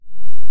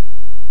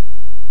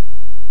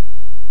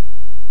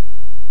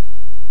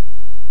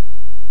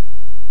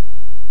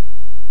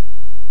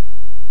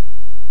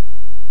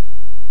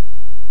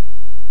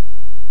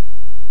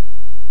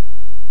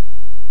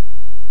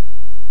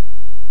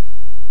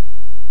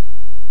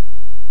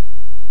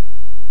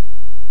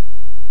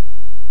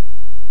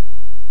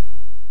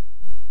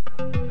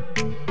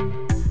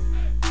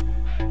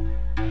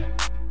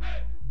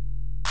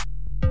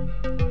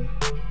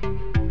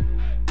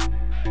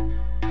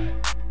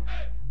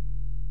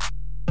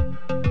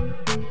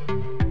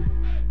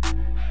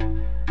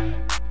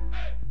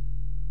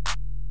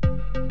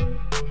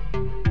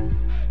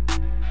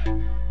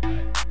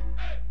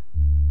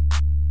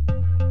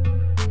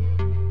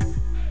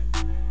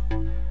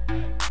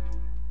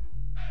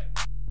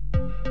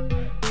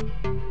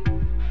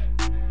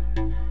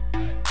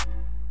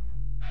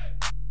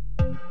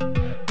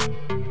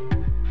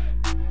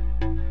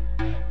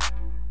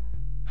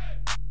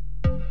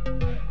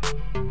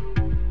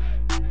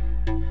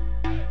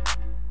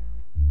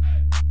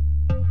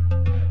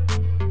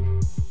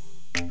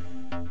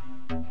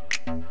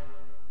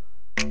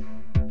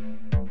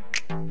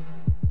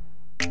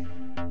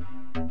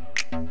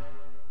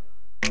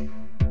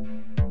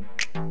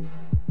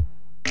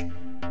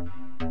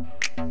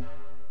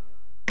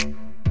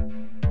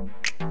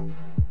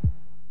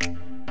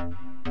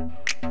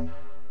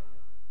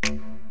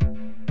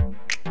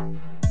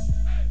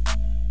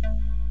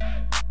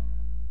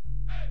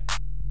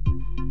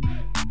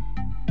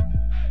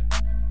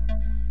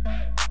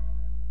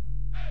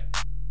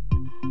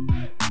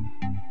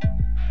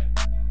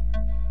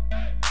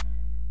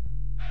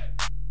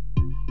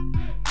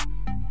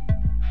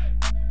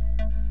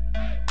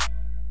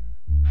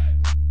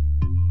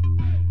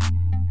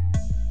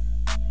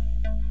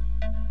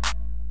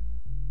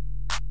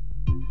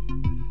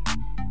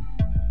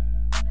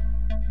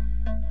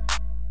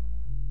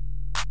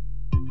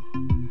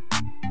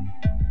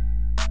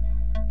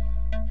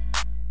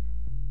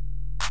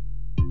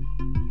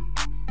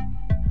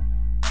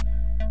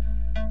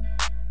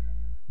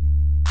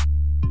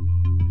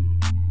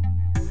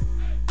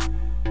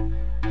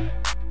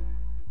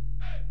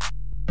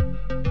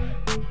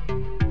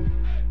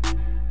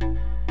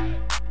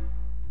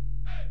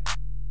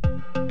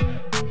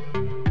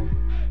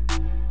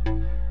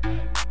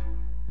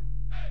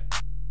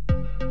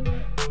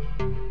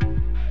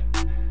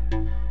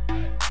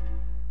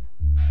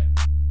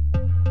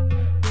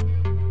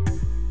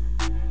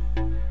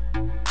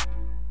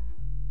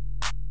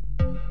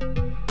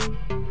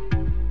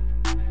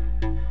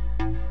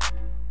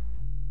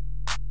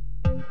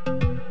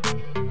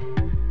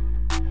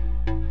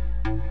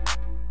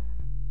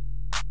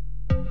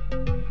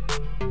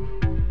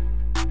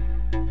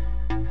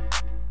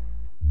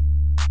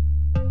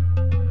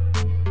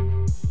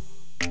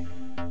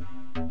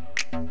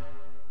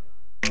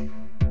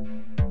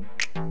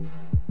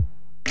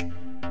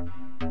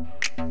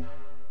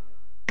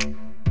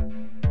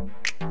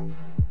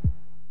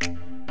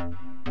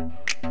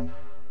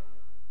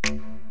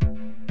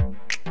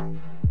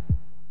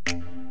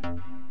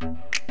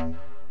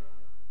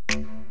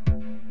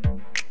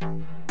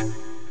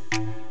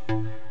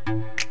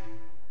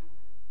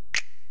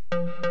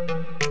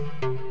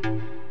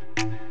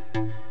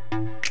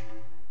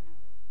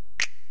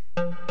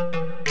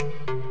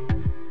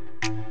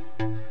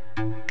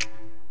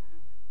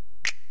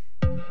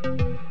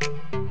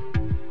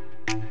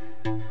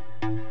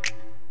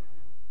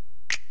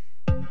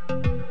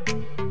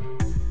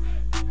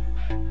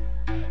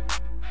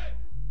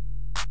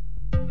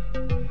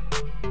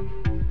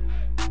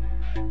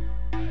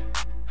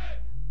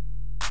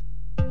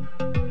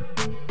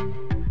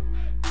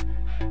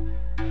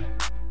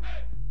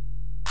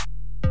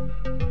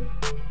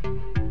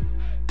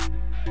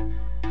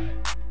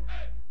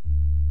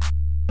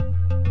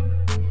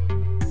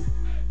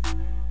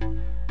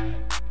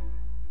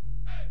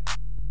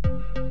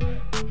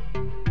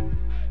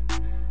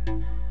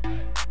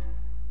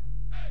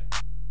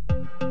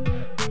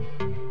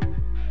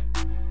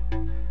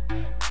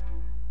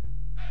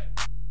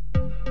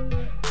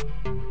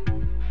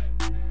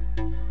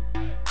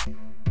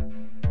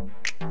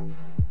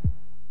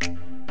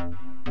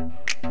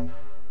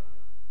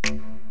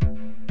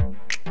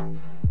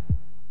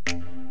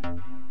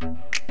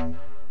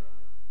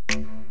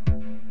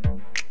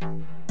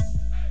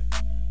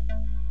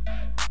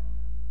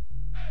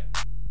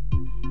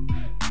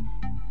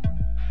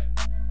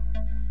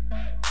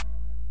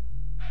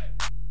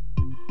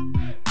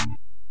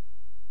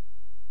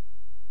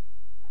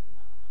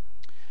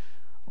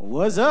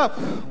What's up?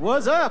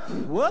 What's up?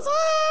 What's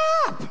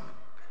up?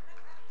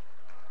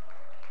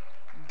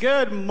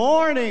 Good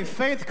morning,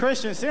 Faith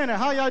Christian Center.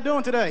 How y'all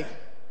doing today?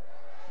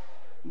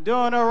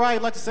 Doing all right.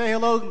 I'd like to say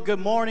hello,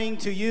 good morning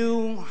to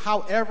you,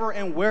 however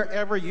and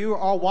wherever you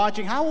are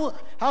watching.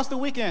 How's the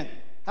weekend?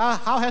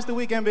 How has the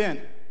weekend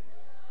been?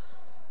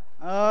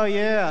 Oh,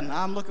 yeah.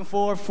 I'm looking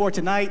forward for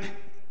tonight.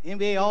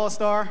 NBA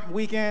All-Star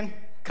weekend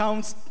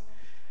comes.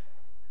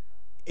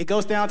 It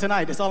goes down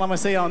tonight. That's all I'm going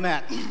to say on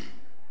that.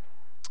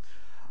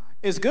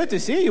 It's good to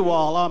see you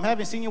all.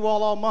 Haven't seen you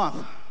all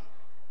month.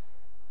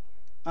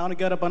 I want to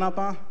get up and up,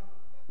 huh?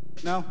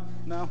 No,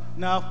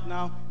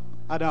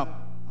 I don't.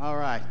 All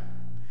right.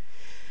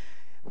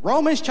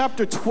 Romans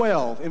chapter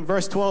 12, in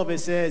verse 12, it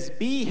says,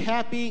 "Be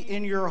happy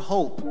in your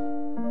hope.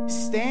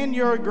 Stand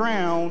your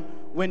ground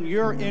when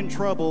you're in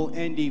trouble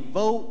and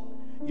devote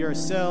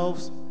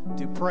yourselves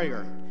to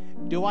prayer."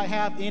 Do I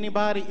have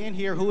anybody in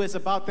here who is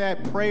about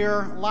that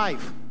prayer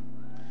life?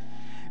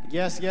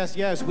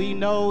 Yes. We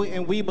know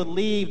and we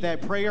believe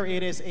that prayer,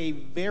 it is a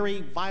very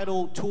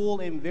vital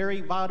tool and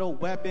very vital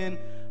weapon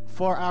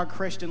for our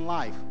Christian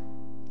life.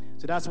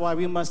 So that's why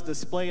we must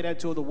display that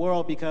to the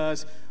world,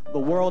 because the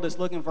world is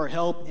looking for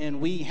help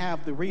and we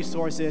have the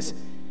resources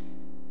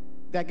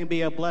that can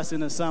be a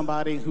blessing to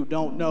somebody who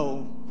don't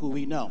know who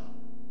we know.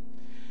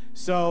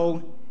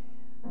 So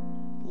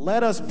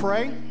let us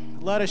pray.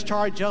 Let us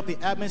charge up the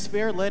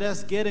atmosphere. Let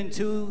us get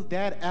into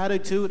that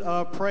attitude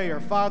of prayer.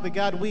 Father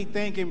God, we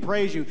thank and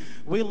praise you.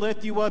 We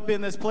lift you up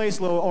in this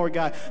place, Lord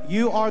God.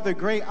 You are the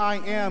great I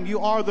am. You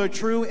are the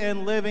true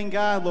and living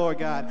God, Lord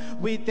God.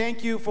 We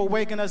thank you for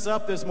waking us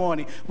up this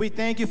morning. We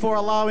thank you for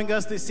allowing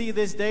us to see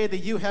this day that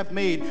you have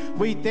made.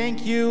 We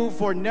thank you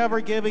for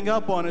never giving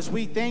up on us.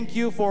 We thank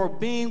you for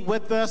being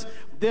with us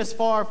this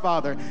far,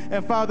 Father.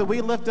 And Father, we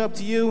lift up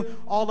to you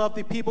all of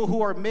the people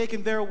who are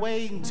making their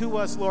way to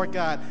us, Lord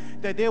God,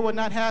 that they will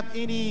not have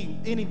any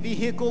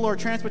vehicle or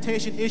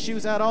transportation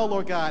issues at all,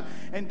 Lord God,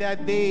 and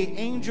that the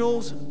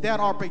angels that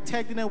are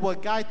protecting them will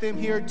guide them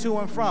here to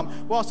and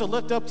from. We also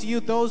lift up to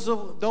you those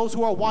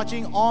who are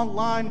watching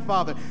online,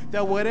 Father,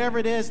 that whatever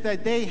it is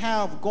that they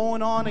have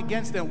going on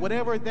against them,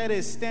 whatever that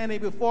is standing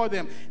before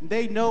them,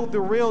 they know the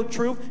real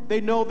truth, they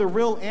know the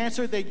real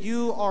answer, that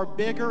you are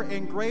bigger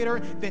and greater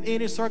than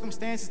any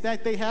circumstance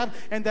that they have,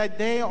 and that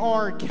they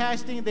are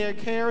casting their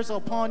cares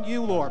upon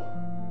you, Lord.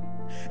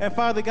 And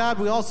Father God,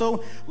 we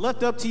also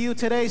lift up to you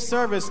today's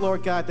service,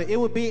 Lord God, that it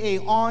would be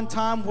a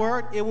on-time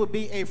word, it would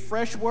be a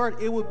fresh word,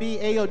 it would be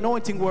a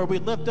anointing word. We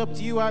lift up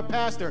to you our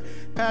pastor,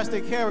 Pastor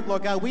Carrick,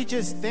 Lord God. We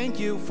just thank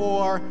you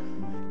for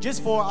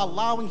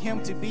allowing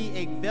him to be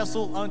a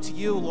vessel unto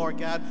you, Lord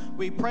God.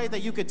 We pray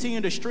that you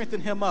continue to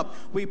strengthen him up.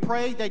 We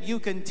pray that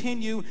you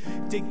continue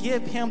to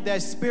give him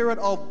that spirit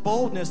of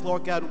boldness,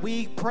 Lord God.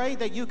 We pray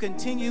that you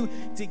continue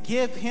to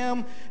give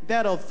him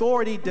that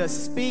authority to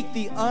speak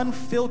the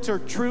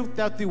unfiltered truth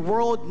that the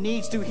world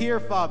needs to hear,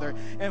 Father.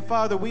 And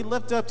Father, we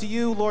lift up to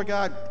you, Lord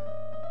God,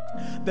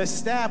 the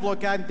staff,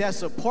 Lord God, that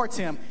supports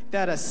him,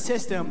 that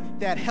assists him,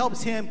 that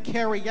helps him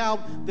carry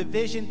out the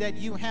vision that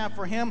you have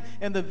for him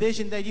and the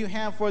vision that you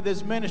have for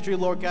this ministry,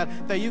 Lord God,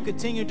 that you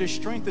continue to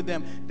strengthen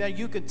them, that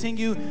you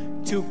continue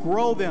to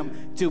grow them,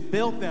 to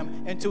build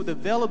them, and to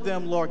develop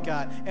them, Lord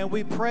God. And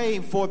we pray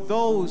for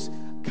those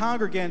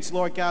congregants,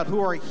 Lord God, who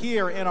are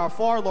here and are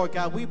far, Lord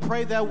God. We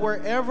pray that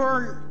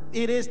wherever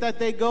it is that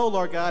they go,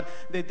 Lord God,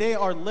 that they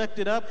are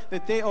lifted up,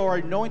 that they are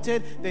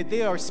anointed, that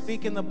they are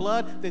speaking the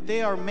blood, that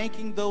they are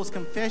making those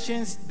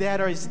confessions that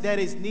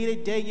is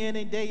needed day in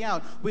and day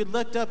out. We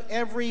lift up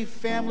every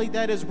family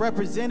that is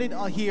represented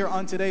here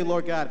on today,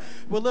 Lord God.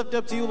 We lift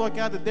up to you, Lord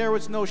God, that there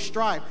is no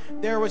strife,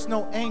 there is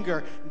no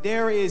anger,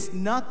 there is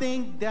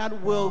nothing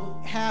that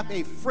will have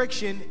a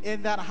friction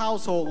in that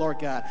household, Lord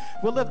God.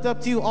 We lift up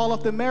to you all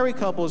of the married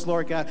couples,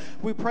 Lord God.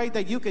 We pray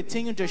that you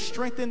continue to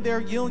strengthen their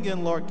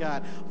union, Lord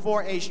God,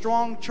 for a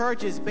strong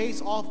church is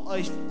based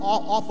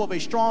off of a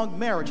strong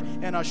marriage,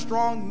 and a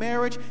strong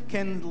marriage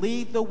can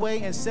lead the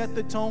way and set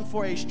the tone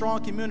for a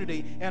strong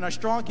community, and a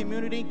strong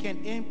community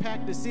can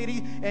impact the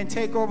city and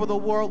take over the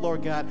world,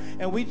 Lord God.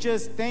 And we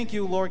just thank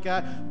you, Lord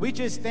God. We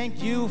just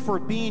thank you for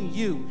being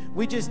you.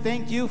 We just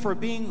thank you for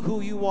being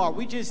who you are.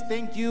 We just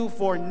thank you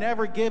for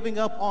never giving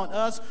up on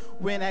us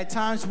when at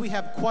times we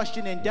have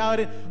questioned and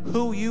doubted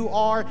who you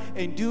are,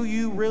 and do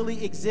you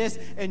really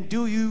exist, and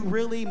do you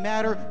really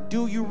matter,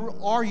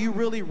 are you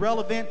really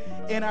relevant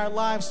in our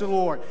lives,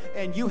 Lord.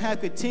 And you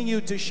have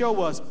continued to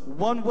show us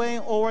one way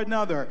or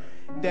another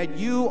that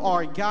you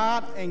are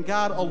God and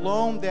God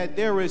alone, that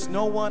there is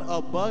no one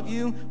above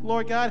you,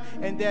 Lord God,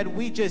 and that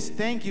we just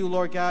thank you,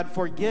 Lord God,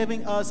 for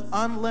giving us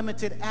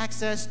unlimited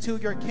access to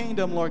your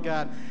kingdom, Lord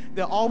God,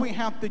 that all we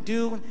have to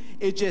do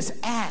is just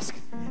ask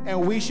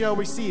and we shall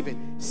receive it.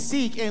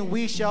 Seek and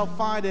we shall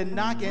find it.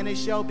 Knock and it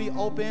shall be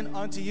open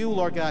unto you,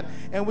 Lord God.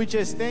 And we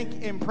just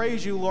thank and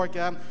praise you, Lord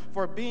God,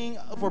 for being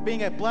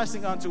a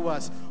blessing unto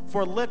us,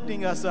 for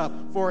lifting us up,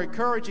 for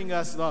encouraging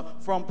us,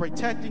 from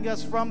protecting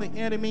us from the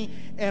enemy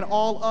and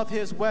all of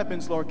his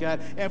weapons, Lord God.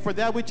 And for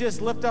that, we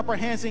just lift up our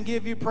hands and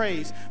give you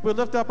praise. We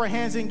lift up our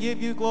hands and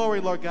give you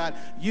glory, Lord God.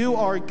 You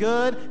are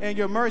good, and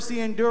your mercy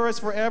endures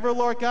forever,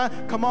 Lord God.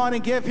 Come on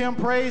and give him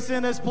praise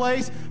in this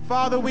place.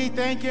 Father, we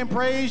thank and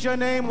praise your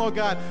name, Lord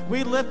God.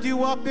 We lift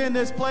you up in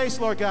this place,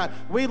 Lord God.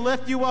 We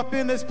lift you up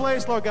in this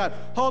place, Lord God.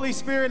 Holy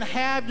Spirit,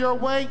 have your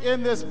way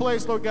in this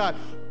place, Lord God.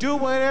 Do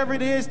whatever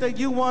it is that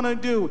you want to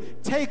do.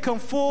 Take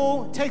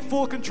full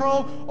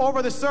control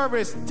over the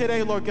service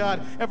today, Lord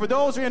God. And for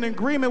those who are in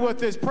agreement with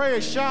this prayer,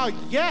 shout,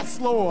 yes,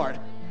 Lord.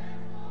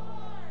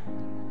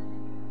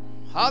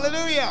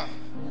 Hallelujah.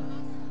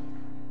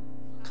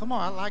 Come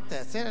on, I like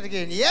that. Say that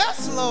again.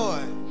 Yes,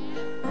 Lord.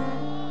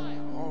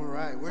 All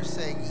right, we're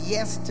saying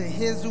yes to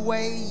his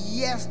way,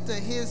 yes to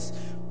his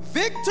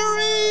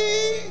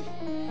victory.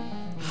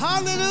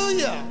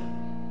 Hallelujah.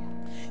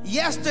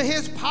 Yes to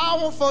his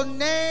powerful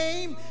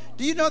name.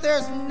 Do you know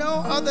there's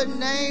no other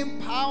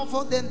name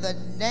powerful than the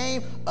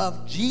name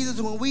of Jesus?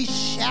 When we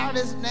shout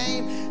his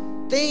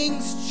name,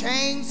 things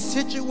change,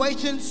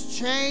 situations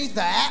change,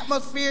 the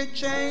atmosphere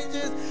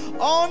changes.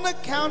 On the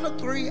count of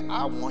 3,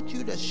 I want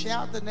you to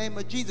shout the name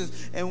of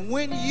Jesus. And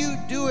when you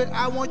do it,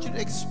 I want you to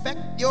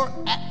expect your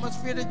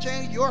atmosphere to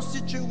change, your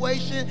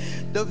situation,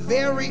 the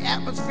very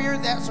atmosphere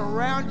that's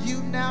around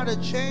you now to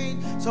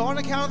change. So on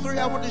the count of 3,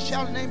 I want you to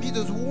shout the name of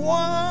Jesus.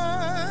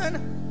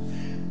 1,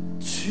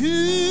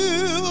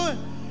 2,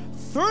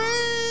 3.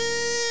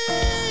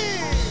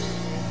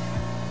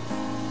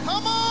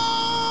 Come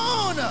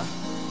on.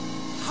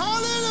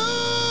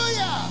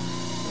 Hallelujah.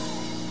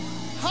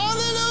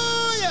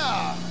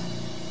 Hallelujah.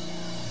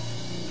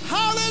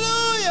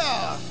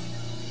 Hallelujah.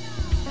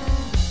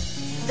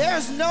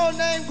 There's no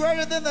name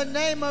greater than the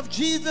name of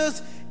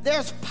Jesus.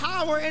 There's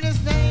power in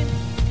his name.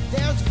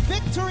 There's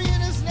victory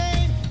in his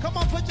name. Come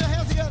on, put your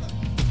hands together.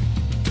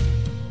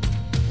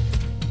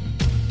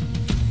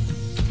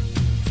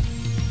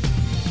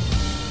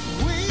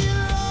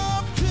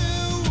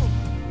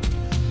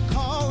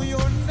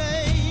 Your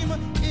name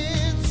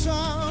is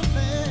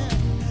something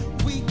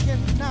we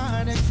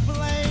cannot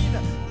explain.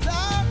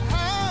 That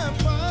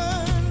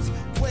happens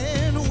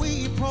when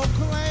we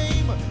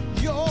proclaim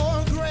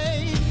your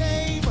great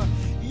name,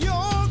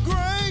 your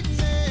great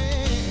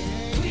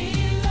name. We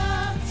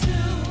love to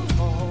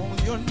call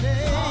your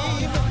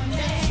name,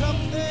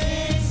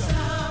 something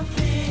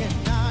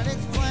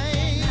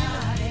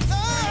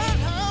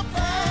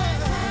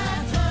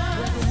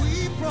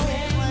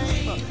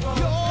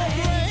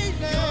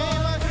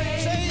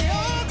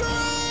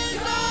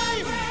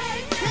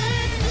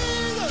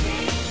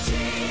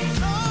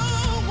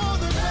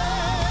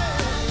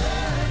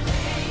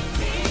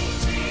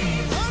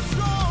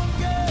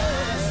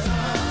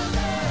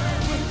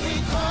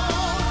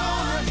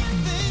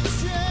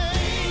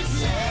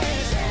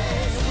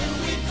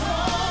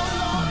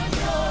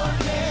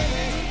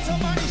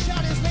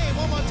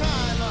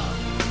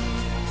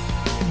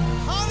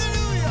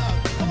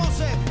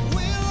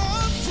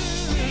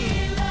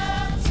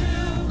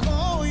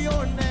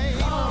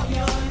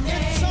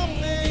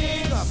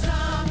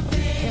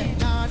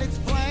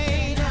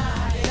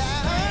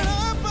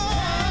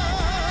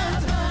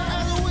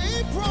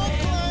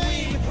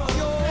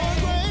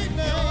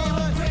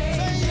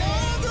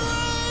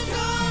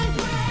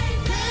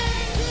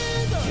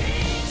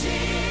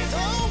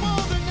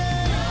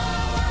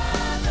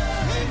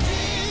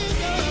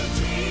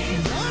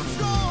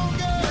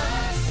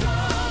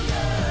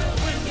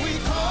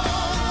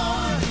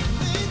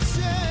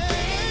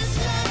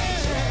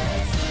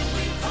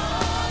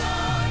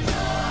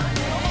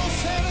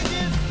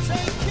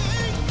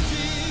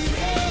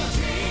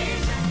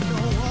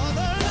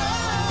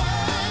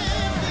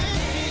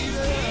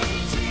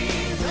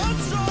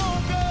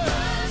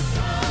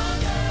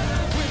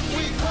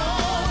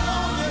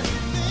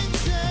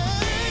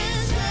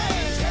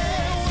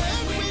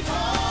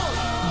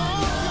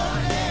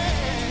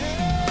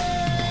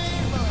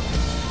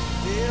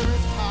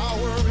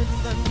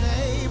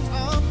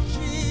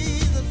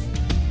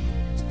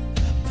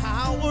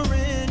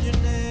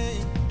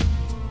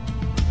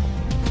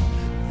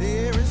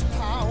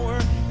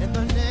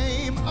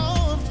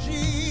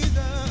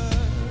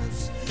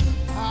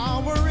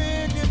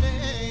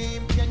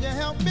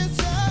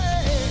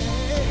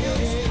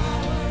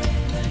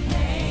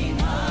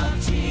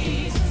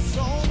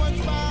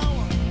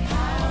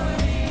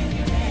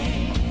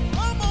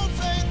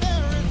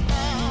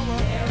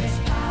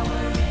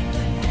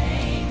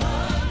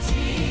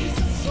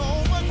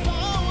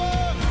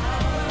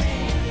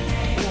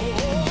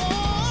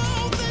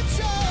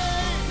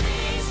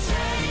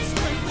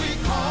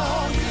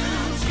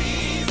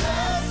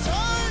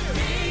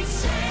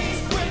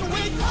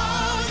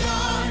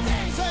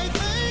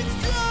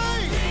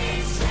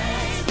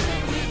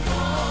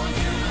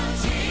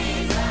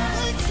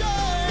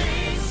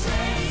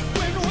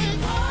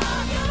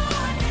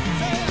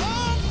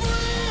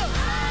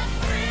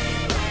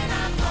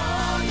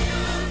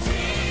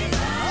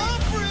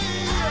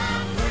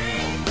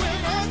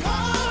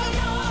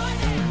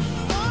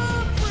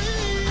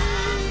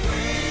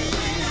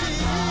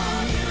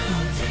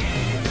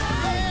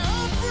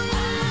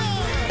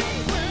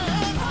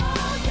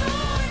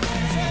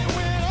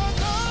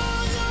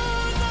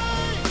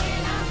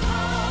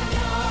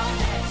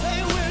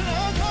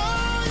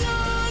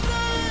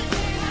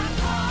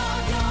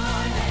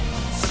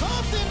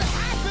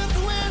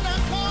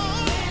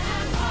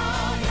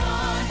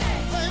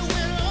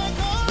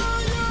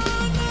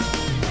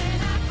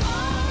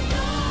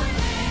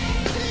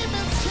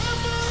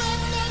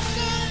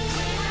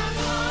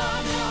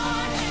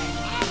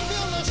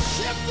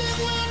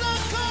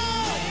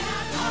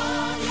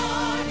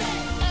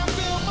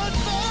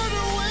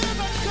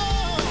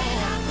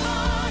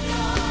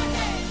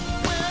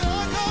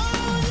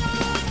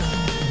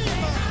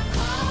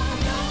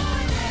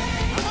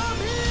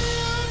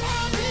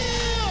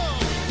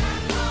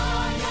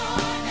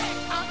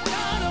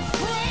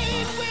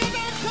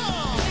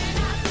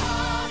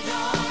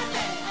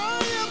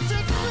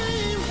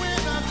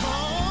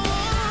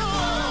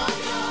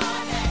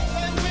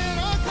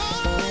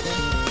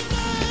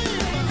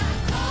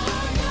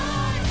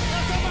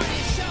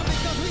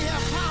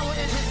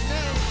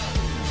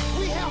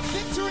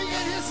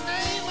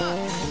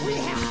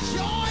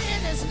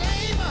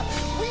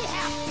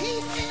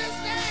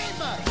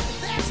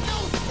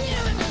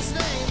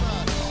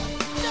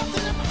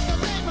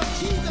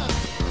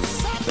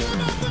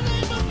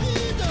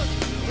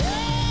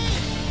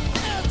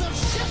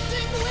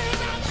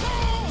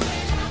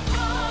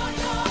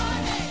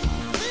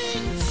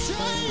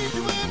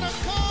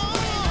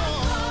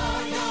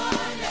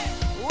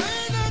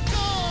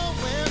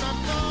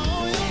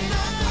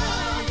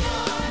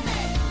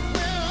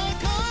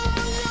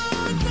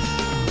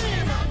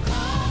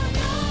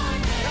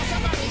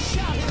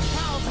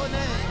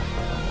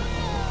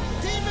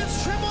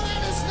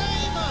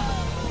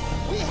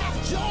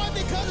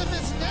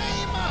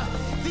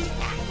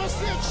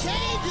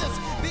changes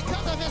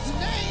because of his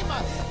name.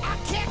 I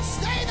can't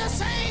stay the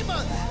same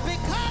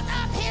because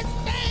of his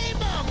name.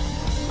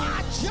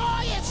 My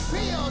joy is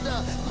filled.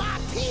 My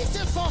peace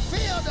is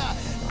fulfilled. I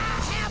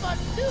have a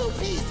new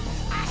peace.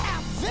 I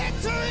have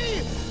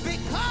victory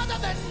because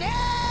of the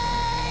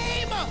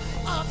name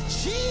of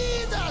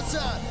Jesus.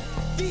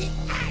 The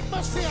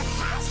atmosphere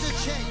has to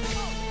change.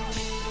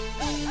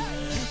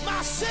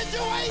 My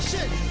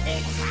situation,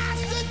 it has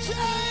to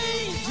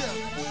change.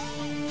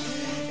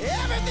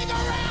 Everything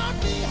around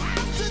me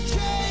has to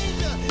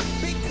change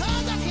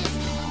because of his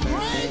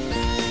great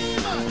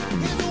name,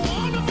 his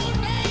wonderful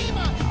name,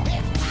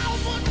 his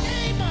powerful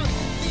name.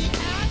 The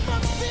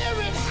atmosphere,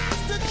 it has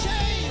to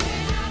change.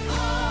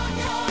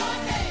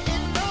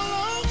 It no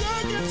longer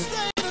can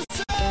stay the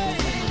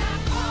same.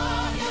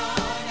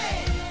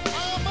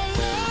 I'm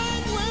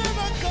alive when I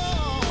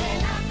call.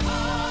 When I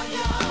call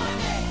your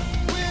name.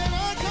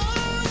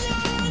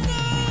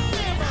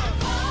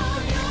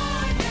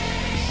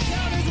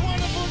 Shout his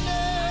wonderful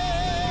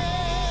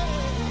name.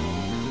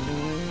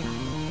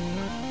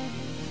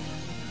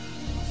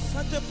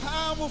 Such a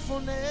powerful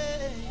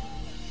name.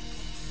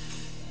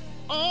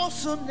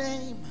 Awesome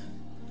name.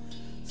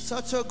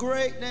 Such a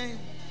great name.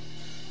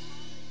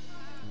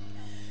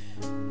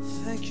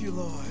 Thank you,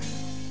 Lord.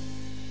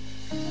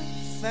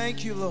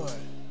 Thank you, Lord.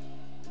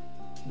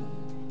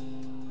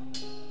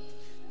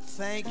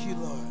 Thank you,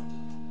 Lord.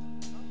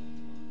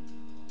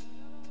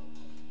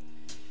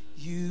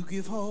 You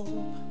give hope.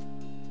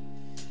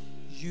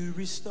 You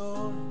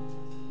restore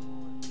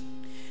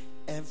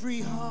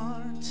every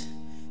heart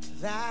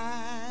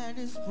that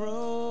is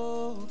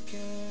broken.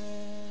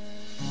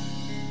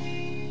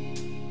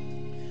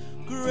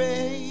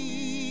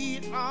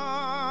 Great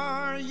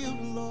are you,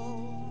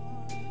 Lord.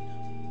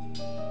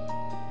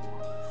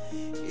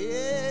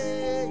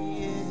 Yeah,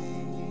 yeah.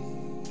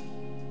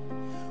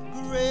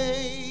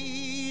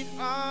 Great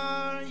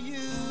are you,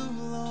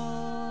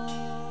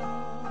 Lord.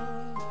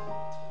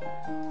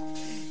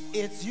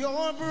 It's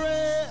your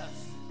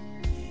breath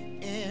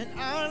in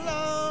our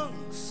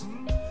lungs,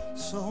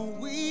 so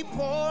we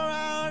pour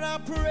out our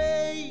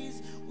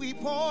praise. We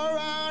pour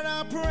out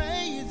our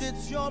praise.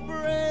 It's your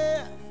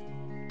breath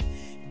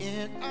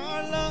in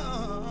our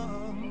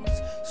lungs,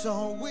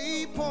 so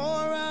we pour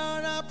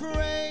out our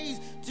praise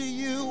to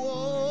you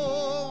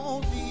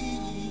only.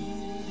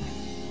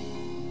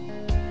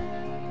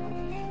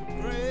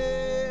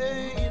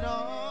 Great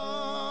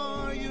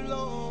are you,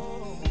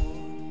 Lord.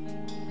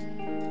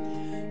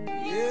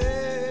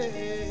 Yeah.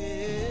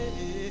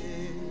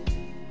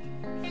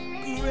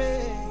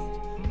 Great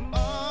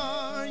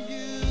are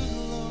you,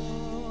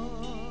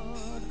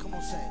 Lord. Come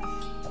on, say it.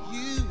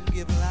 You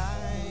give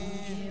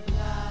life.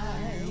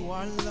 You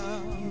are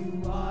love.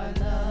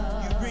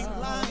 You bring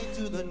light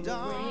to the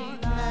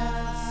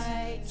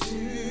darkness.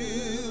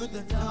 To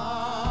the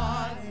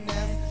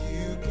darkness.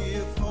 You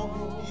give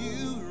hope.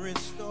 You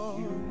restore.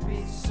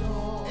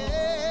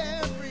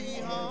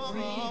 Every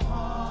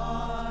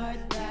heart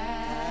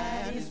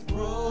that is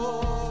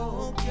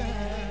broken.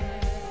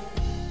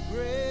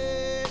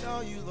 Great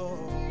are you,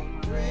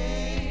 Lord.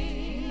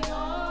 Great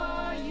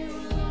are you,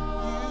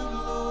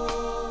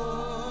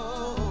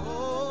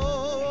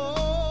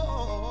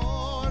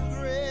 Lord.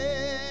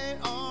 Great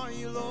are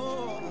you,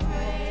 Lord.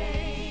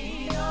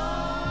 Great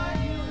are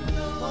you,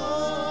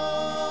 Lord.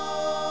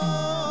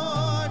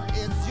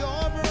 It's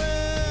your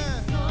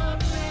breath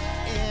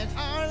in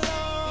our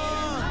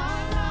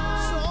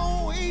lungs. So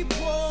we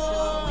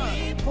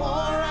pour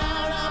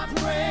out our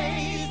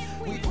praise.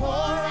 We pour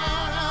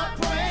out our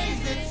praise.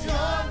 It's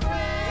your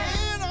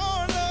breath in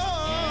our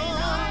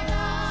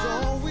lungs. So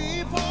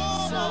we pour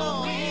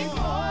out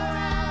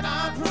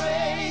our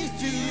praise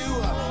to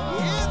you.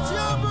 It's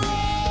your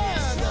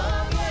breath in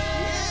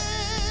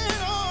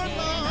our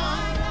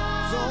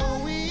lungs. So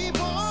we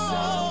pour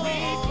out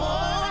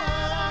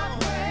our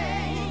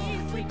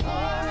praise. We pour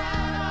out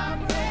our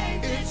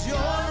praise. It's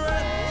your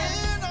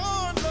breath in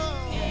our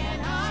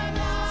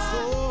lungs.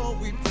 So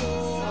we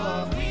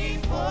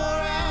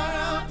pour out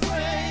our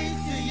praise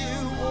to you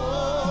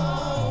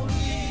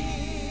only.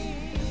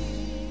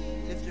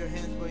 Lift your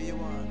hands where you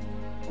are.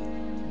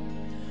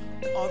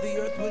 All the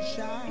earth will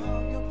shout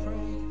your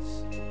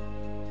praise.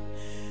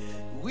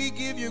 We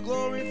give you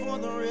glory for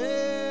the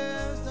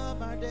rest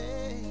of our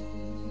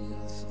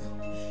days.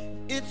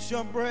 It's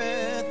your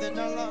breath in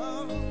our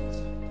lungs.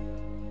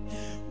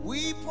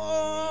 We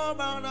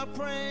pour out our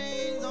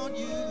praise on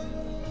you.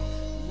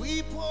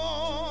 We pour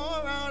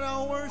out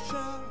our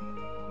worship.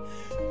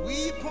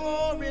 We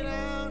pour it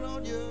out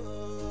on you.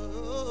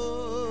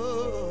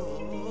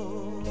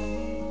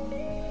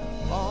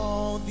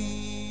 All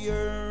the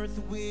earth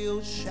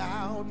will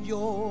shout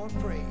your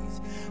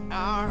praise.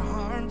 Our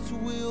hearts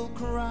will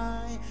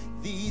cry.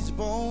 These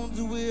bones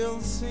will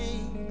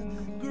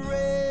sing. Great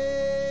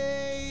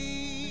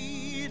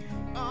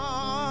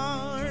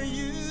are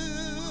you,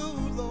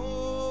 Lord.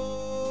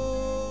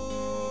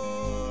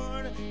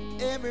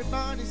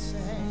 Everybody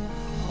sing.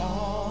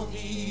 All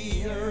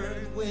the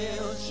earth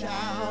will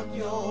shout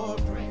your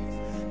praise.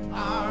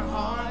 Our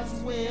hearts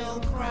will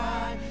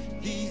cry.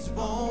 These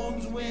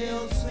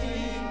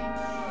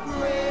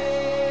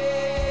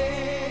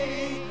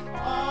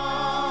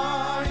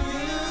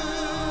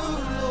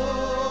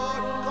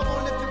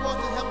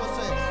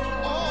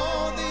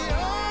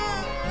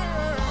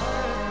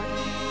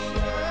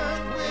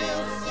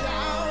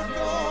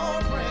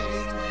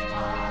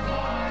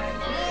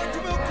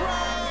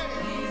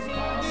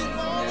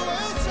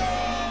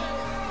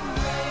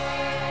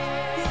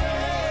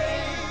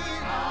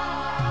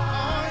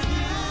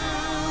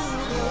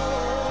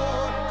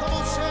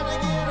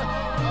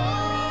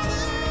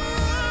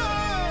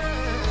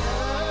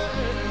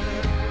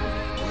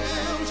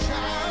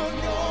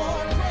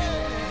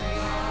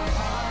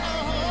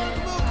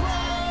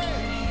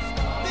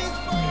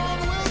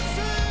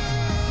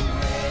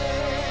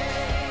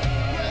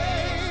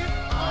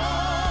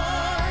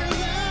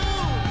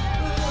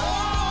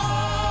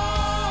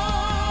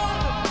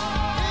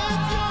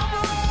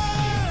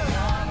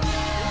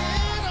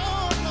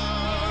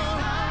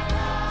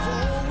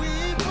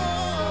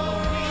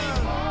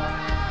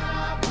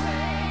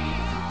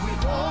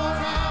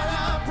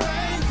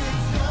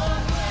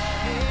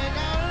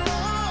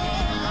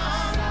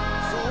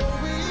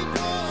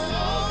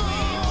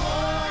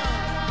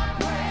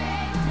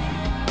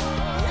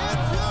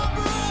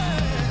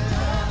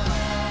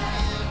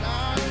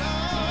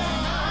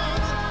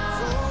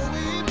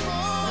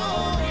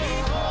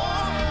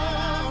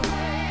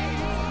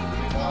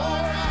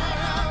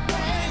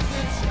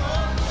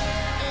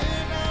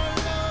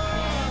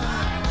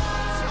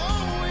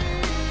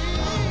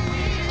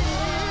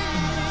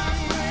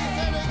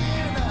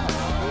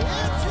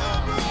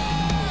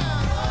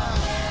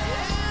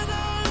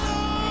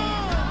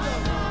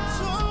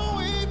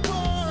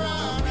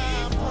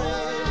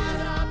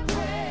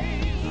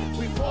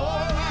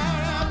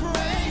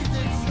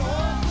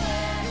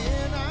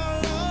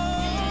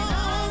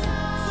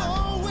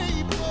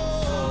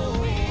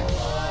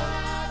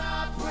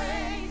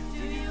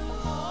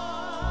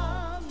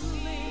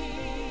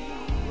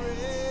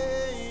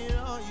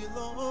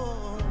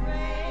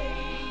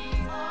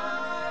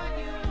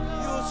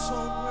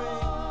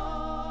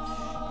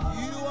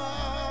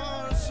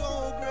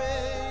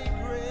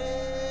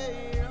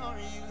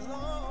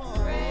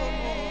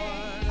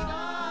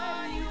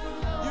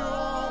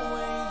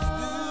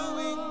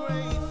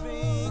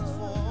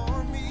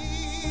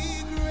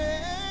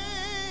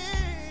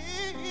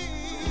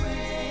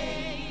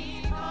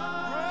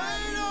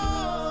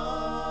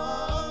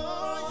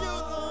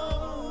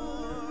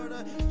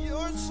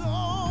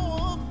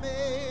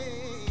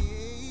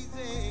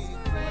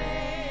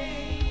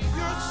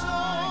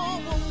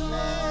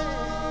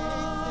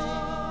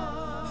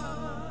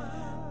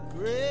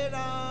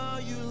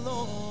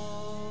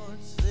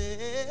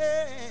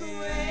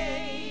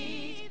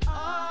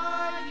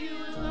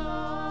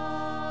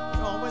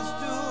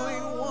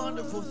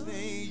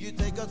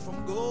us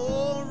from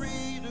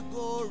glory to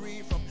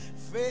glory, from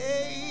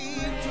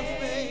faith to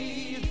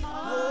faith,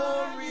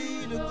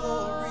 glory to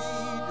glory,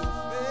 to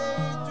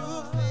faith to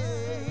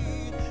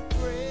faith.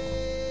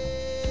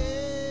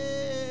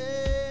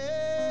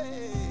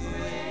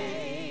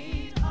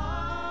 Great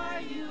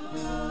are you,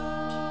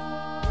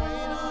 Lord.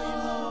 Great are you,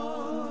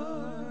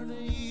 Lord.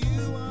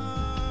 You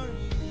are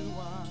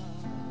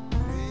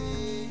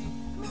great.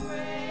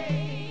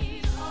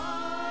 Great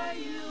are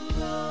you,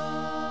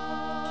 Lord.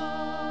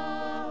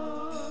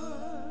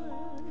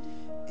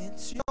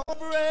 It's your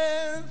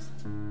breath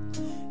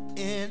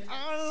in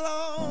our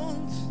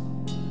lungs,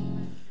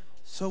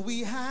 so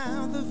we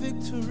have the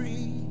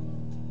victory.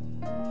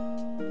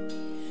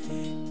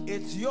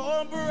 It's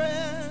your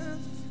breath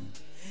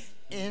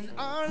in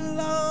our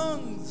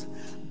lungs,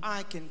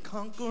 I can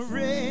conquer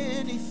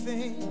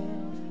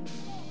anything.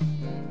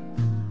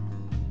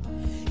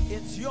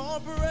 It's your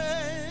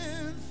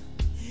breath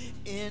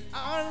in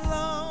our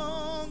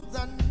lungs,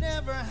 I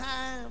never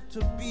have to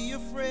be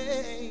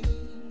afraid.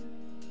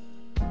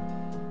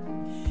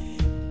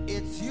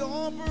 It's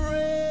your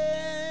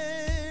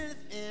breath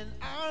in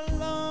our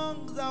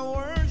lungs, I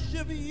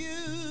worship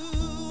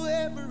you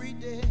every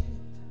day.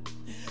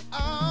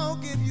 I'll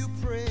give you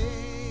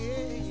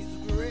praise.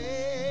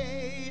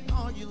 Great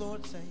are you,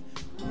 Lord. Say,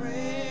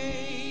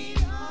 great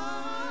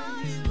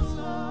are you,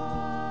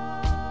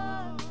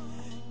 Lord.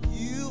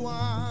 You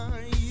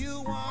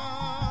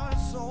are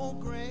so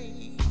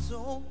great,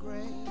 so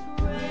great.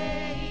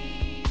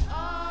 Great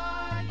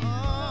are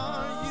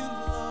you,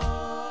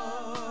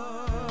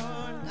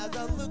 Lord. As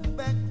I look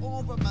back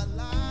over my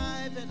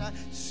life and I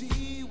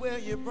see where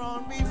you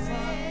brought me from,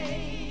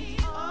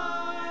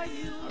 I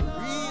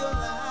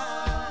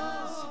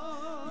realize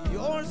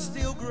you're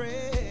still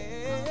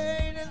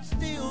great and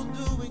still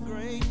doing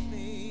great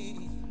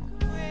things.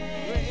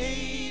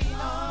 Great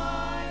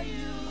are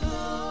you,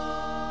 Lord.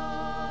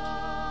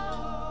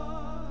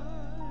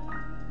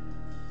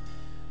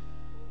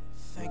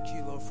 Thank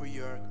you, Lord, for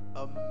your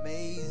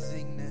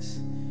amazingness.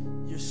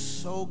 You're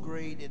so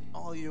great in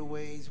all your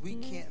ways. We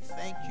can't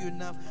thank you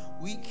enough.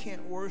 We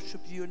can't worship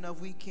you enough.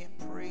 We can't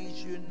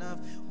praise you enough.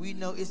 We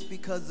know it's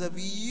because of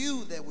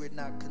you that we're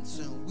not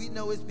consumed. We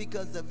know it's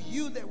because of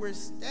you that we're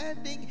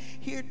standing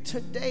here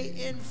today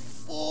in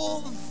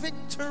full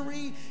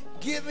victory,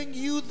 giving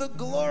you the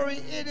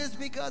glory. It is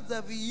because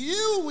of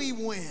you we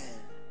win.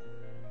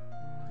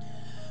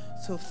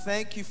 So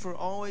thank you for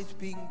always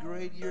being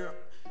great. Your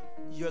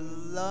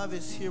love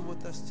is here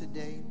with us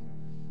today.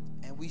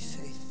 And we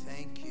say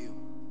thank you.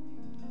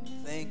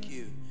 Thank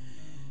you.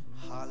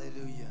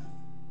 Hallelujah.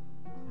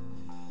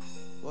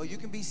 Well, you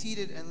can be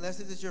seated unless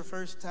this is your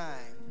first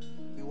time.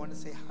 We want to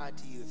say hi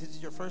to you. If this is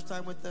your first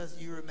time with us,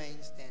 you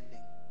remain standing.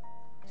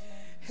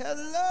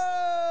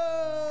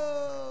 Hello.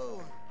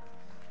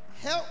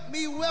 Help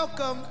me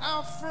welcome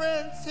our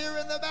friends here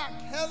in the back.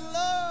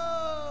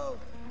 Hello.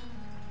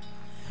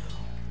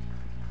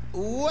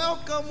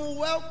 Welcome,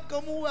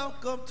 welcome,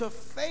 welcome to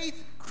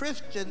Faith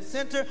Christian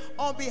Center.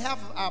 On behalf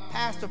of our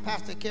pastor,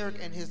 Pastor Carrick,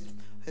 and his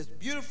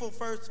beautiful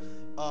first,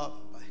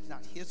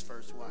 not his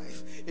first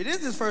wife. It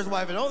is his first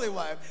wife and only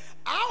wife.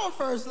 Our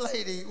first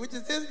lady, which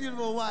is his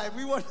beautiful wife,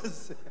 we want to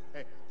say,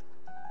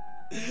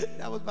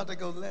 that was about to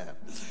go left.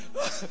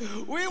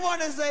 We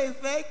want to say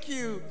thank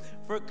you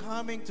for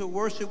coming to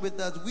worship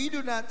with us. We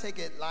do not take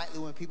it lightly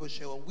when people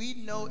show up. We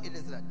know it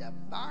is a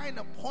divine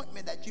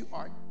appointment that you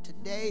are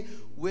today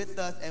with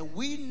us, and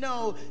we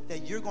know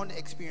that you're going to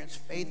experience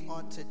faith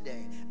on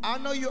today. I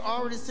know you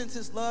already sense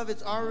His love.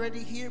 It's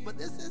already here, but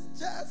this is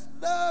just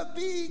the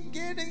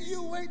beginning.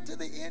 You wait to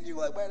the end. You're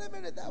like, wait a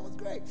minute, that was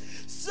great.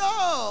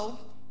 So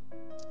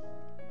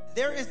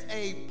there is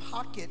a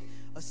pocket,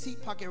 a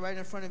seat pocket right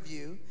in front of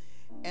you.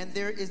 And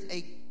there is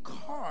a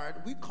card,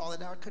 we call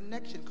it our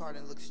connection card,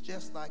 and it looks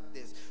just like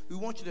this. We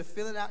want you to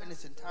fill it out in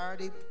its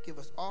entirety, give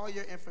us all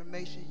your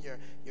information, your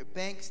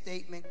bank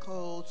statement,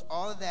 codes,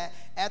 all of that.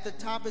 At the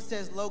top it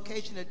says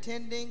location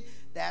attending,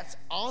 that's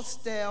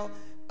Austell,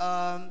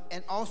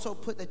 and also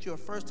put that you're a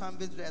first-time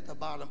visitor at the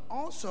bottom.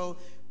 Also,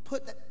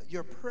 put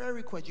your prayer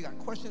request. You got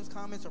questions,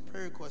 comments, or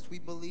prayer requests. We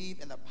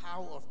believe in the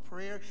power of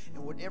prayer,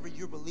 and whatever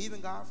you're believing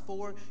God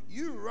for,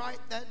 you write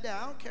that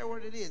down. I don't care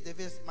what it is. If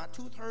it's my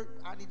tooth hurt,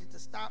 I need it to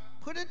stop,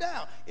 put it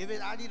down. If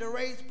I need a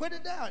raise, put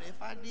it down.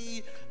 If I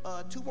need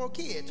 2 more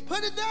kids,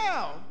 put it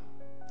down.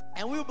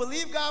 And we'll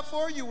believe God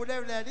for you,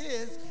 whatever that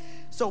is.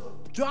 So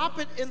drop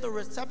it in the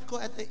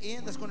receptacle at the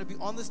end that's going to be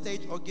on the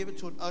stage, or give it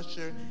to an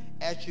usher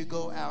as you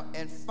go out.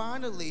 And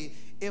finally,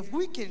 if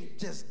we can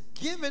just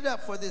give it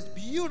up for this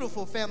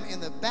beautiful family in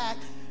the back.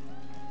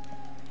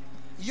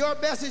 Your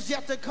best is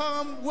yet to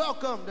come.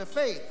 Welcome to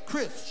Faith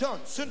Christian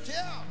Center.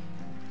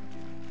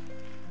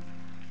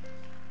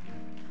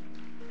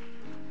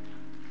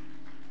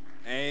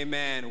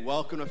 Amen.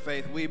 Welcome to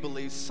Faith. We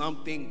believe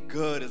something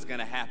good is going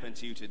to happen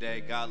to you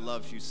today. God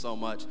loves you so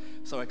much,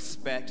 so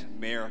expect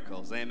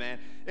miracles. Amen.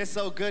 It's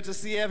so good to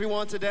see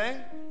everyone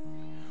today.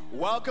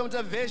 Welcome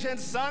to Vision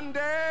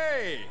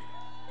Sunday.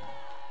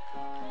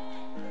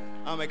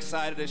 I'm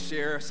excited to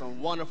share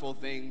some wonderful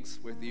things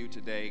with you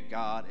today.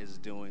 God is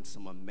doing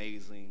some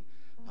amazing,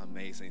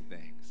 amazing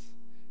things.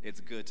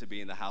 It's good to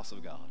be in the house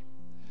of God.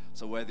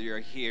 So whether you're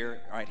here,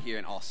 right here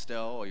in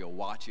Austell, or you're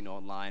watching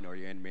online, or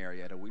you're in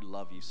Marietta, we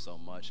love you so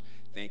much.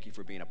 Thank you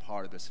for being a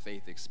part of this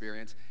faith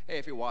experience. Hey,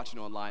 if you're watching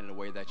online in a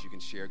way that you can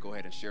share, go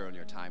ahead and share on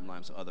your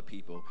timeline so other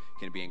people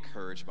can be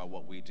encouraged by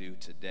what we do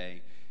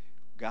today.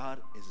 God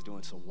is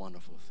doing some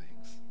wonderful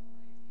things.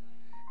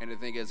 And the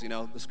thing is,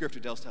 the scripture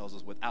tells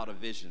us without a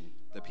vision,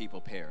 the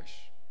people perish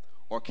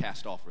or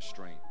cast off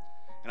restraint.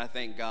 And I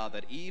thank God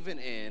that even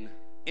in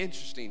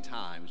interesting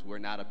times, we're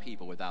not a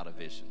people without a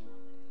vision.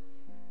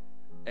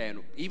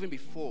 And even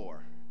before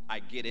I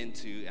get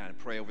into and I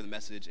pray over the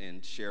message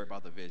and share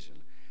about the vision,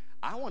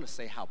 I want to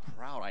say how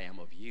proud I am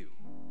of you.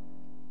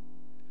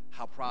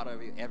 How proud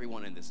of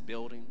everyone in this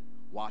building,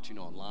 watching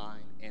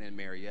online and in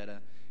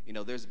Marietta.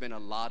 There's been a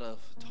lot of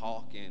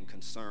talk and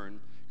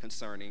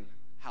concerning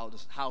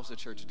how's the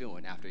church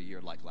doing after a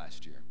year like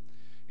last year.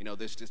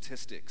 There's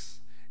statistics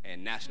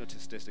and national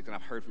statistics, and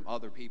I've heard from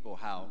other people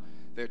how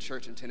their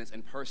church attendance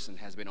in person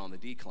has been on the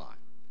decline,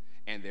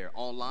 and their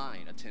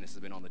online attendance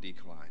has been on the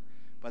decline.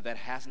 But that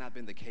has not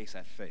been the case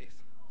at Faith.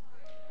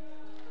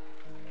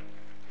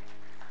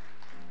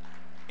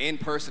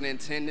 In-person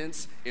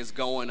attendance is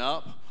going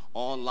up.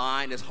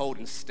 Online is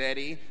holding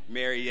steady.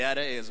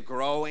 Marietta is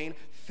growing.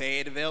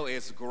 Fayetteville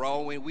is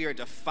growing. We are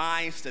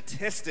defying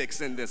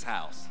statistics in this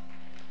house.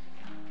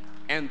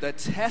 And the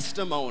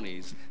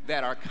testimonies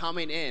that are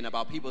coming in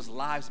about people's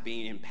lives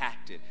being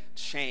impacted,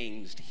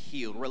 changed,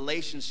 healed,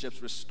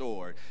 relationships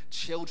restored,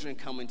 children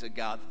coming to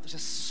God,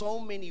 just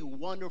so many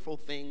wonderful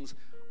things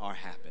are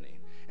happening.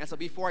 And so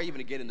before I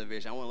even get into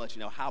vision, I want to let you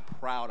know how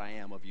proud I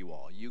am of you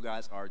all. You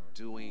guys are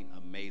doing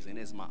amazing.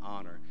 It is my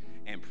honor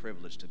and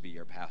privilege to be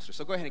your pastor.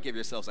 So go ahead and give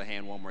yourselves a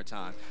hand one more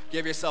time.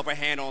 Give yourself a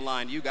hand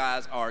online. You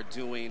guys are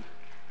doing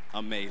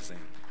amazing.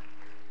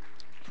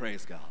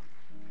 Praise God.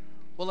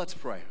 Well, let's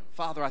pray.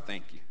 Father, I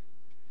thank you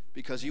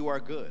because you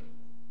are good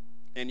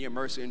and your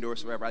mercy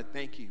endures forever. I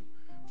thank you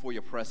for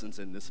your presence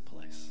in this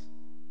place.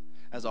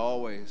 As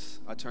always,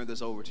 I turn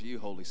this over to you,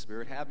 Holy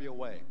Spirit. Have your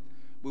way.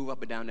 Move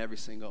up and down every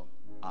single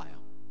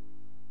aisle.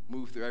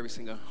 Move through every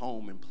single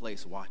home and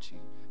place watching.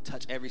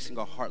 Touch every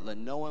single heart. Let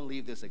no one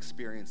leave this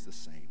experience the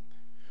same.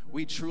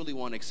 We truly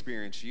want to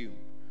experience you.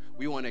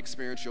 We want to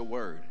experience your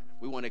word.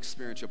 We want to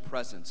experience your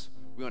presence.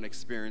 We want to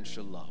experience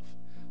your love.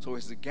 So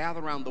as we gather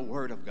around the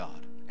word of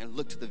God and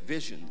look to the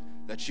vision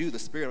that you, the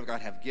Spirit of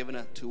God, have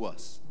given to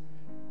us,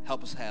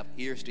 help us have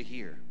ears to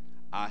hear,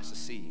 eyes to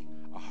see,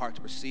 a heart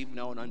to perceive,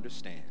 know, and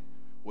understand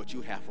what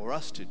you have for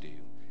us to do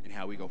and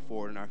how we go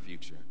forward in our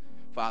future.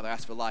 Father, I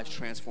ask for lives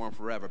transformed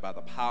forever by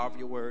the power of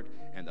your word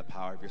and the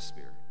power of your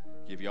Spirit.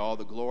 Give you all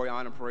the glory,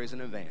 honor, and praise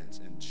in advance.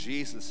 In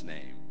Jesus'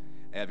 name,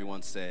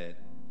 everyone said,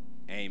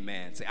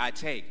 amen. Say, I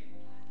take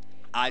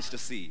eyes to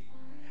see.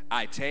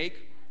 I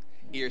take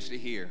ears to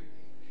hear.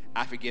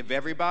 I forgive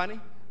everybody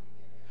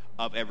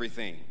of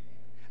everything.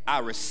 I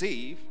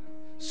receive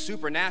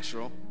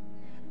supernatural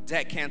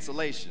debt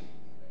cancellation.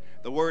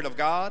 The word of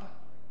God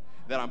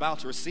that I'm about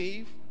to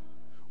receive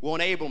will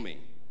enable me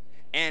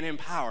and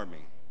empower me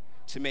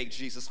to make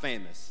Jesus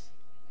famous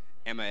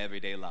in my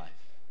everyday life.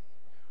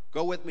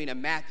 Go with me to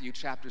Matthew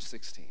chapter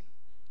 16.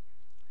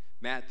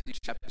 Matthew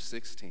chapter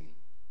 16.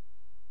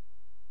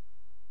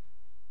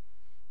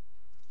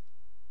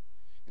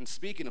 And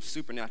speaking of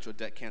supernatural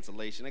debt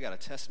cancellation, I got a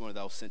testimony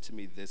that was sent to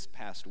me this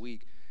past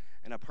week,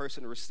 and a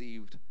person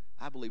received,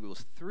 I believe it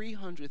was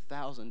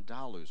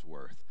 $300,000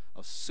 worth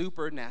of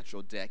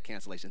supernatural debt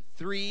cancellation.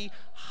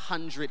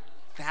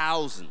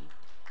 $300,000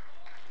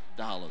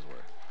 worth.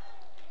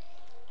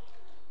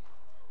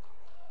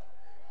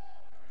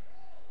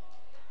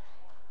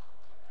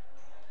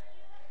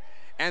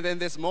 And then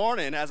this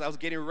morning, as I was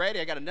getting ready,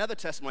 I got another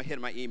testimony hit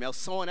in my email.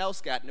 Someone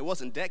else got, and it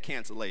wasn't debt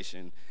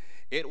cancellation.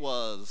 It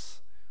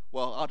was,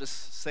 well, I'll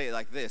just say it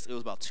like this. It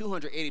was about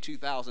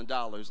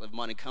 $282,000 of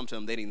money come to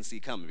them they didn't see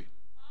coming.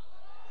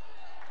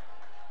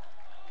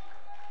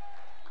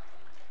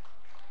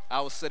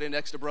 I was sitting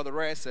next to Brother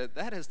Ray. I said,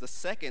 that is the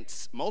second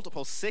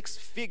multiple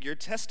six-figure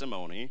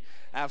testimony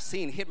I've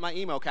seen hit my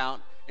email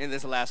account in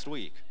this last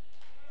week.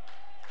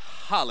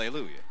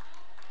 Hallelujah.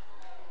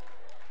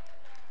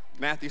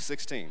 Matthew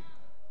 16.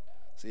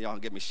 So y'all can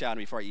get me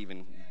shouting before I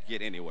even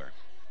get anywhere.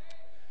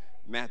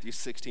 Matthew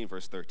 16,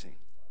 verse 13.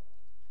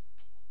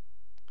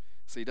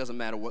 See, it doesn't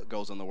matter what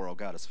goes on in the world,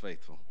 God is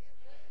faithful.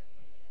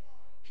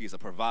 He's a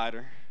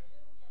provider.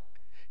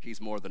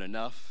 He's more than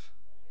enough.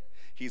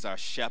 He's our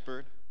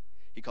shepherd.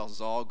 He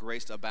causes all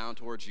grace to abound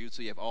towards you,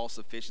 so you have all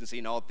sufficiency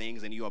in all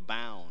things, and you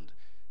abound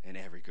in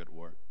every good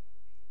work.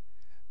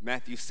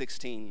 Matthew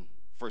 16,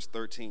 verse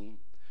 13.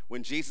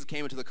 When Jesus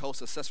came into the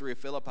coast of Caesarea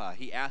Philippi,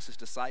 he asked his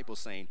disciples,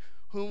 saying,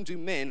 whom do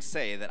men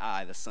say that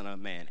I, the Son of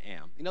Man,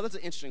 am? That's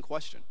an interesting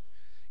question.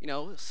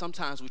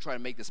 Sometimes we try to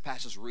make this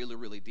passage really,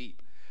 really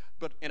deep.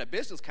 But in a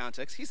business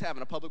context, he's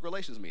having a public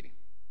relations meeting.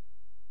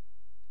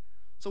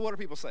 So what do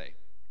people say?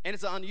 And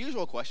it's an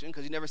unusual question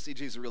because you never see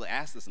Jesus really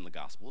ask this in the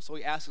gospel. So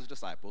he asks his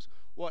disciples,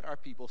 what are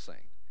people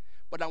saying?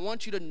 But I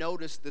want you to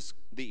notice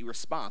the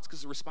response,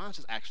 because the response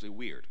is actually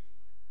weird.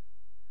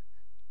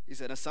 He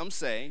said, and some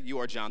say you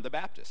are John the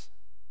Baptist.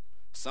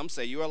 Some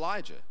say you are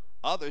Elijah.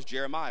 Others,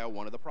 Jeremiah,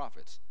 one of the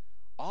prophets.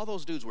 All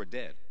those dudes were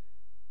dead.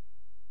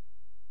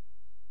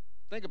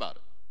 Think about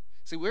it.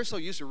 See, we're so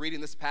used to reading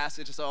this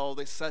passage, and so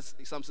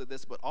some said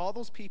this, but all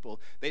those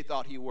people they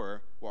thought he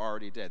were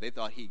already dead. They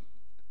thought he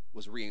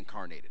was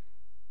reincarnated.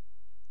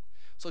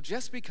 So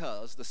just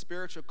because the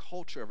spiritual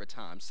culture of a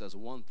time says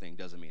one thing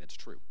doesn't mean it's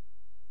true.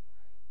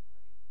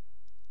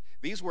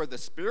 These were the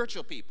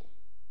spiritual people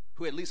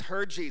who at least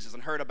heard Jesus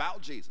and heard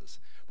about Jesus,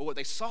 but what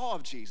they saw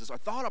of Jesus or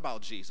thought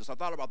about Jesus or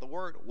thought about the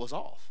word was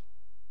off.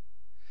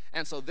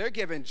 And so they're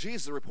giving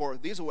Jesus a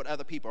report. These are what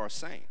other people are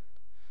saying.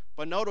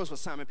 But notice what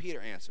Simon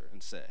Peter answered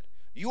and said.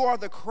 You are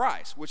the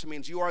Christ, which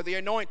means you are the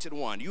anointed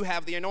one. You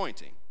have the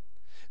anointing,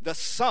 the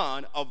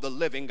Son of the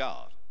living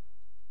God.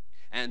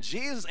 And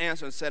Jesus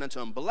answered and said unto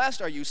him,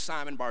 Blessed are you,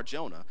 Simon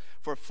Bar-Jonah,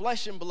 for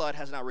flesh and blood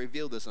has not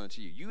revealed this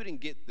unto you. You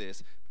didn't get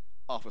this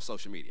off of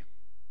social media.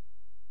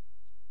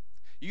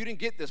 You didn't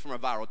get this from a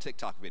viral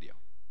TikTok video.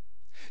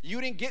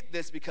 You didn't get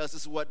this because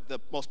this is what the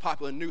most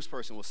popular news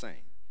person was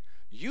saying.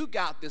 You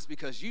got this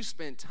because you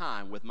spent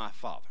time with my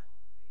Father,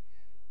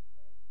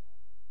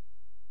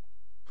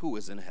 who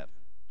is in heaven.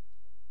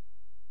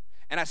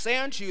 And I say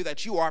unto you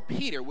that you are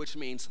Peter, which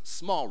means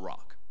small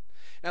rock.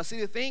 Now,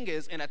 see, the thing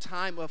is, in a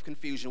time of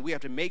confusion, we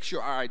have to make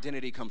sure our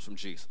identity comes from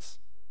Jesus.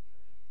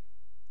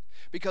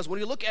 Because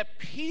when you look at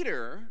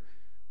Peter,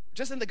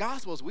 just in the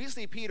Gospels, we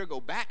see Peter go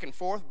back and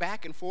forth,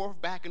 back and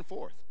forth, back and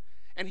forth.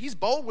 And he's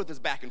bold with his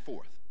back and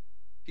forth.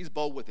 He's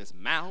bold with his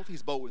mouth.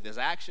 He's bold with his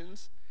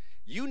actions.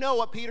 You know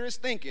what Peter is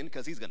thinking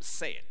because he's going to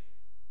say it.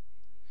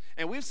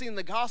 And we've seen in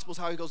the Gospels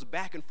how he goes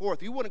back and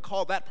forth. You wouldn't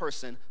call that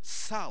person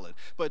solid.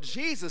 But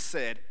Jesus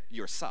said,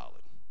 you're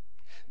solid.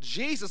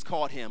 Jesus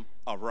called him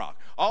a rock.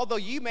 Although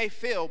you may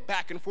feel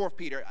back and forth,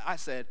 Peter, I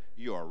said,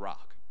 you're a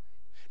rock.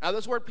 Now,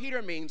 this word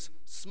Peter means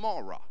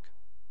small rock.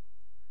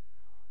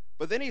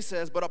 But then he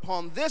says, but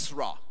upon this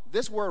rock,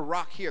 this word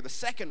rock here, the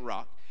second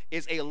rock,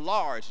 is a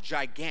large,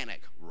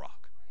 gigantic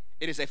rock.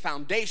 It is a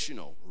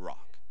foundational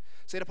rock.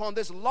 Said, upon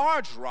this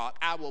large rock,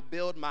 I will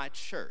build my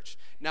church.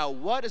 Now,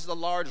 what is the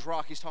large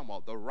rock he's talking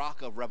about? The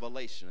rock of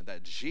revelation,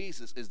 that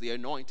Jesus is the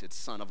anointed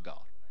Son of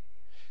God.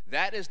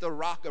 That is the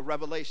rock of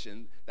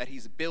revelation that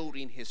he's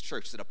building his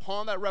church. That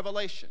upon that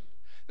revelation,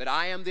 that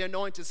I am the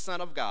anointed Son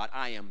of God,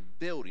 I am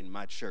building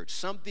my church.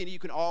 Something you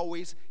can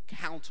always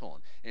count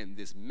on in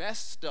this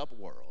messed up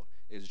world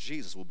is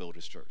Jesus will build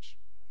his church.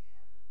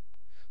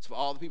 So for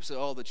all the people who say,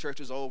 oh, the church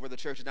is over, the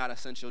church is not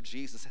essential,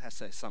 Jesus has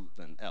said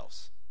something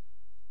else.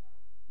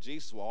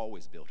 Jesus will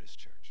always build his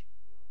church.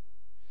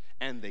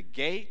 And the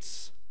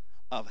gates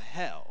of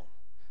hell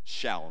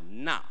shall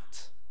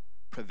not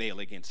prevail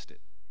against it.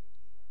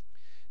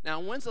 Now,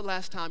 when's the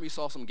last time you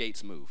saw some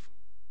gates move?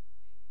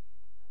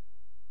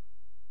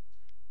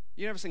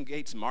 You ever seen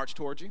gates march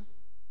towards you?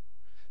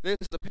 This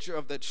is the picture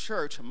of the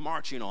church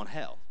marching on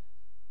hell.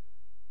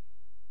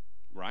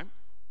 Right?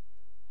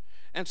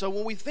 And so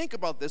when we think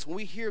about this, when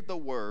we hear the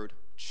word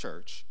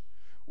church,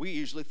 we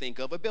usually think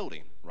of a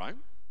building, right?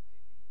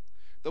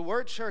 The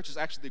word church is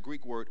actually the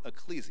Greek word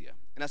ecclesia.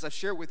 And as I've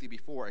shared with you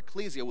before,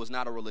 ecclesia was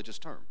not a religious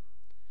term.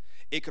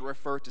 It could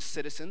refer to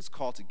citizens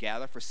called to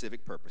gather for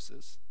civic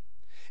purposes.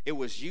 It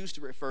was used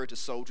to refer to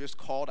soldiers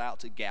called out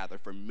to gather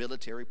for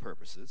military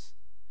purposes.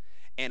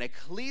 And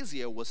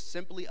ecclesia was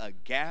simply a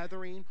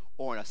gathering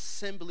or an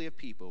assembly of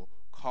people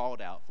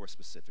called out for a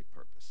specific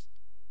purpose.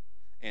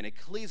 And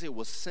ecclesia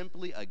was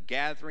simply a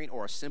gathering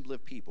or assembly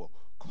of people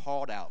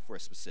called out for a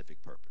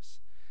specific purpose.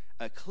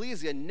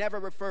 Ecclesia never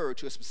referred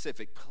to a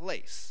specific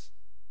place,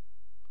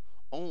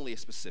 only a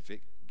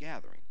specific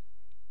gathering.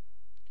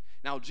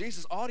 Now,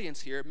 Jesus'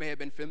 audience here may have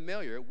been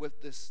familiar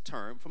with this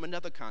term from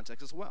another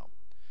context as well.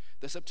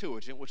 The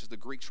Septuagint, which is the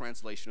Greek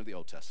translation of the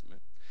Old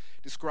Testament,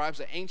 describes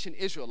the ancient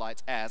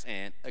Israelites as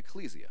an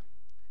ecclesia.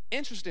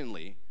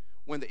 Interestingly,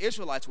 when the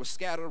Israelites were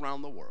scattered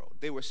around the world,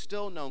 they were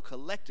still known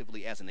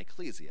collectively as an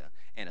ecclesia,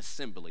 an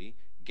assembly,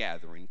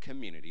 gathering,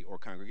 community, or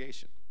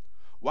congregation.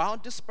 While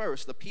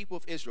dispersed, the people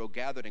of Israel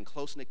gathered in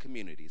close-knit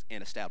communities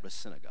and established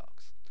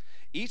synagogues.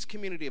 Each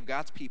community of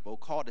God's people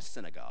called a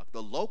synagogue,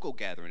 the local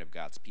gathering of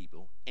God's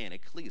people, an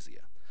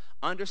ecclesia,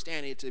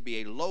 understanding it to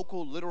be a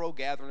local, literal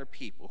gathering of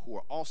people who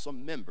are also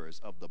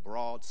members of the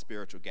broad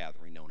spiritual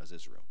gathering known as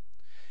Israel.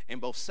 In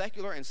both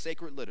secular and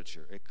sacred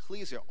literature,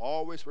 ecclesia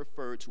always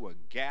referred to a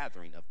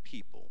gathering of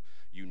people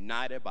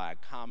united by a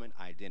common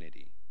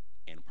identity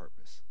and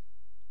purpose.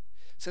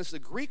 Since the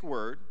Greek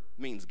word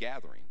means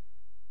gathering,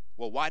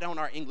 well, why don't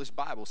our English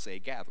Bible say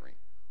gathering?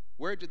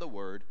 Where did the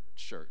word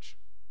church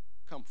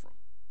come from?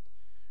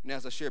 And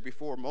as I shared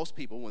before, most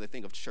people, when they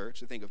think of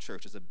church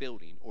as a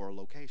building or a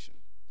location.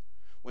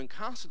 When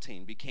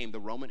Constantine became the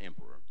Roman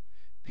emperor,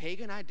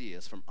 pagan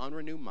ideas from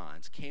unrenewed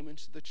minds came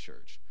into the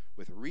church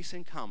with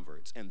recent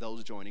converts and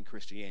those joining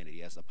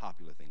Christianity as the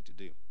popular thing to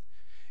do.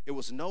 It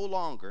was no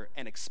longer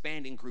an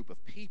expanding group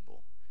of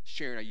people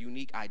sharing a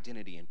unique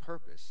identity and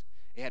purpose.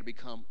 It had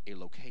become a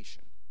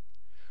location.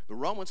 The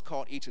Romans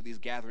called each of these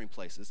gathering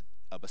places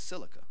a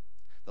basilica,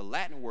 the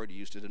Latin word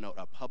used to denote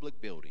a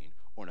public building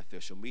or an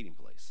official meeting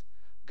place.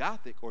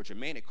 Gothic or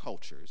Germanic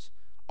cultures,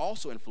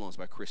 also influenced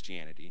by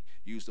Christianity,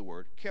 used the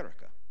word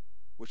Kirche,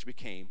 which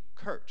became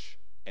Kirch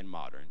in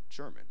modern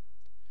German.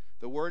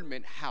 The word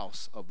meant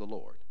house of the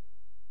Lord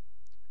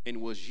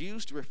and was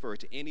used to refer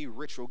to any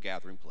ritual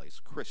gathering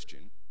place,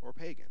 Christian or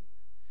pagan.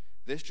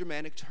 This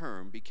Germanic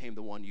term became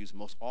the one used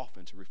most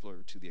often to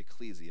refer to the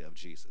ecclesia of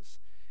Jesus,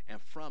 and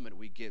from it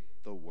we get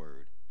the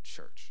word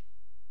church.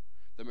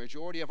 The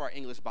majority of our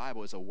English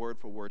Bible is a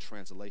word-for-word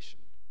translation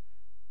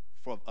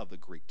of the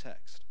Greek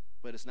text,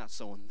 but it's not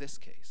so in this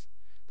case.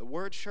 The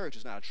word church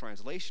is not a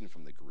translation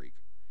from the Greek.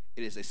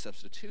 It is a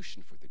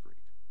substitution for the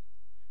Greek.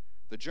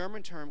 The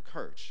German term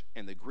Kirch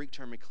and the Greek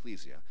term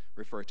ecclesia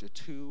refer to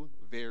two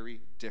very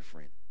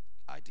different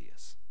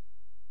ideas.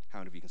 How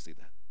many of you can see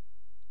that?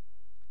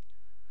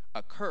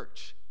 A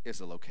church is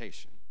a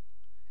location,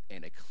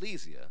 and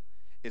ecclesia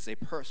is a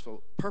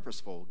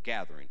purposeful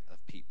gathering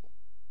of people.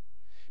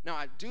 Now,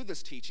 I do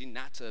this teaching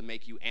not to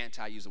make you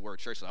anti-use the word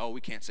church. Like, oh,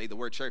 we can't say the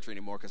word church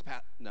anymore because,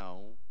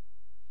 no.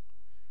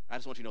 I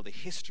just want you to know the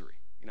history.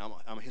 You know,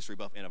 I'm a history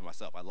buff in of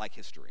myself. I like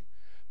history.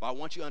 But I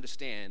want you to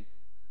understand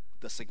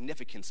the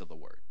significance of the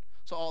word.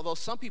 So although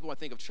some people might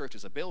think of church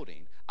as a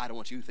building, I don't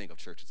want you to think of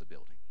church as a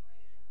building.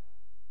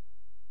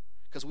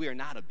 Because we are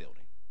not a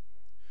building.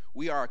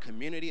 We are a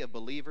community of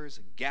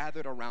believers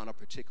gathered around a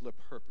particular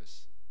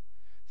purpose,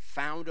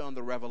 founded on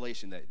the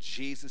revelation that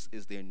Jesus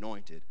is the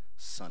anointed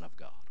Son of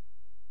God.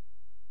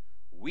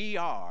 We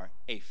are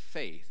a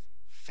faith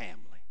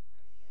family.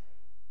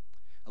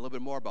 A little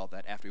bit more about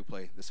that after we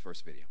play this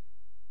first video.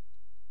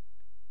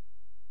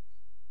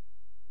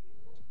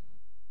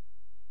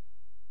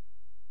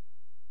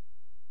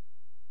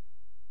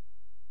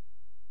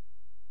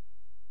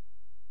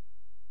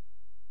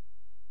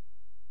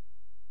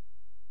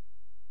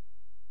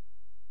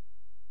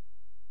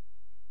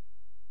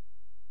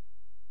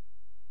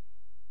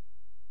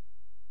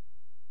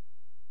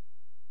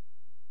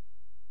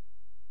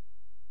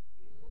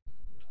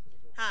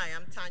 Hi,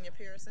 I'm Tanya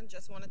Pearson.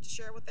 Just wanted to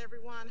share with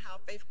everyone how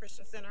Faith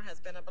Christian Center has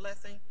been a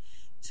blessing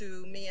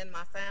to me and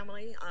my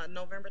family.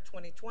 November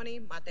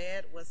 2020, my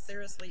dad was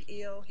seriously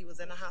ill. He was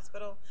in the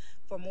hospital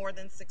for more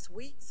than 6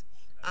 weeks.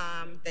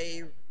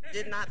 They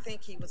did not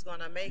think he was going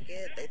to make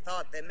it. They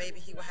thought that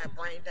maybe he would have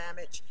brain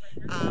damage.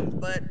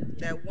 But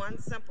that one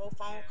simple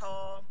phone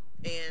call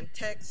and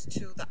text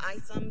to the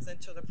ISOMs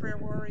and to the prayer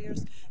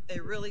warriors,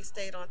 they really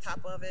stayed on top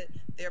of it.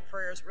 Their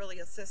prayers really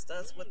assist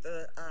us with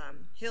the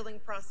healing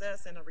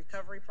process and the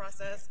recovery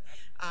process.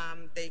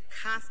 They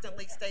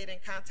constantly stayed in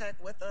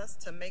contact with us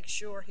to make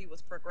sure he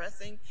was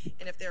progressing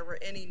and if there were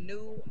any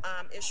new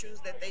issues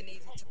that they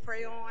needed to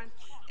pray on.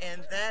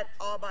 And that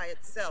all by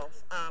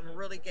itself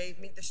really gave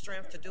me the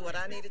strength to do what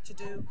I needed to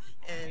do.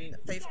 And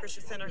Faith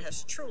Christian Center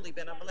has truly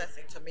been a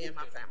blessing to me and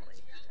my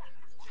family.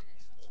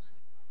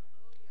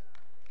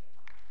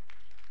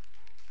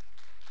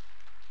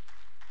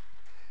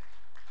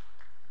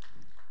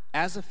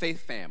 As a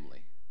faith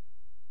family,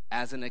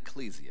 as an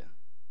ecclesia,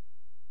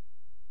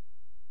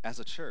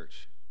 as a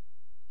church,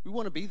 we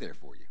want to be there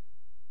for you.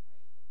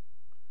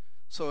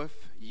 So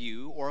if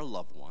you or a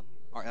loved one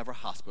are ever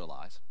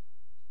hospitalized,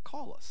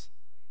 call us.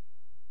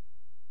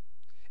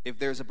 If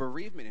there's a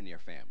bereavement in your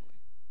family,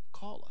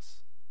 call us.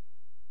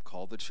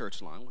 Call the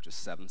church line, which is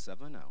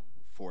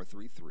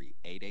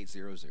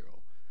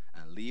 770-433-8800,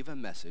 and leave a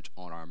message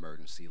on our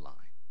emergency line.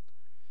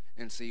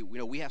 And see,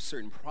 we have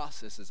certain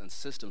processes and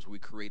systems we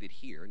created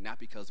here, not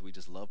because we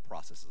just love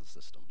processes and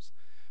systems,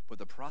 but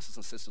the processes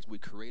and systems we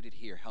created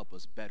here help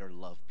us better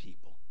love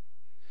people.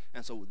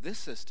 And so this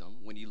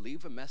system, when you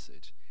leave a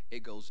message,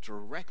 it goes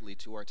directly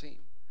to our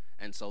team.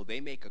 And so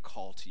they make a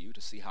call to you to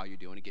see how you're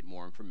doing and get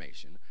more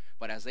information.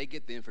 But as they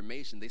get the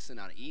information, they send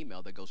out an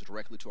email that goes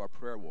directly to our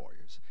prayer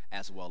warriors,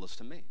 as well as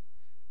to me.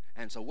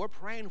 And so we're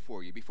praying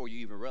for you before you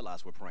even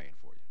realize we're praying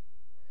for you.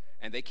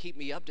 And they keep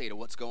me updated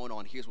what's going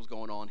on. Here's what's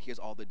going on. Here's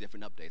all the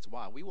different updates.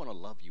 Why? We want to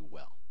love you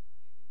well.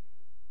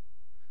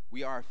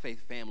 We are a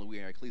faith family.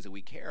 We are ecclesia.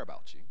 We care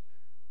about you.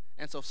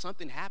 And so if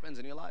something happens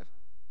in your life,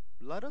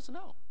 let us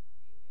know.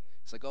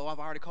 It's like, oh, I've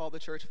already called the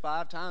church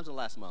 5 times in the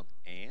last month.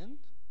 And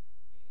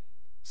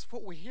it's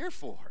what we're here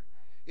for.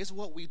 It's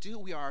what we do.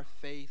 We are a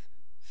faith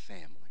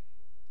family.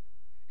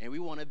 And we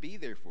want to be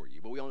there for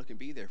you. But we only can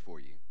be there for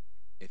you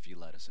if you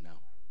let us know.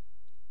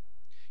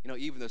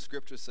 Even the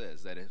scripture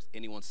says that if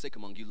anyone's sick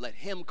among you, let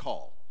him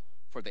call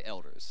for the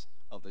elders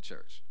of the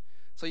church.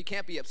 So you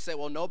can't be upset,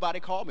 well,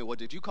 nobody called me. Well,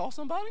 did you call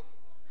somebody?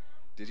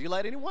 Did you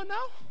let anyone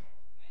know?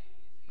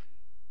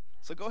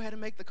 So go ahead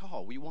and make the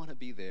call. We want to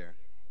be there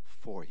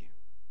for you.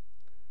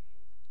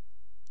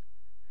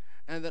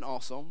 And then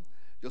also,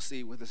 you'll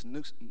see with this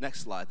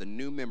next slide, the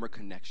new member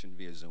connection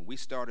via Zoom. We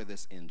started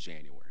this in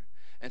January.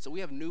 And so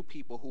we have new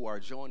people who are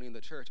joining the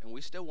church, and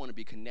we still want to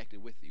be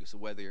connected with you. So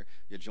whether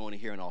you're joining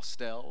here in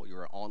Austell,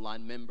 you're an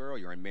online member, or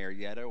you're in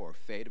Marietta or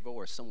Fayetteville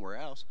or somewhere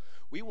else,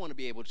 we want to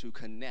be able to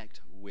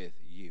connect with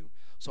you.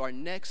 So our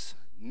next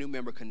new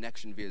member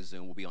connection via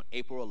Zoom will be on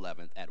April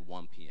 11th at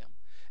 1 p.m.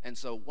 And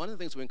so one of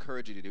the things we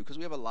encourage you to do, because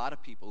we have a lot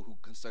of people who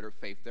consider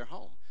Faith their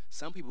home.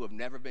 Some people who have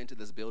never been to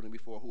this building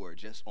before who are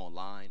just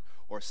online,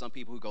 or some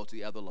people who go to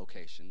the other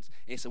locations.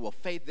 And you say, well,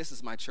 Faith, this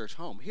is my church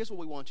home. Here's what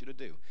we want you to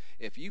do.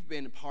 If you've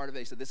been part of it,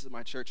 you said, this is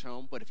my church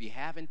home, but if you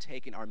haven't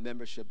taken our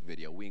membership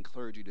video, we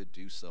encourage you to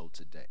do so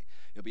today.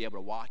 You'll be able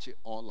to watch it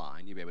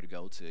online. You'll be able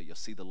to you'll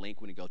see the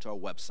link when you go to our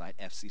website,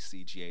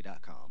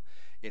 fccga.com.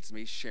 It's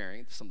me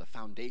sharing some of the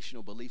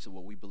foundational beliefs of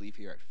what we believe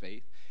here at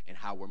Faith and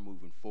how we're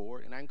moving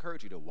forward. And I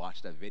encourage you to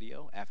watch that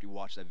video. After you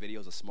watch that video,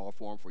 it's a small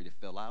form for you to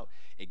fill out.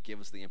 It gives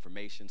us the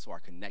information so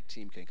our Connect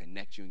team can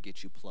connect you and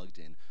get you plugged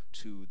in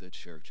to the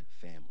church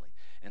family.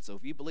 And so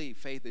if you believe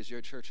Faith is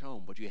your church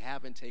home, but you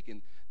haven't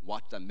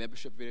watched that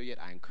membership video yet,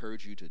 I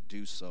encourage you to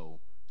do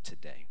so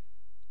today.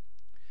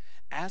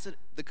 As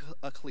the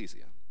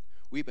ecclesia,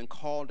 we've been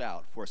called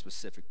out for a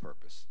specific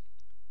purpose.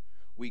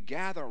 We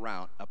gather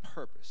around a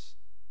purpose,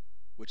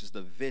 which is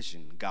the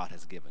vision God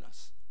has given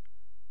us.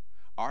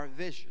 Our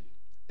vision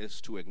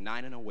is to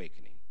ignite an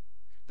awakening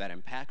that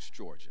impacts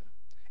Georgia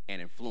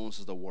and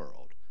influences the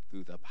world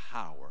through the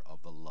power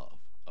of the love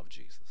of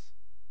Jesus.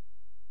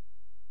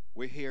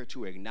 We're here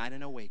to ignite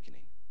an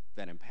awakening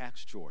that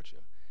impacts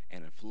Georgia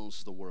and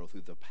influences the world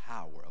through the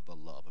power of the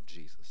love of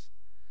Jesus.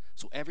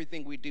 So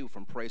everything we do,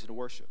 from praise and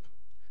worship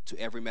to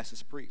every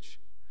message preached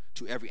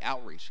to every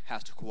outreach,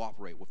 has to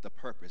cooperate with the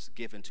purpose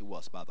given to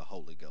us by the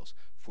Holy Ghost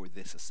for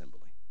this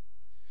assembly.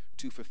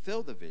 To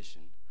fulfill the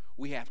vision,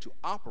 we have to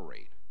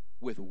operate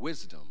with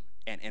wisdom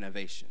and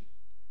innovation,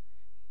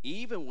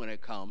 even when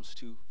it comes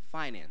to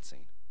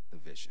financing the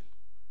vision.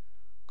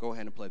 Go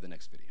ahead and play the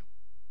next video.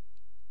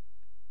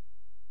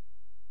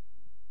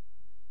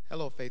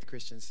 Hello, Faith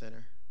Christian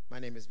Center. My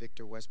name is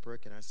Victor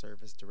Westbrook, and I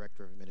serve as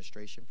Director of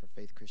Administration for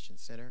Faith Christian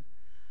Center.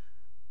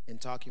 In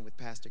talking with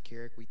Pastor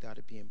Carrick, we thought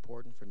it'd be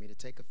important for me to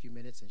take a few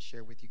minutes and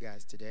share with you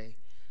guys today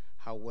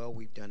how well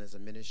we've done as a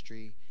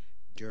ministry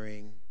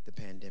during the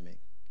pandemic.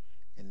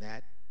 And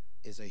that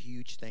is a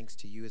huge thanks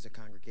to you as a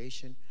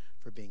congregation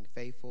for being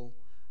faithful,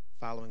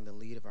 following the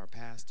lead of our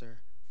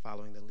pastor,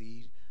 following the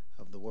lead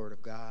of the Word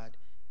of God,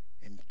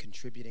 and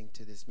contributing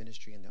to this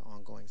ministry and the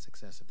ongoing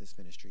success of this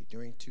ministry.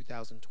 During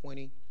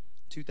 2020,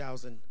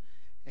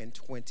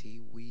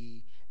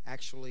 we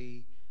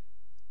actually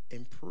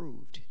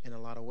improved in a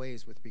lot of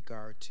ways with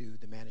regard to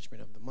the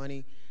management of the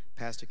money.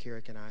 Pastor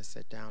Carrick and I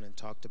sat down and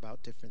talked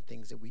about different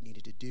things that we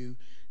needed to do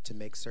to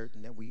make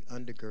certain that we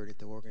undergirded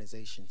the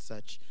organization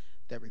such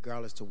that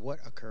regardless to what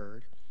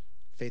occurred,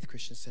 Faith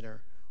Christian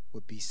Center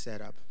would be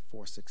set up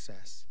for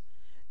success.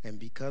 And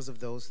because of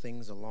those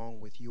things, along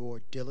with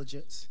your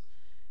diligence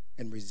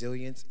and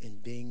resilience in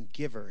being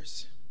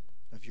givers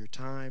of your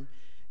time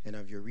and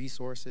of your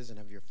resources and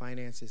of your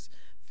finances,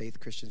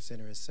 Faith Christian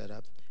Center is set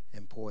up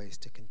and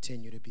poised to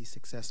continue to be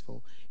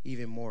successful,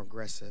 even more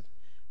aggressive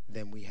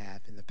than we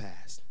have in the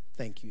past.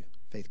 Thank you,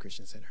 Faith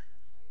Christian Center.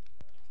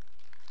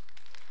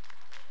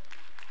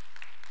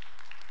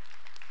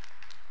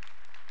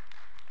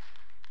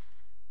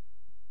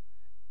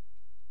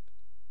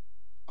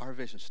 Our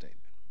vision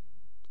statement: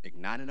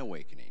 ignite an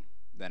awakening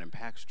that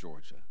impacts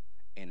Georgia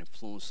and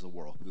influences the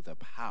world through the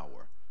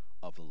power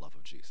of the love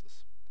of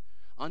Jesus.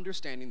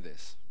 Understanding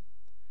this,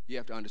 you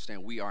have to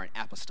understand we are an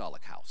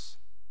apostolic house.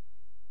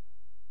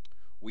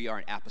 We are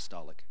an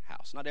apostolic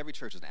house. Not every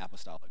church is an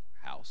apostolic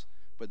house,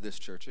 but this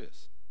church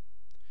is.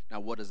 Now,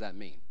 what does that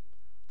mean?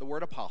 The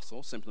word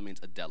apostle simply means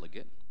a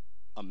delegate,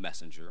 a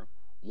messenger,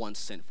 one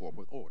sent forth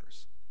with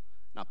orders.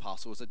 An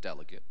apostle is a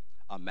delegate,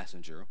 a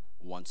messenger,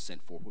 one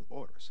sent forth with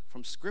orders.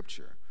 From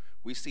Scripture,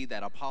 we see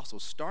that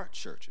apostles start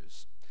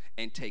churches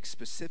and take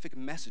specific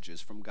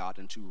messages from God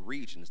into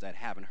regions that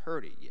haven't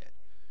heard it yet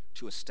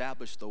to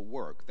establish the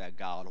work that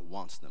God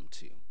wants them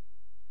to.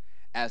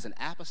 As an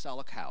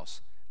apostolic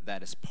house,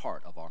 that is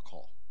part of our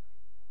call.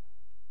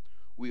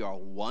 We are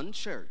one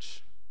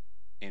church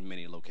in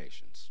many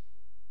locations.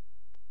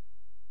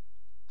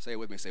 Say it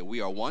with me. Say,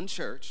 we are one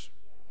church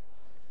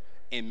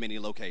in many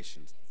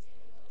locations.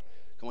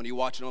 Come on, you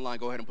watching online,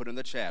 go ahead and put it in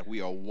the chat.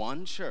 We are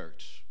one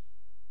church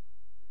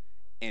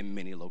in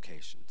many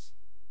locations.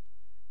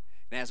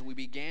 And as we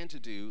began to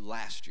do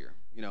last year,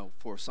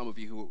 for some of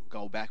you who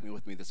go back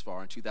with me this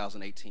far, in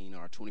 2018,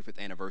 our 25th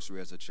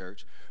anniversary as a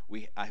church,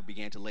 I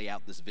began to lay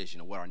out this vision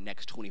of what our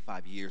next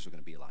 25 years are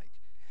going to be like.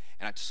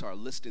 And I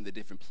started listing the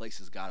different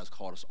places God has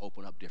called us to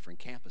open up different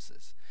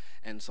campuses.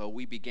 And so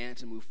we began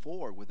to move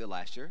forward with it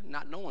last year,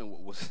 not knowing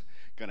what was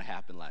going to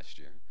happen last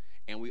year.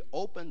 And we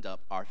opened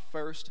up our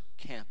first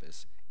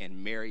campus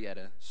in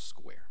Marietta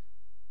Square.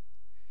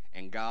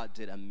 And God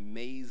did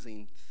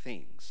amazing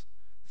things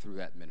through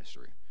that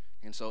ministry.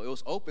 And so it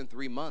was open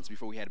 3 months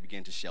before we had to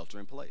begin to shelter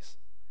in place.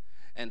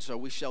 And so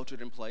we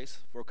sheltered in place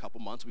for a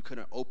couple months. We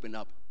couldn't open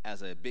up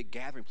as a big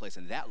gathering place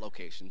in that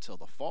location until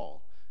the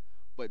fall.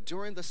 But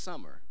during the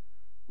summer,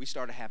 we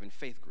started having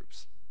faith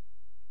groups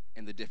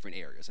in the different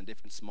areas and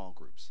different small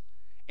groups.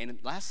 And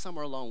last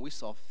summer alone, we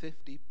saw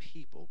 50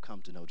 people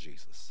come to know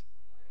Jesus.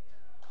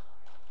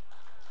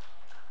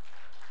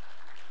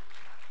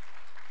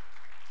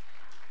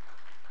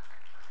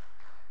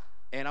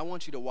 And I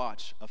want you to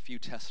watch a few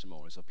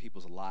testimonies of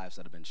people's lives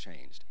that have been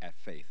changed at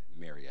Faith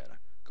Marietta.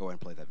 Go ahead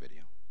and play that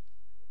video.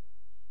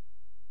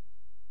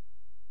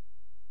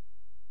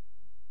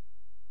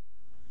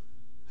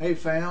 Hey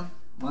fam,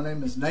 my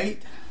name is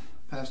Nate.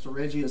 Pastor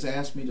Reggie has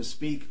asked me to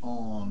speak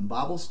on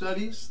Bible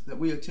studies that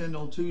we attend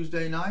on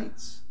Tuesday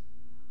nights.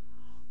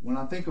 When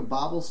I think of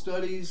Bible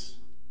studies,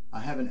 I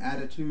have an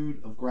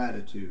attitude of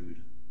gratitude,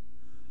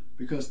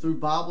 because through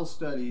Bible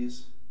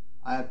studies,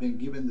 I have been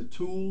given the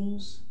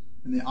tools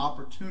and the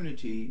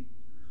opportunity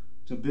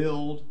to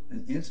build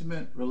an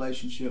intimate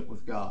relationship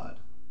with God.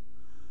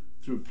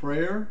 Through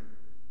prayer,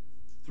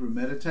 through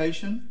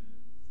meditation,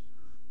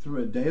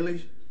 through a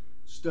daily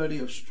study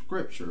of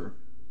Scripture,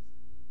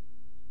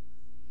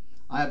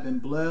 I have been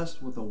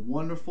blessed with a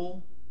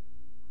wonderful,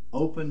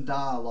 open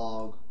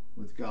dialogue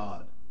with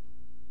God.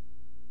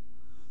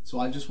 So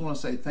I just want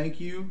to say thank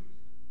you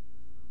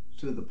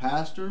to the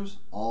pastors,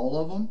 all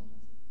of them,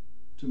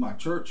 to my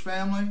church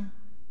family,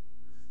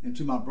 and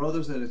to my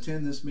brothers that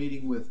attend this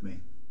meeting with me.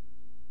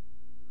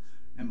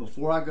 And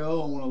before I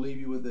go, I want to leave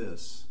you with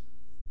this.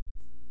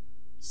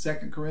 2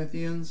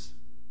 Corinthians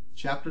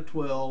chapter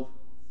 12,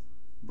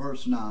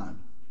 verse 9.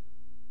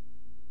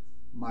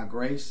 My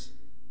grace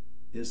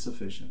is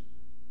sufficient.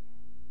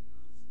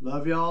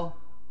 Love y'all.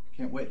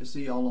 Can't wait to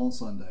see y'all on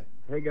Sunday.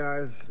 Hey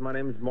guys, my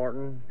name is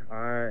Martin.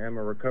 I am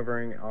a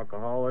recovering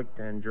alcoholic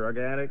and drug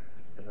addict,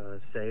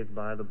 saved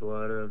by the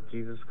blood of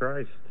Jesus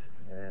Christ.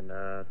 And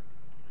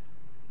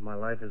my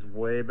life is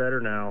way better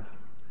now.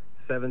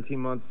 17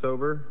 months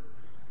sober.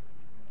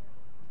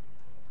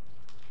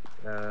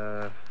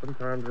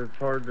 Sometimes it's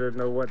hard to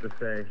know what to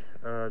say.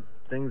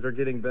 Things are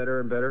getting better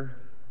and better.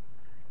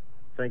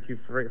 Thank you,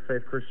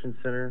 Faith Christian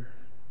Center,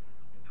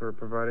 for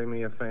providing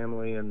me a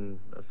family and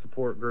a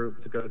support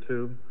group to go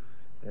to.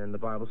 And the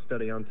Bible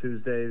study on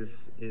Tuesdays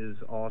is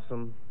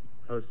awesome,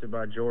 hosted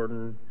by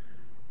Jordan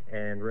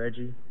and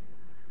Reggie.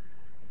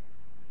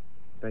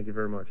 Thank you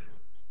very much.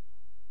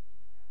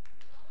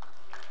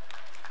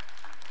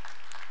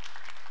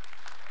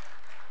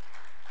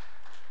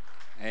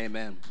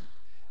 Amen.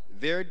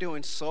 They're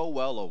doing so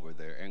well over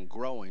there and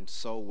growing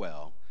so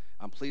well.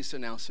 I'm pleased to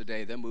announce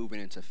today they're moving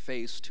into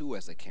phase 2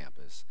 as a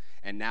campus.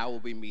 And now we'll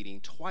be meeting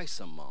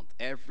twice a month,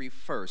 every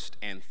first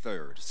and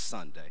third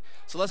Sunday.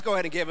 So let's go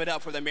ahead and give it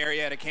up for the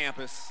Marietta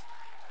campus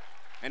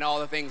and all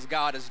the things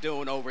God is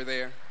doing over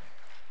there.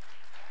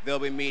 They'll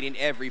be meeting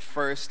every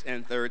first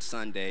and third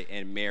Sunday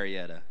in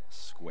Marietta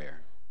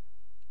Square.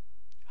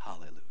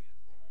 Hallelujah.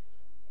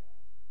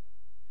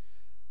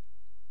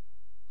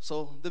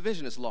 So the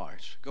vision is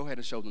large. Go ahead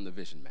and show them the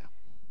vision map.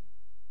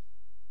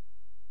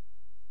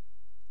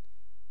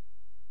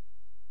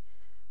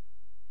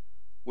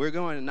 We're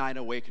going to Night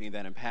Awakening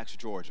that impacts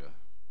Georgia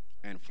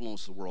and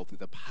influences the world through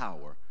the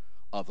power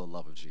of the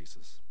love of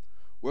Jesus.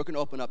 We're going to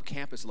open up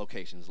campus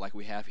locations like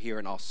we have here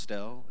in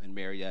Austell, in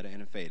Marietta,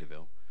 and in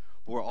Fayetteville.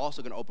 But we're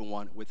also going to open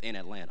one within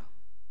Atlanta,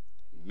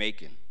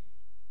 Macon,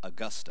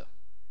 Augusta,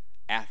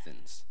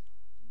 Athens,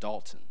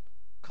 Dalton,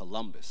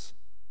 Columbus,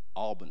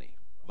 Albany,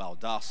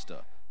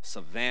 Valdosta,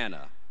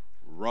 Savannah,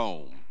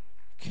 Rome,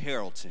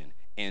 Carrollton,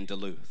 and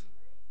Duluth.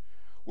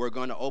 We're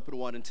going to open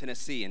one in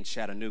Tennessee in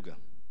Chattanooga.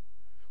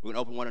 We're going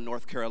to open one in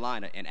North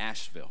Carolina in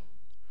Asheville.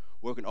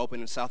 We're going to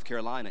open in South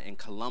Carolina in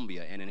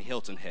Columbia and in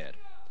Hilton Head.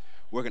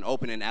 We're going to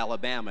open in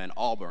Alabama in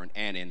Auburn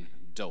and in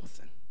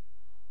Dothan.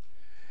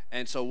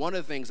 And so one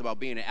of the things about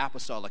being an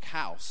apostolic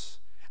house,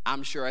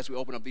 I'm sure as we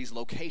open up these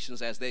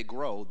locations, as they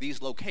grow, these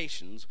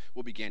locations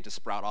will begin to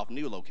sprout off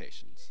new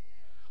locations.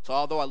 So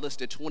although I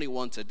listed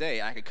 21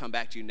 today, I could come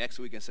back to you next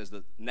week and says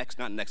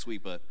not next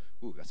week, but,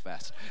 ooh, that's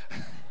fast.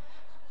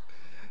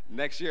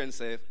 Next year and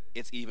say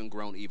it's even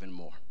grown even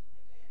more.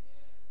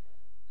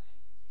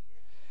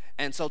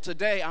 And so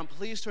today, I'm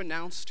pleased to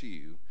announce to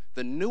you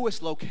the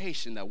newest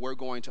location that we're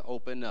going to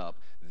open up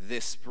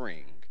this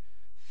spring,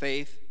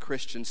 Faith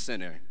Christian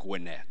Center,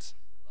 Gwinnett.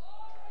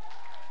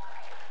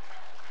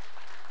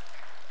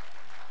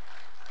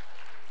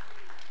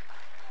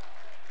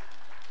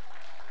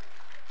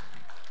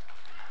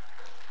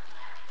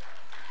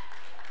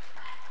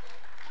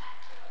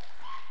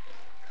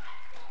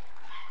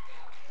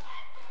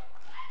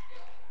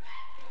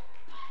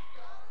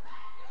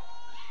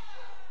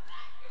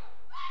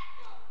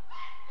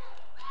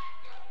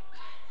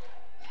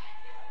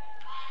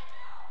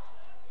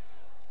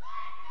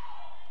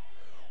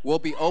 We'll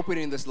be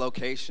opening this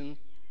location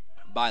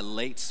by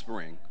late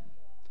spring.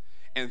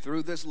 And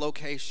through this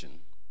location,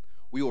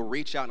 we will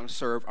reach out and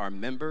serve our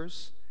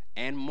members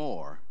and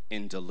more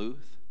in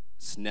Duluth,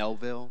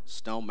 Snellville,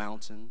 Stone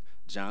Mountain,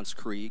 Johns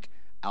Creek,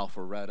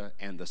 Alpharetta,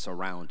 and the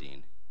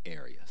surrounding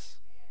areas.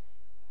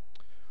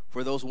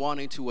 For those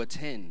wanting to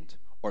attend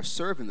or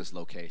serve in this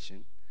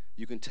location,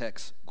 you can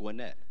text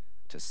Gwinnett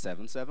to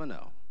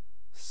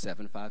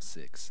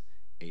 770-756-8539.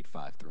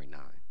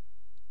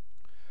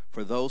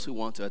 For those who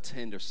want to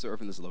attend or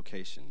serve in this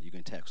location, you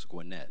can text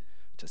Gwinnett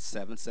to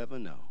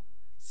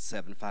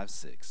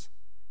 770-756-8539.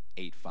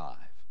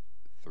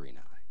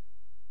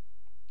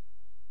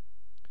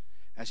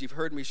 As you've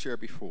heard me share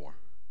before,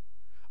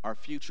 Our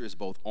future is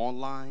both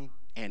online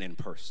and in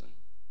person.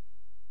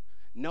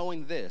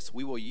 Knowing this,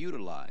 we will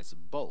utilize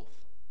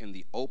both in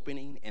the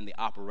opening and the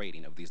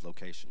operating of these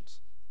locations.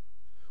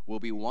 We'll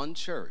be one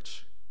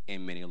church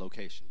in many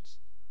locations,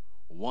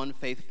 one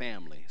faith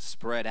family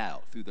spread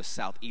out through the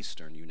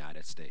southeastern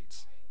United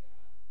States.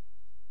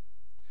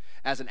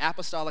 As an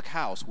apostolic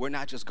house, we're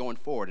not just going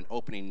forward and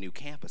opening new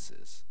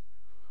campuses,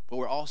 but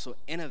we're also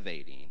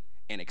innovating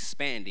and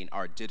expanding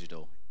our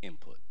digital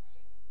input.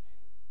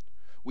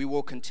 We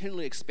will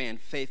continually expand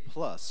Faith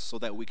Plus so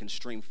that we can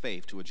stream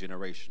faith to a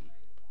generation.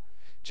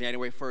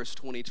 January 1st,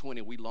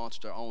 2020, we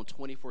launched our own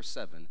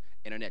 24/7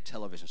 internet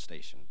television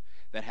station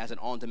that has an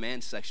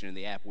on-demand section in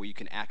the app where you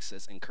can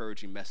access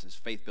encouraging messages,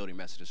 faith-building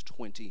messages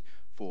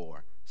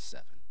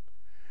 24/7.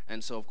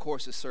 And so, of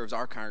course, it serves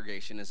our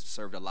congregation. It's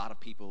served a lot of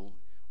people.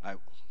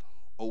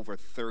 Over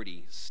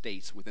 30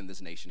 states within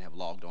this nation have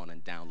logged on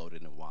and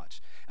downloaded and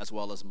watched, as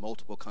well as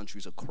multiple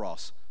countries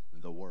across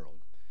the world.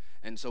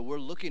 And so we're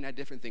looking at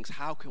different things.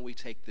 How can we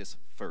take this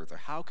further?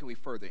 How can we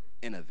further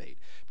innovate?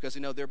 Because,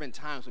 there have been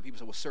times when people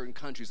say, well, certain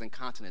countries and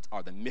continents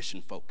are the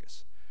mission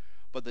focus,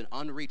 but the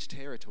unreached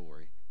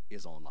territory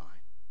is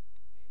online.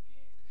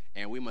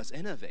 And we must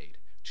innovate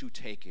to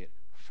take it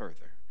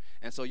further.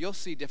 And so you'll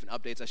see different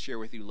updates I share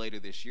with you later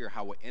this year,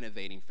 how we're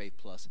innovating Faith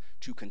Plus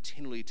to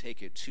continually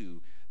take it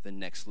to the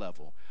next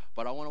level.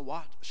 But I want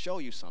to show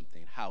you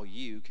something, how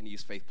you can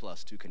use Faith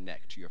Plus to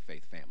connect to your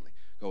faith family.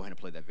 Go ahead and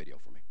play that video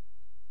for me.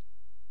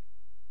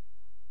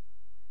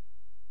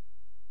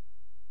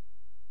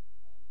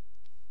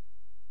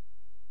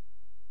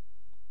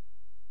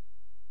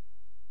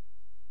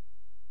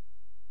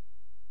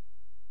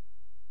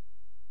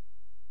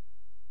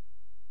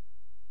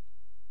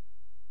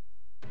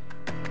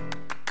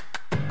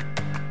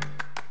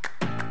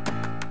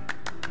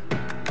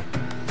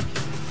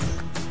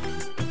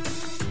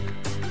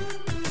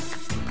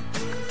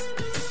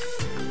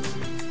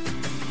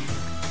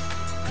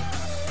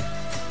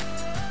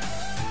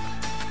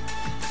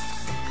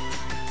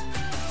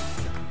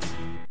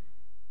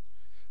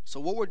 So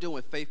what we're doing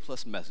with Faith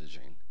Plus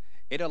messaging,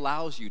 it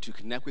allows you to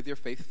connect with your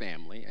faith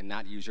family and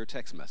not use your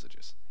text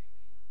messages.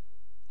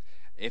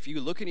 If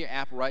you look in your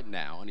app right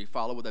now and you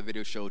follow what that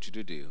video showed you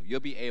to do, you'll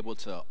be able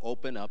to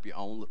open up your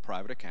own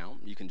private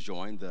account. You can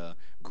join the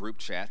group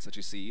chats that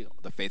you see,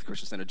 the Faith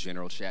Christian Center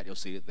general chat, you'll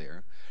see it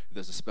there.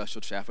 There's a special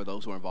chat for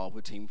those who are involved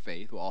with Team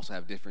Faith. We'll also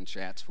have different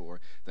chats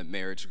for the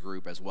marriage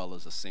group as well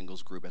as the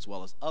singles group as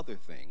well as other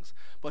things.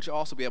 But you'll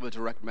also be able to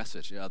direct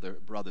message your other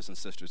brothers and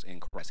sisters in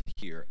Christ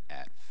here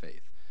at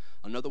Faith.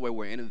 Another way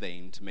we're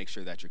innovating to make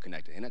sure that you're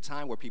connected. In a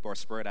time where people are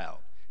spread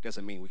out,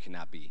 doesn't mean we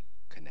cannot be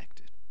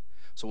connected.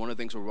 So one of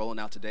the things we're rolling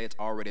out today, it's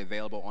already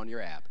available on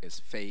your app, is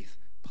Faith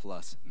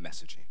Plus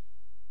messaging.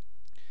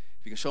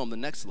 If you can show them the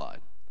next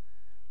slide.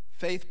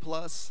 Faith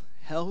Plus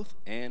health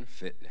and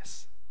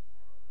fitness.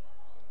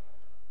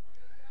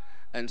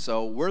 And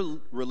so we're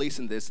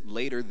releasing this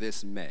later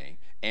this May.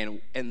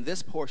 And in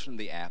this portion of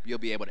the app, you'll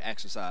be able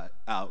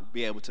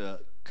to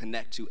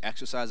connect to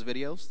exercise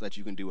videos that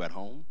you can do at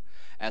home,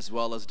 as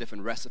well as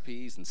different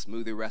recipes and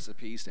smoothie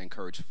recipes to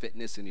encourage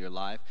fitness in your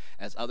life,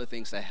 as other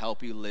things that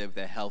help you live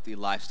the healthy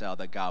lifestyle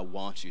that God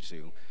wants you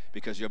to,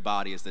 because your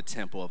body is the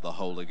temple of the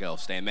Holy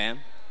Ghost. Amen?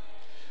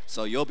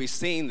 So you'll be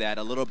seeing that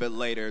a little bit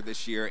later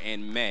this year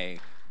in May.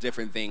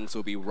 Different things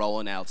will be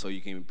rolling out so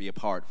you can be a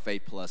part of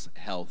Faith Plus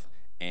health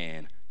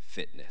and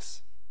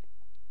fitness.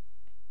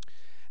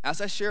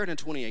 As I shared in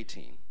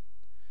 2018,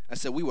 I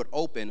said we would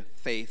open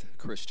Faith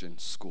Christian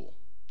School.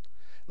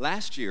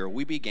 Last year,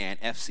 we began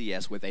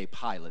FCS with a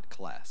pilot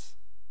class.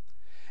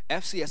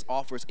 FCS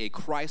offers a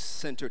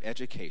Christ-centered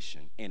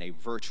education in a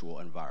virtual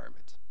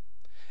environment.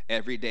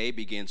 Every day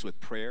begins with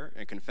prayer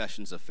and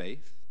confessions of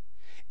faith.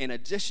 In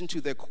addition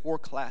to their core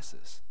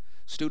classes,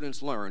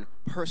 students learn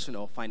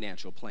personal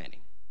financial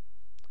planning,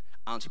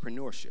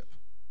 entrepreneurship.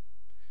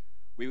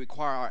 We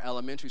require our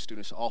elementary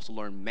students to also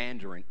learn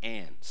Mandarin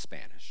and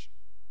Spanish.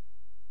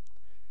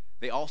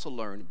 They also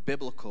learn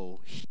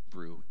biblical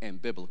Hebrew and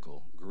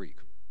biblical Greek.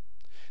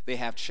 They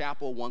have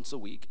chapel once a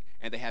week,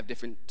 and they have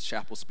different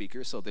chapel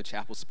speakers. So the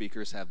chapel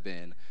speakers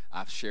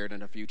I've shared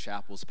in a few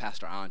chapels.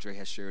 Pastor Andre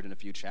has shared in a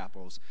few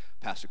chapels.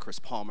 Pastor Chris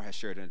Palmer has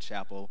shared in a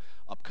chapel.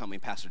 Upcoming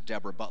Pastor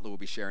Deborah Butler will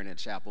be sharing in a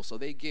chapel. So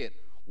they get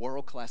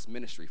world-class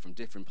ministry from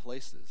different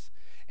places.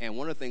 And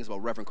one of the things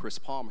about Reverend Chris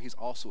Palmer, he's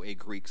also a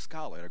Greek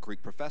scholar, a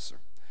Greek professor.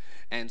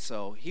 And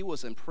so he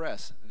was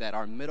impressed that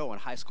our middle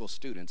and high school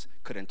students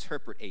could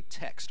interpret a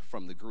text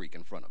from the Greek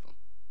in front of them.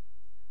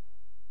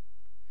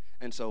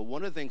 And so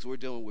one of the things we're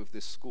doing with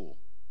this school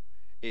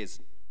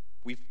is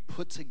we've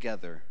put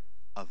together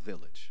a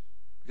village.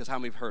 Because how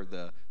many have heard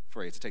the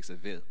phrase, it takes a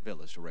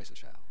village to raise a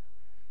child?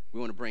 We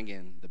want to bring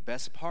in the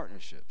best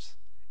partnerships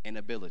and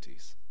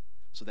abilities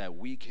so that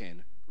we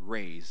can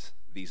raise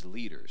these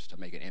leaders to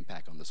make an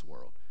impact on this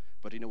world.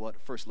 But you know what?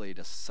 First Lady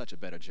does such a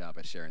better job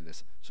at sharing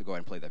this, so go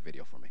ahead and play that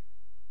video for me.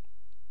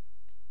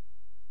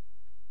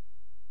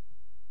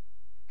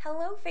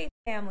 Hello, Faith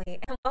family,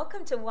 and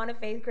welcome to one of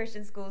Faith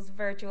Christian School's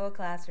virtual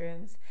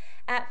classrooms.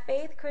 At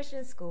Faith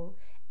Christian School,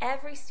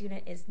 Every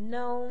student is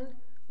known,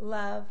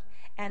 loved,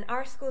 and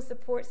our school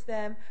supports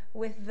them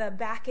with the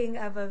backing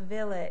of a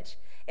village.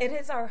 It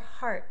is our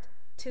heart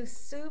to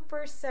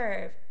super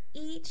serve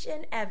each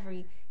and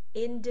every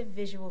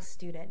individual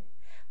student.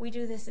 We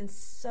do this in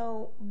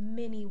so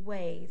many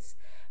ways,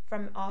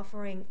 from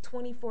offering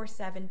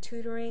 24/7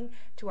 tutoring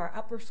to our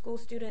upper school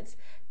students,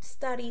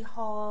 study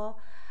hall,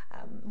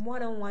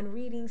 one-on-one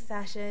reading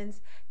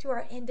sessions, to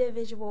our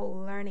individual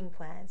learning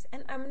plans.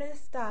 And I'm going to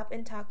stop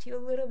and talk to you a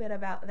little bit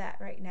about that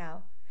right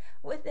now.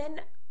 With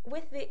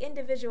the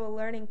individual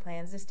learning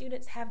plans, the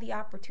students have the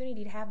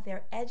opportunity to have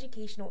their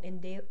educational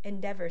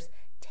endeavors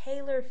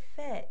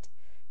tailor-fit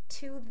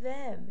to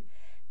them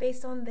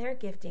based on their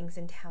giftings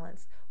and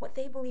talents, what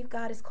they believe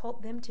God has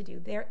called them to do,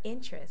 their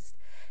interests.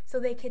 So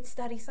they could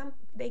study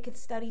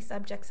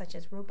subjects such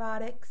as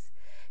robotics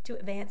to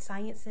advanced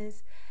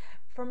sciences,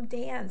 from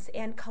dance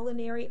and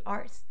culinary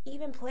arts,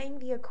 even playing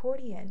the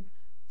accordion.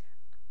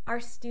 Our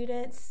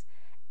students'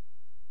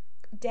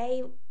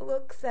 day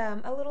looks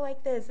a little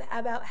like this.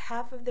 About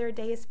half of their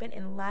day is spent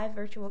in live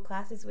virtual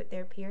classes with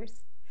their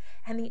peers,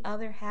 and the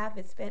other half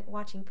is spent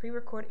watching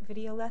pre-recorded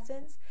video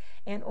lessons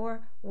and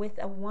or with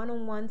a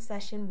one-on-one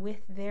session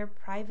with their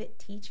private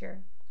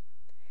teacher.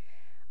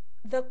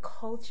 The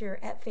culture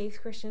at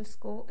Faith Christian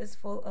School is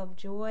full of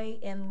joy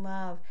and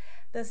love.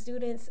 The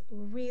students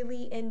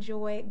really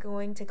enjoy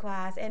going to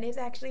class, and it's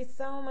actually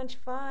so much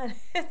fun.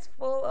 It's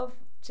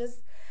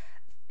just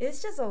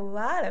a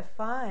lot of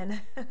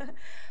fun,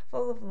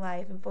 full of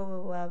life and full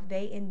of love.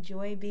 They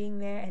enjoy being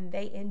there, and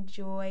they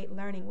enjoy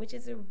learning, which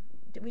is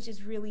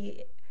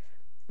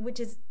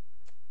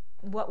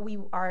what we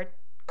are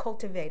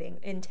cultivating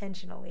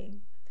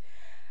intentionally.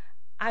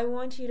 I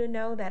want you to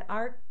know that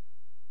our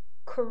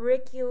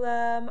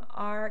curriculum,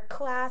 our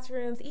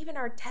classrooms, even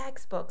our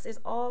textbooks is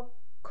all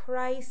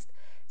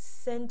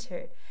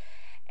Christ-centered,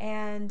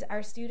 and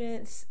our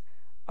students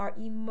are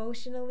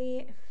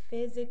emotionally,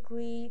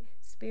 physically,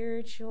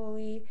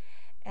 spiritually,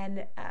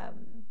 and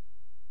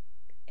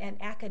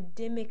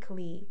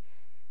academically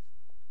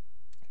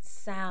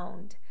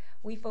sound.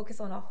 We focus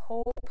on a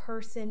whole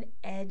person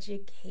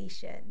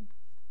education.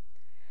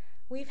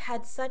 We've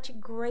had such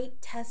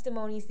great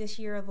testimonies this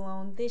year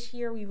alone. This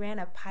year we ran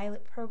a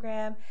pilot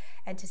program,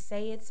 and to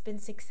say it's been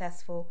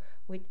successful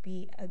would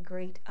be a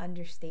great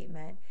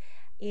understatement.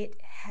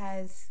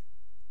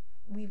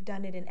 We've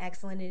done it in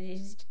excellent. It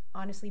has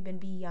honestly been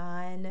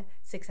beyond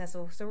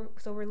successful. So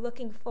we're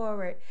looking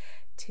forward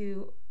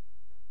to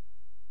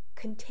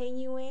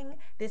continuing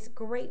this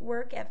great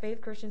work at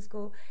Faith Christian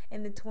School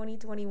in the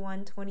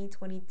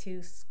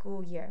 2021-2022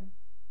 school year.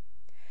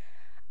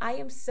 I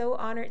am so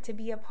honored to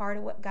be a part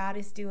of what God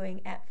is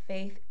doing at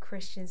Faith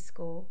Christian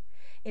School.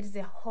 It is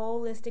a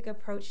holistic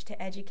approach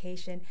to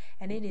education,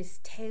 and it is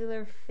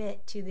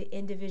tailor-fit to the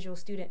individual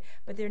student.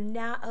 But they're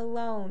not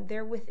alone.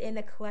 They're within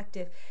a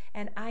collective,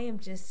 and I am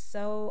just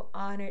so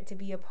honored to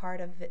be a part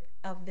of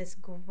this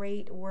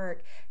great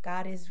work.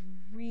 God has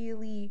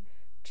really,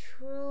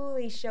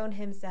 truly shown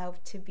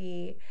himself to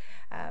be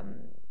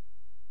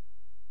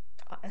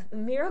a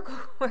miracle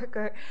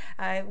worker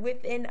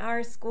within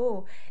our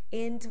school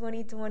in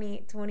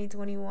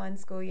 2020-2021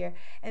 school year.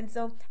 And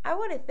so I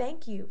want to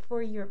thank you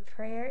for your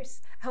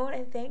prayers. I want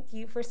to thank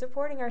you for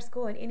supporting our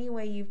school in any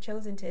way you've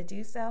chosen to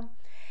do so.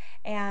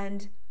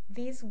 And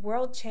these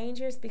world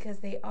changers, because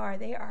they are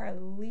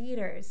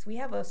leaders. We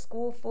have a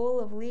school full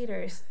of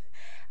leaders.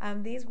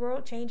 These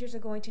world changers are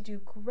going to do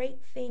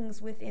great things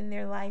within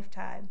their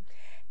lifetime.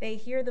 They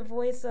hear the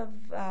voice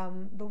of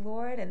the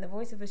Lord, and the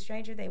voice of a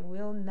stranger they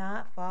will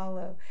not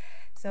follow.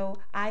 So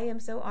I am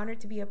so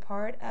honored to be a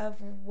part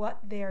of what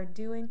they're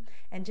doing,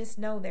 and just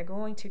know they're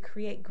going to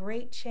create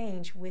great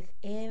change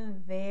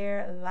within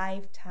their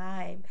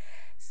lifetime.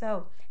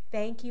 So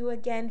thank you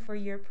again for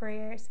your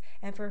prayers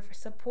and for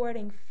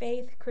supporting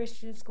Faith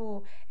Christian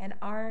School and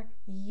our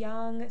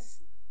young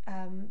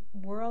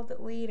world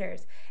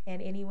leaders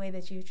in any way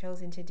that you've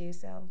chosen to do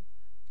so.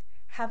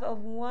 Have a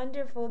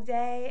wonderful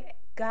day.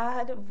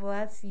 God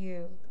bless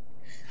you.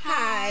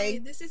 Hi,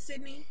 this is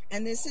Sydney.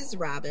 And this is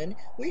Robin.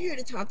 We're here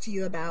to talk to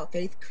you about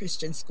Faith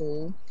Christian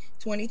School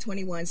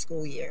 2021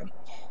 school year.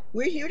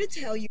 We're here to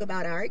tell you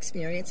about our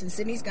experience, and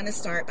Sydney's going to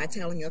start by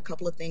telling you a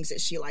couple of things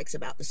that she likes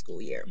about the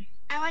school year.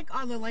 I like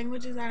all the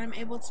languages that I'm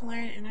able to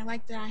learn, and I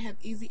like that I have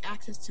easy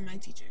access to my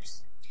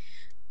teachers.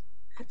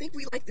 I think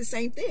we like the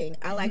same thing.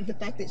 I like the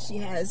fact that she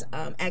has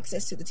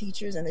access to the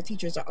teachers, and the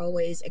teachers are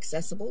always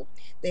accessible.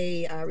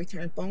 They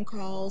return phone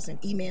calls and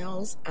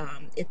emails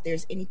if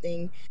there's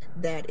anything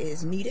that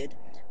is needed.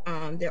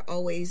 They're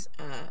always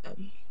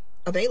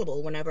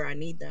available whenever I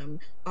need them.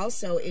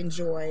 Also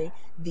enjoy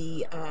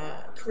the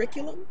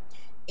curriculum,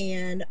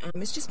 and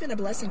it's just been a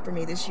blessing for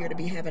me this year to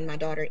be having my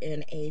daughter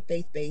in a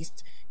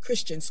faith-based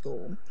Christian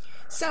school.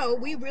 So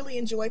we really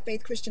enjoy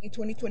Faith Christian.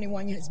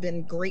 2021 has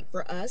been great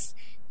for us,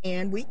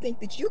 and we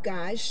think that you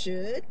guys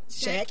should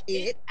check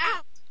it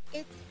out.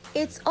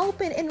 It's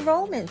open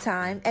enrollment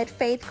time at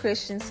Faith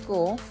Christian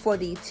School for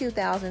the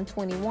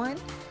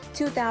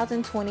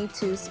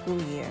 2021-2022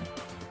 school year.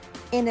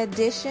 In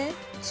addition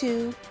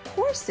to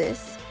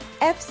courses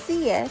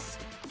FCS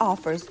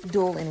offers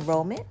dual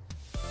enrollment,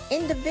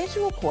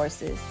 individual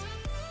courses,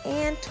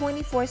 and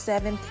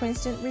 24/7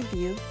 Princeton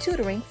Review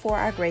tutoring for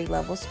our grade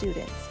level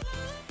students.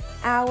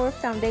 Our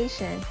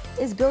foundation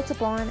is built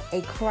upon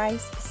a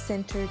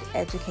Christ-centered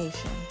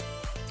education.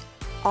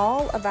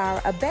 All of our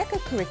ABECA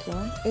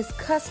curriculum is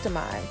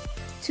customized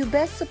to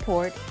best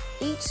support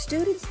each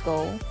student's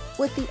goal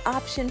with the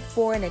option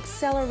for an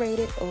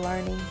accelerated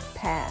learning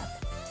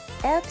path.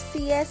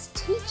 FCS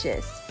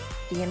teaches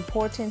the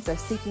importance of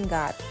seeking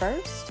God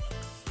first,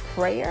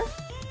 prayer,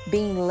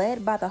 being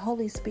led by the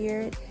Holy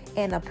Spirit,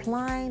 and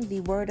applying the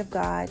Word of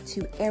God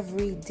to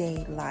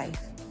everyday life.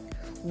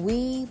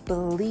 We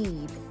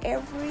believe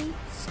every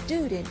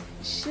student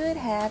should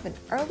have an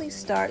early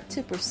start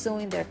to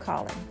pursuing their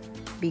calling,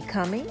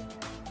 becoming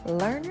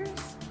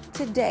learners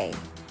today,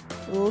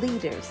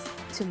 leaders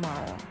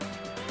tomorrow.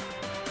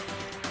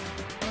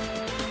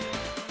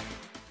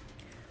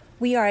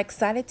 We are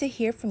excited to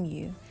hear from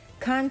you.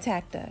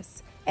 Contact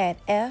us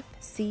at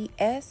fcs.fccga.com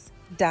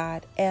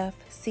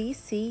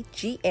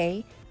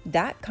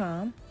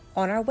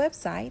on our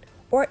website,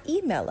 or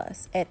email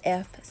us at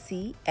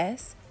fcs@fccga.com.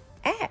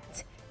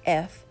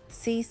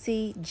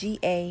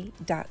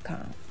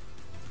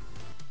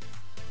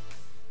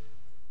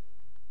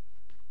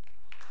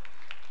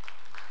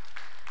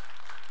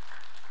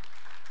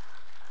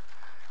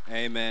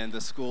 Amen.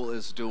 The school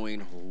is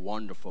doing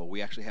wonderful. We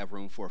actually have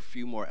room for a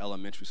few more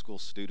elementary school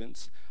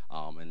students,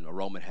 and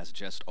enrollment has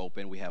just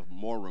opened. We have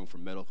more room for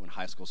middle and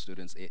high school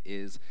students. It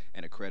is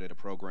an accredited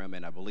program,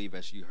 and I believe,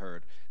 as you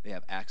heard, they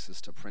have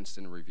access to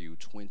Princeton Review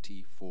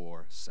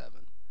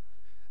 24/7.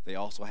 They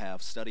also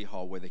have study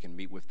hall where they can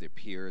meet with their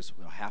peers.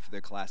 Half of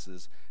their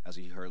classes, as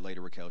you heard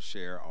later Raquel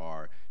share,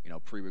 are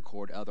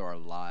pre-recorded. Other are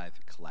live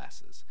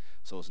classes.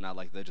 So it's not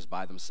like they're just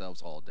by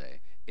themselves all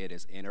day. It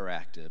is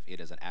interactive. It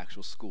is an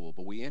actual school.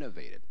 But we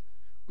innovated.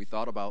 We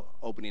thought about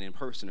opening in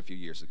person a few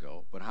years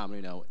ago, but how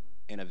many know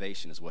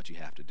innovation is what you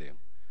have to do?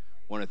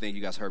 One of the things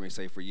you guys heard me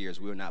say for years,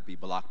 we will not be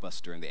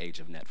Blockbuster in the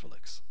age of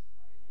Netflix.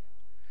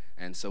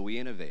 And so we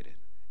innovated,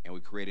 and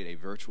we created a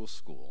virtual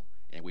school.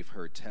 And we've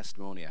heard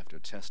testimony after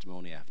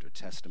testimony after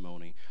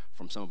testimony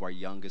from some of our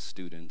youngest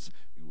students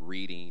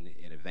reading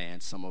in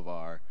advance, some of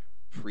our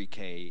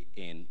pre-K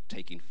in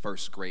taking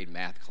first grade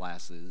math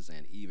classes,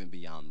 and even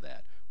beyond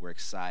that. We're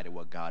excited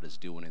what God is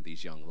doing in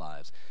these young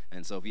lives.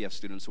 And so if you have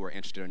students who are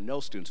interested, or no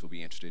students who will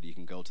be interested, you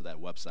can go to that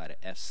website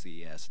at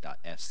fcs.fccga.com.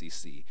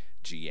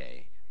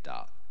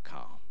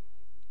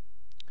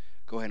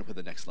 Go ahead and put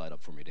the next slide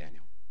up for me,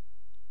 Daniel.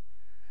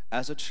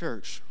 As a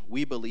church,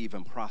 we believe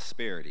in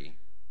prosperity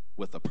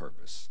with a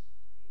purpose.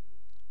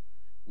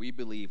 We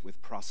believe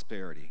with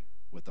prosperity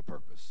with a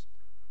purpose.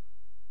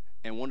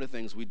 And one of the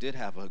things, we did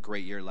have a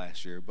great year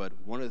last year, but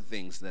one of the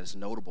things that is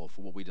notable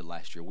for what we did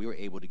last year, we were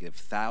able to give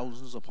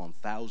thousands upon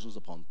thousands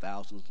upon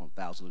thousands upon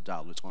thousands of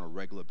dollars on a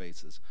regular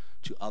basis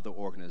to other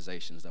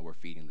organizations that were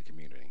feeding the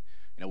community.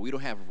 We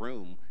don't have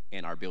room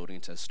in our building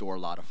to store a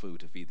lot of food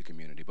to feed the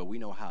community, but we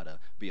know how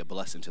to be a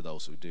blessing to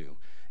those who do.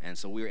 And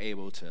so we were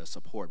able to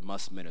support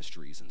Must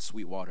Ministries and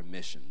Sweetwater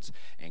Missions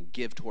and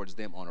give towards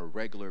them on a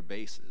regular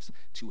basis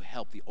to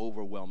help the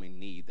overwhelming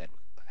need that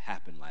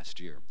happened last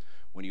year.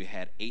 When you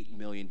had 8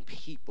 million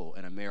people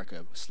in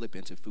America slip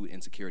into food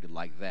insecurity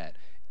like that,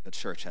 the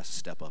church has to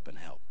step up and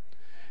help.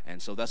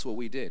 And so that's what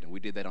we did, and we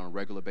did that on a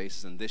regular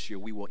basis, and this year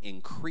we will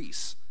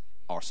increase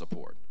our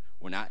support.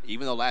 We're not,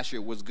 even though last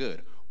year was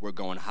good, we're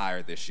going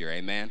higher this year,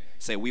 amen?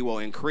 Say, we will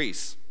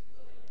increase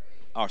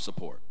our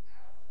support.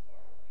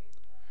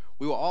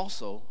 We will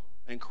also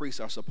increase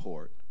our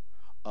support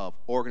of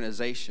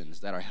organizations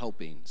that are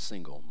helping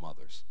single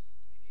mothers.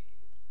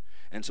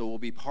 And so we'll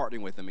be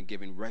partnering with them and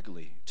giving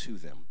regularly to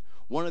them.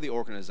 One of the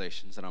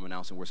organizations that I'm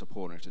announcing we're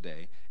supporting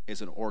today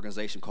is an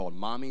organization called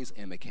Mommies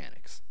and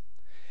Mechanics.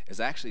 It's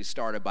actually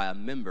started by a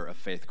member of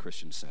Faith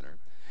Christian Center.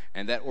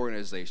 And that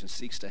organization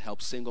seeks to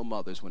help single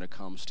mothers when it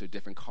comes to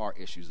different car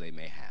issues they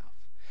may have,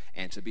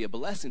 and to be a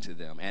blessing to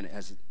them, and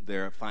as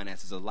their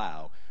finances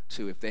allow,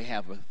 to, if they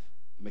have a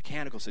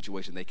mechanical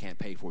situation they can't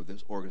pay for,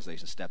 this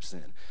organization steps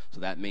in.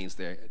 So that means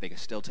they can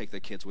still take their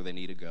kids where they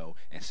need to go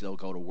and still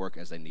go to work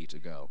as they need to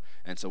go.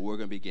 And so we're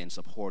going to begin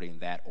supporting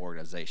that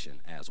organization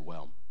as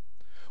well.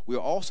 We'll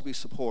also be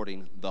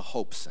supporting the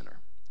Hope Center.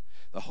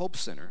 The Hope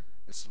Center,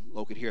 it's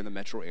located here in the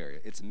metro area.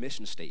 Its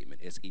mission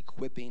statement is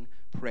equipping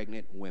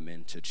pregnant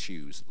women to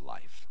choose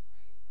life.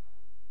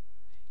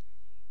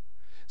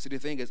 See, the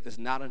thing is, it's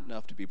not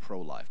enough to be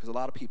pro-life, because a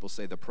lot of people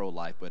say they're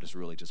pro-life, but it's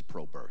really just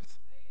pro-birth.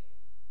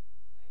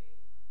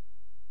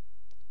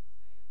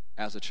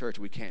 As a church,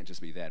 we can't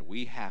just be that.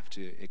 We have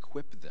to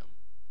equip them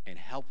and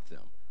help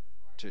them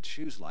to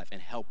choose life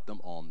and help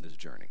them on this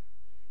journey.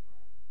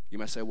 You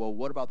might say, well,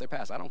 what about their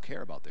past? I don't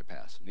care about their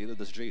past. Neither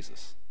does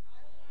Jesus.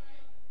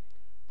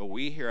 But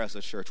we here as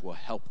a church will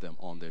help them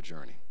on their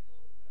journey.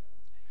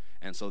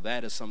 And so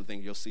that is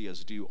something you'll see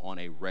us do on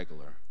a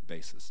regular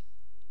basis.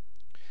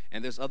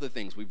 And there's other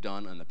things we've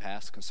done in the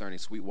past concerning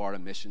Sweetwater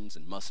Missions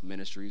and Must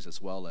Ministries,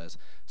 as well as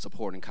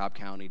supporting Cobb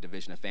County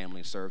Division of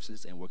Family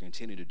Services, and we'll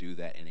continue to do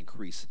that and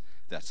increase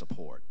that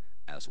support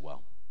as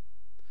well.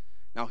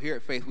 Now, here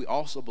at Faith, we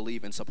also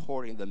believe in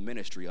supporting the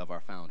ministry of our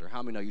founder.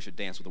 How many know you should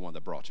dance with the one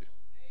that brought you?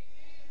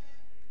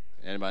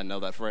 Anybody know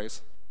that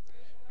phrase?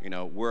 You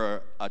know,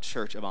 we're a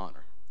church of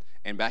honor.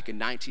 And back in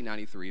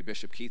 1993,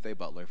 Bishop Keith A.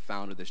 Butler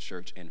founded this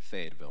church in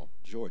Fayetteville,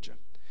 Georgia.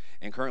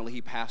 And currently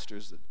he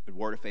pastors the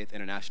Word of Faith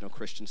International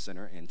Christian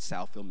Center in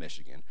Southfield,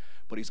 Michigan.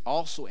 But he's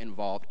also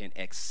involved in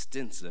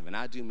extensive, and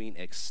I do mean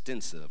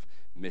extensive,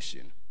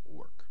 mission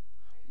work.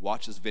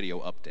 Watch this video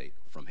update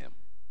from him.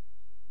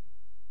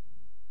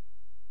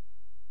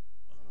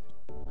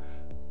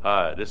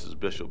 Hi, this is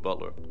Bishop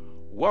Butler.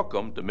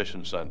 Welcome to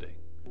Mission Sunday.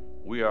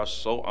 We are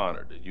so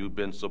honored that you've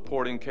been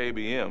supporting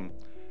KBM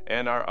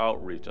and our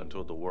outreach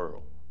unto the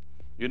world.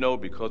 You know,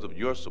 because of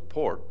your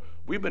support,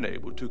 we've been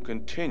able to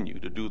continue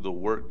to do the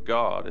work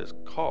God has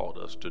called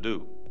us to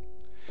do.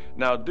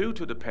 Now, due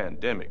to the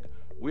pandemic,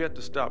 we had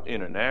to stop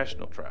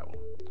international travel,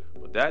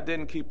 but that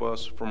didn't keep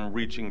us from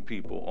reaching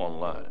people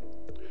online.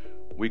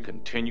 We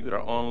continued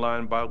our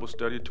online Bible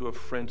study to a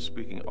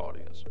French-speaking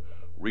audience,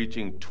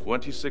 reaching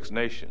 26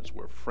 nations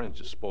where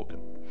French is spoken,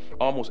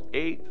 almost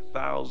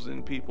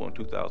 8,000 people in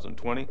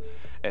 2020,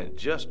 and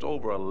just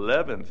over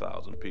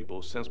 11,000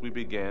 people since we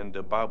began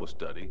the Bible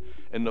study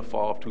in the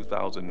fall of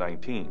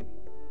 2019.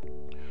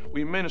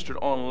 We ministered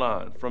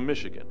online from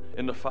Michigan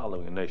in the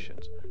following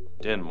nations: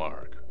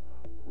 Denmark,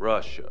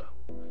 Russia,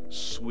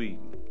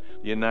 Sweden,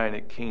 the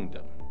United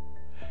Kingdom,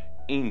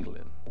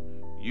 England,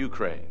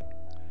 Ukraine,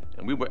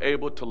 and we were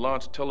able to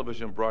launch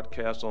television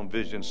broadcasts on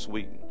Vision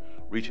Sweden,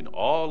 reaching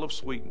all of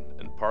Sweden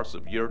and parts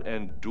of Europe,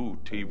 and Du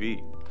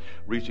TV,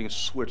 reaching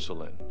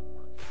Switzerland,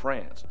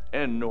 France,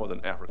 and Northern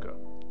Africa.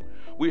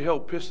 We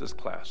held Pistis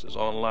classes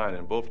online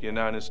in both the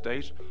United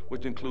States,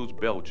 which includes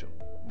Belgium,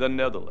 the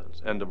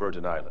Netherlands, and the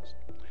Virgin Islands,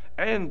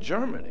 and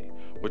Germany,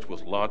 which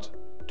was launched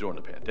during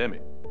the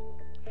pandemic.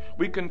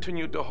 We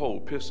continued to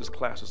hold Pistis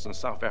classes in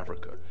South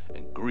Africa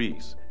and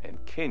Greece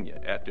and Kenya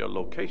at their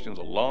locations,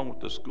 along with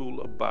the School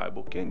of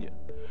Bible Kenya.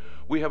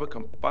 We have a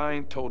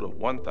combined total of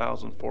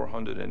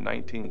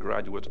 1,419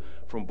 graduates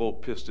from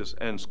both Pistis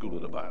and School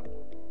of the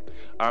Bible.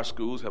 Our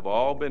schools have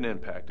all been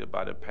impacted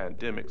by the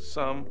pandemic.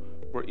 Some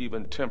were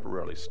even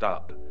temporarily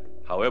stopped.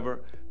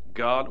 However,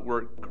 God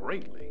worked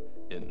greatly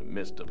in the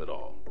midst of it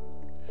all.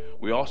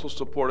 We also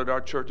supported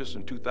our churches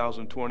in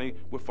 2020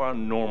 with our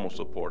normal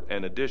support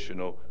and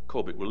additional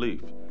COVID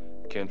relief,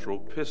 Kentro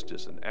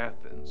Pistis in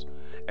Athens,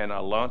 and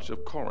our launch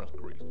of Corinth,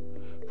 Greece,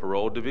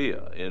 Parole de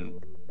Via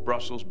in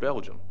Brussels,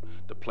 Belgium,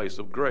 the Place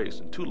of Grace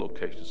in 2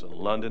 locations in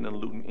London and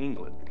Luton,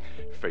 England,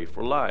 Faith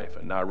for Life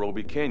in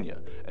Nairobi, Kenya,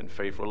 and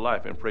Faith for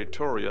Life in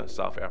Pretoria,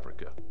 South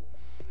Africa.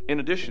 In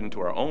addition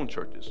to our own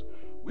churches,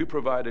 we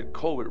provided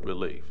COVID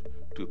relief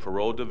to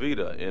Parole de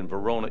Vita in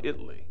Verona,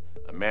 Italy,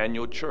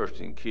 Emmanuel Church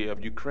in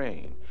Kiev,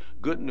 Ukraine,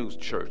 Good News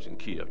Church in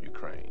Kiev,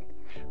 Ukraine,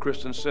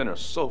 Christian Center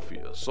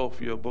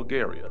Sofia,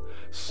 Bulgaria,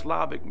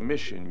 Slavic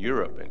Mission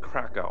Europe in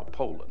Krakow,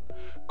 Poland,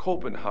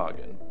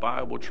 Copenhagen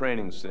Bible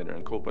Training Center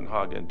in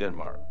Copenhagen,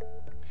 Denmark.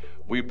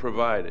 We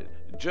provided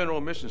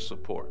general mission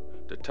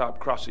support to Top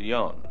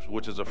Croissants,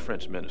 which is a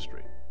French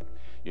ministry.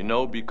 You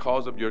know,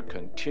 because of your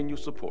continued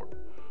support,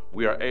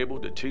 we are able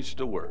to teach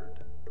the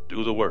word,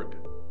 do the work,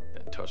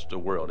 and touch the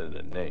world in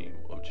the name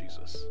of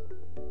Jesus.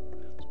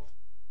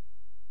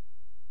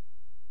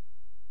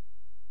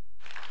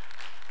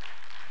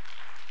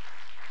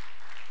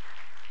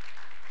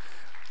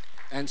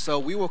 And so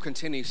we will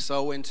continue to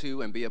sow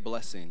into and be a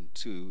blessing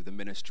to the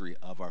ministry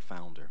of our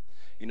founder.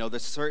 You know,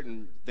 there's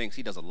certain things,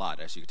 he does a lot,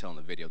 as you can tell in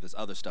the video. There's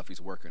other stuff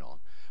he's working on.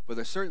 But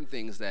there's certain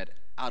things that,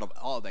 out of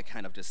all that,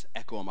 kind of just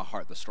echo in my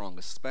heart the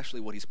strongest,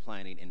 especially what he's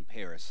planning in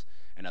Paris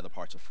and other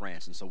parts of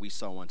France. And so we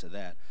sow into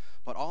that.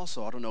 But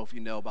also, I don't know if you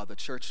know about the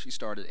church he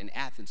started in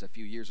Athens a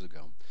few years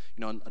ago.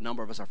 You know, a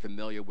number of us are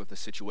familiar with the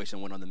situation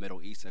that went on in the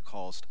Middle East that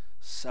caused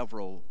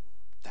several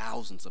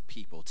thousands of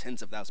people,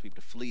 tens of thousands of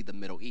people to flee the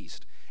Middle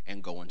East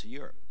and go into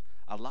Europe.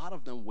 A lot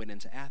of them went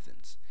into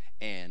Athens.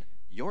 And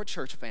your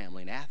church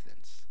family in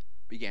Athens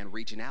began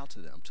reaching out to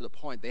them to the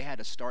point they had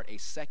to start a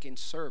second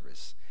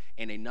service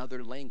in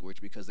another language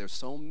because there's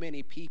so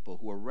many people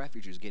who are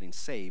refugees getting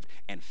saved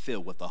and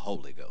filled with the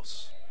Holy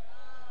Ghost.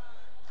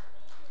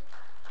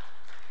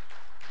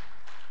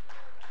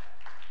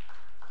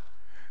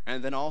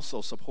 And then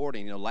also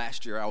supporting, you know,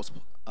 last year I was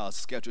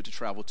scheduled to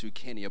travel to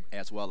Kenya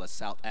as well as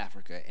South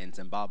Africa and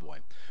Zimbabwe.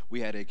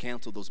 We had to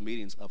cancel those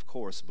meetings, of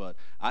course, but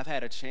I've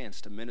had a chance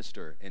to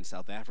minister in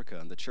South Africa,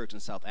 and the church in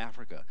South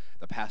Africa,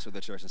 the pastor of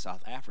the church in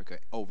South Africa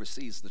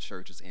oversees the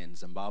churches in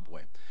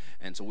Zimbabwe.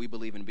 And so we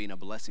believe in being a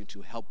blessing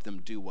to help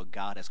them do what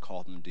God has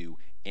called them to do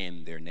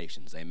in their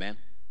nations. Amen?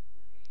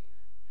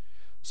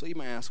 So you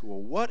might ask,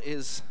 well, what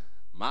is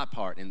my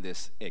part in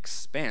this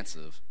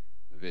expansive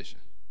vision?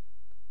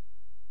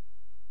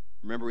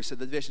 Remember, we said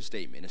the vision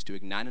statement is to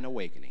ignite an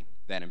awakening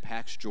that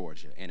impacts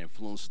Georgia and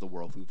influences the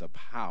world through the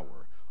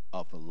power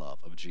of the love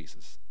of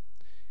Jesus.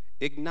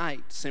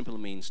 Ignite simply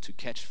means to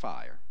catch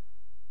fire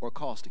or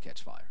cause to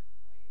catch fire.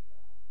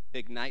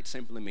 Ignite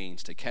simply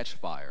means to catch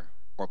fire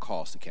or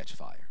cause to catch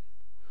fire.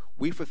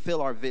 We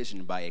fulfill our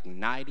vision by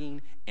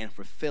igniting and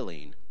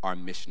fulfilling our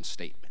mission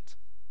statement.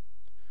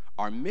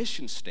 Our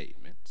mission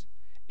statement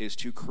is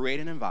to create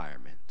an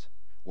environment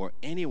where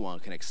anyone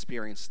can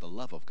experience the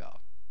love of God,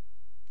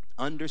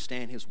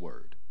 understand his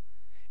word,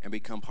 and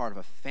become part of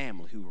a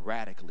family who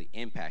radically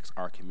impacts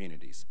our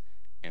communities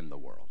and the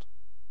world.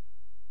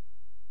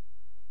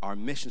 Our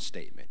mission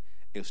statement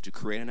is to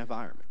create an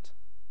environment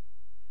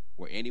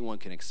where anyone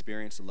can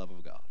experience the love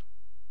of God,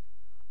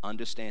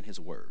 understand his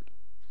word,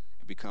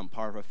 and become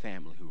part of a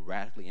family who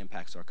radically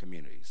impacts our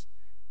communities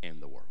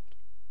and the world.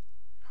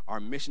 Our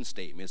mission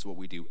statement is what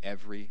we do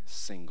every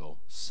single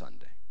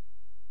Sunday.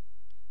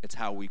 It's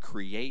how we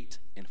create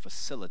and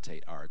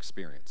facilitate our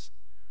experience.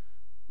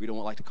 We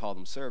don't like to call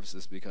them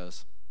services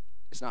because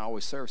it's not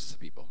always services to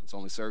people. It's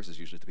only services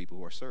usually to people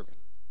who are serving.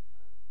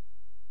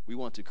 We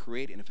want to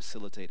create and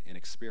facilitate an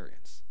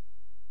experience.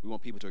 We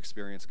want people to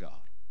experience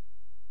God.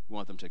 We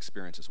want them to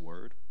experience his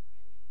word.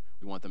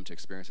 We want them to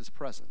experience his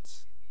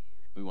presence.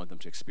 We want them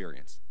to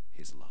experience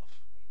his love.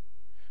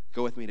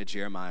 Go with me to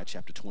Jeremiah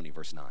chapter 20,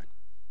 verse 9.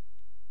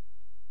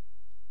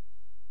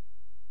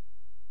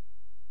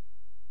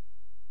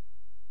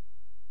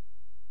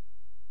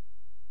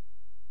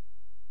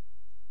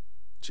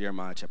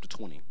 Jeremiah chapter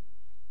 20.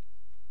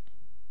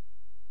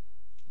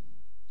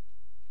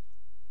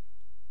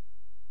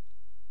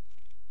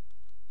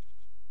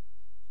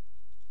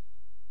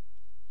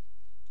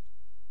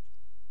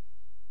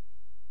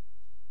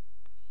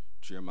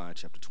 Jeremiah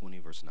chapter 20,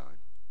 verse 9.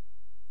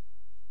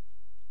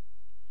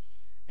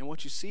 And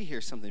what you see here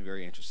is something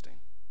very interesting.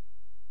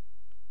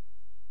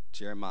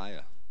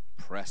 Jeremiah,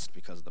 pressed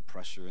because of the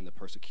pressure and the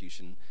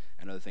persecution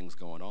and other things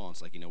going on,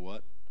 it's like, you know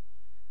what?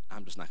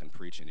 I'm just not going to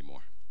preach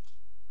anymore.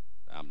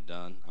 I'm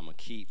done. I'm going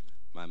to keep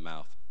my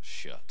mouth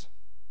shut.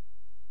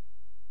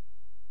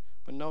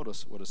 But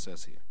notice what it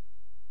says here.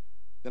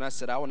 Then I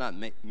said, I will not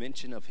make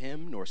mention of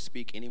him nor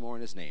speak any more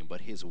in his name,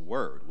 but his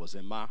word was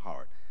in my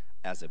heart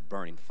as a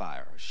burning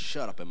fire,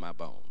 shut up in my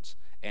bones.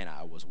 And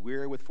I was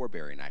weary with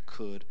forbearing. I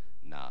could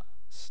not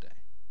stay.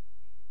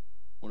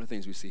 One of the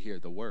things we see here,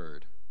 the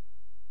word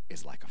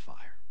is like a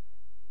fire.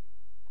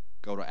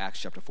 Go to Acts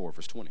chapter 4,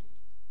 verse 20.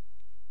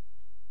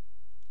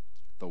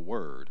 The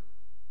word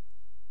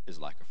is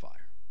like a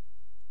fire.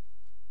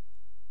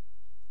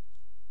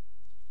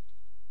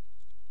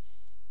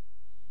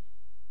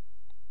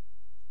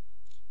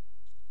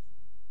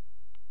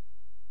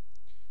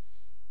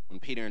 When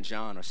Peter and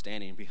John are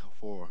standing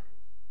before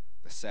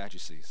the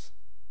Sadducees,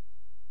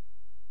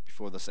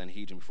 before the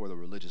Sanhedrin, before the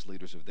religious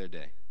leaders of their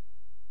day,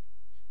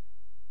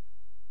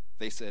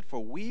 they said, "For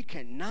we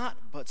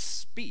cannot but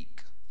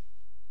speak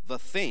the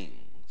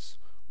things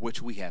which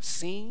we have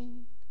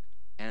seen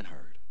and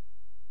heard."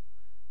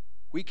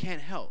 We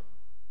can't help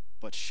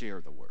but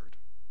share the word.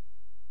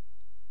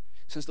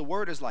 Since the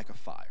word is like a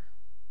fire,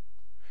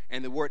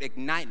 and the word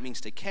ignite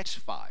means to catch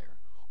fire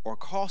or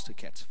cause to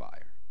catch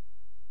fire,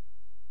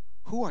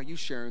 who are you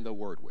sharing the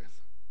word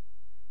with?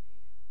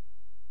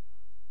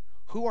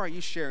 Who are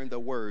you sharing the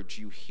words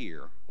you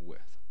hear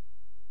with?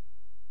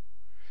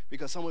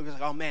 Because someone was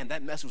like, oh man,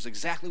 that message was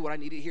exactly what I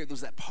needed to hear. There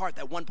was that part,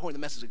 that one point of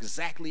the message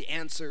exactly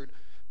answered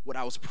what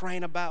I was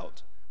praying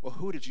about. Well,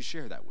 who did you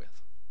share that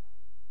with?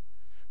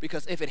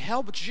 Because if it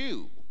helped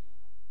you,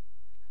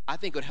 I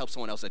think it would help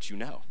someone else that you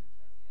know.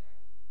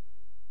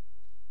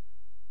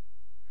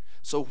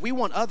 So if we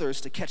want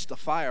others to catch the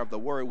fire of the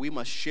word, we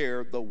must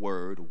share the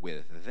word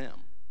with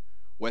them.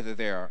 Whether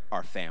they're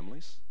our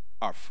families,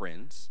 our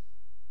friends,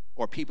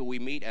 or people we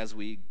meet as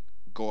we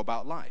go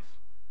about life.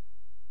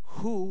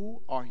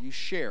 Who are you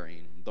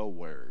sharing the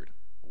word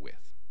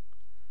with?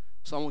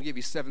 So I'm going to give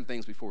you 7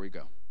 things before we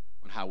go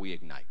on how we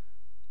ignite.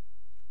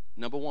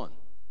 Number 1,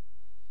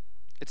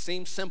 it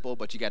seems simple,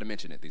 but you got to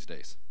mention it these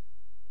days.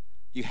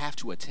 You have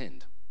to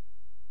attend.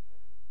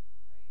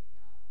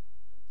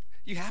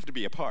 You have to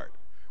be a part.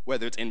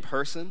 Whether it's in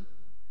person,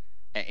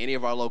 at any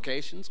of our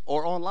locations,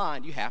 or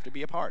online, you have to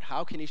be a part.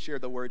 How can you share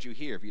the word you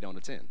hear if you don't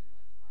attend?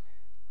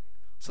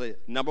 So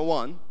number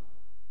 1,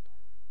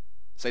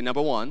 say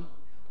number 1,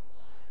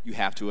 you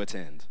have to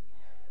attend.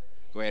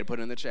 Go ahead and put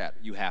it in the chat.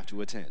 You have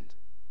to attend.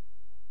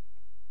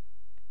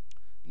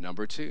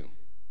 Number 2,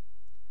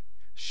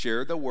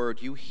 share the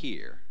word you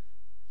hear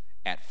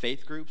at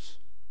faith groups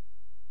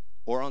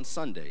or on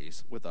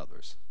Sundays with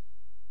others.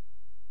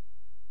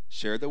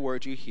 Share the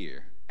word you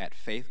hear at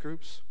faith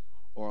groups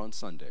or on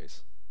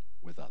Sundays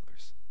with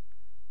others.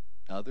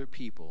 Other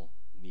people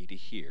need to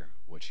hear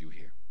what you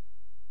hear,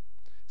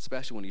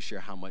 especially when you share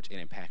how much it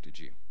impacted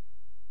you.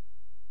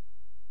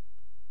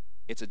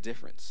 It's a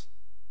difference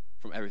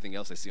from everything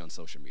else they see on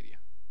social media.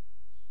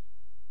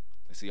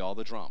 They see all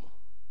the drama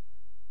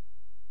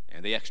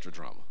and the extra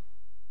drama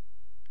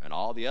and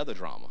all the other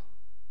drama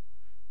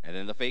and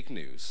then the fake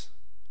news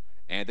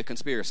and the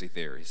conspiracy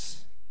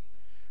theories.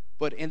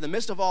 But in the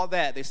midst of all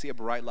that, they see a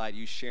bright light,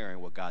 you sharing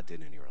what God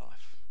did in your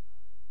life.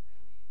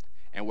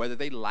 And whether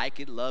they like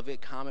it, love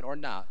it, comment or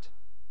not,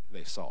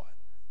 they saw it.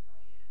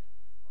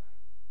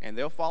 And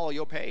they'll follow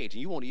your page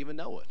and you won't even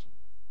know it,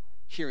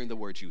 hearing the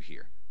words you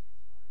hear.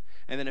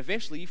 And then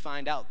eventually you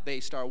find out they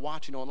start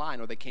watching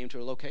online or they came to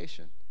a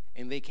location.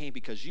 And they came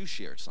because you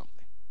shared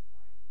something.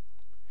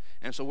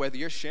 And so whether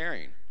you're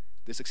sharing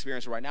this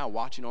experience right now,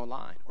 watching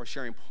online, or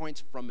sharing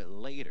points from it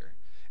later,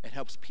 it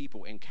helps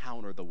people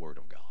encounter the Word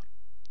of God.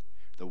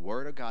 The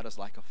Word of God is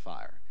like a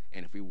fire.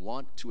 And if we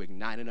want to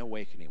ignite an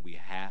awakening, we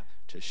have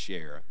to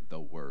share the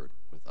Word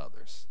with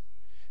others.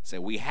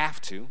 So we have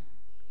to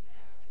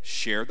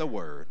share the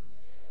Word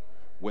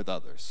with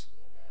others.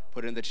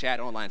 Put it in the chat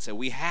online. Say,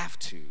 we have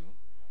to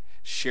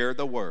share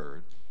the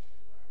Word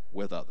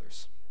with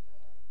others.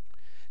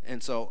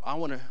 And so I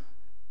want to,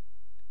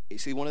 you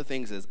see, one of the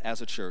things is,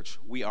 as a church,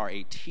 we are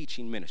a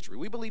teaching ministry.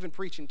 We believe in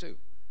preaching too.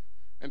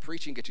 And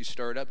preaching gets you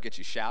stirred up, gets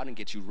you shouting,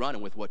 gets you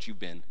running with what you've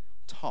been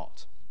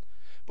taught.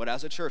 But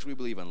as a church, we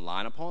believe in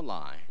line upon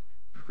line,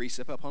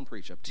 precept upon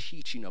precept,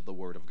 teaching of the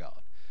Word of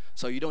God.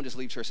 So you don't just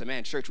leave church and say,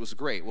 man, church was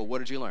great. Well, what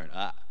did you learn?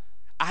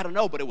 I don't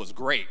know, but it was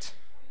great.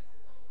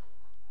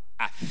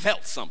 I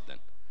felt something.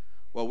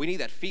 Well, we need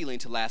that feeling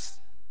to last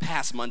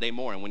past Monday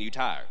morning when you're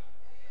tired.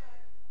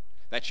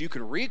 That you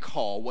can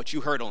recall what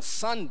you heard on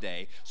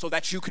Sunday so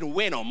that you can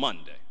win on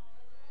Monday.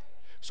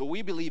 So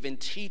we believe in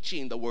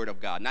teaching the Word of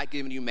God, not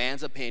giving you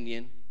man's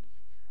opinion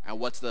and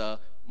what's the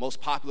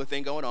most popular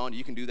thing going on.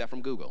 You can do that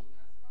from Google.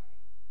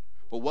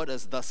 But what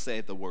does thus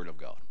say the Word of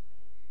God?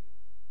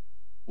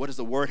 What does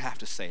the Word have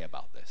to say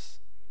about this?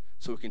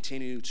 So we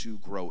continue to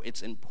grow.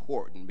 It's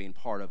important being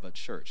part of a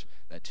church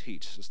that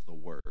teaches the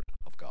Word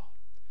of God.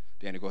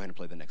 Danny, go ahead and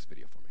play the next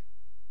video for me.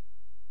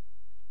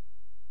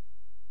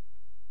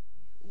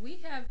 We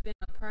have been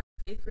a part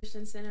of Faith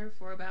Christian Center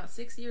for about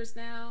 6 years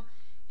now,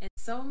 and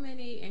so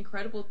many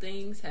incredible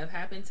things have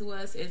happened to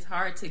us. It's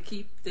hard to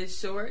keep this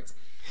short.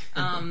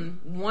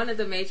 One of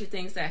the major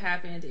things that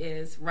happened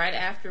is right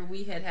after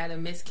we had a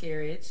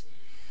miscarriage,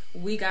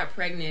 we got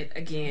pregnant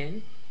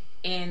again,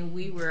 and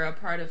we were a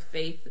part of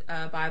Faith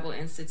Bible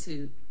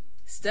Institute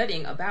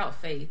studying about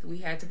faith. We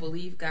had to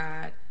believe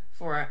God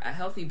for a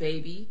healthy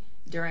baby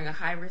during a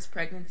high-risk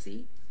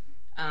pregnancy.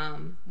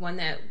 One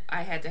that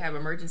I had to have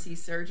emergency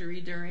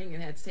surgery during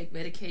and had to take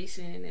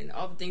medication and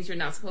all the things you're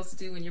not supposed to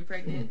do when you're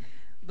pregnant.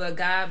 But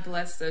God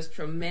blessed us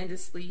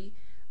tremendously.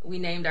 We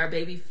named our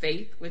baby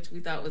Faith, which we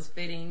thought was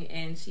fitting,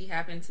 and she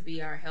happened to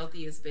be our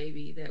healthiest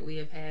baby that we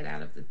have had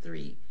out of the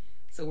 3.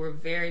 So we're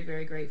very,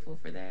 very grateful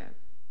for that.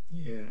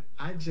 Yeah,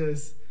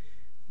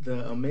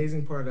 the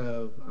amazing part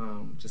of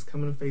just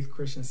coming to Faith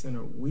Christian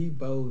Center, we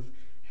both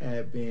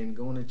had been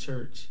going to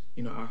church,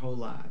 our whole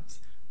lives.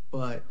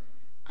 But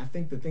I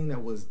think the thing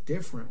that was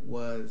different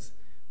was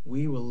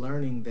we were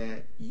learning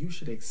that you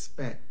should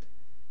expect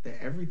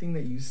that everything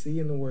that you see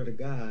in the Word of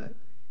God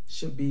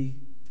should be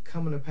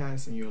coming to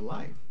pass in your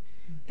life.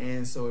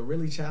 And so it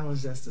really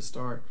challenged us to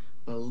start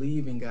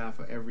believing God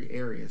for every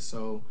area.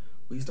 So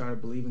we started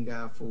believing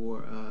God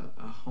for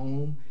a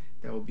home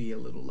that would be a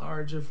little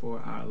larger for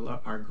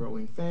our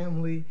growing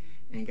family,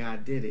 and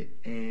God did it.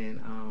 And,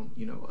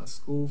 a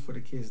school for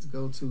the kids to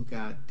go to,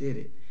 God did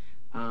it.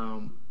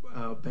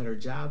 A better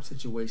job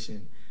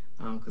situation,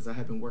 because I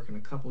had been working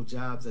a couple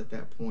jobs at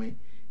that point,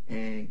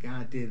 and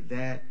God did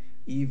that.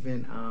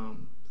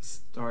 Even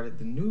started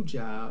the new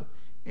job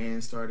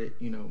and started,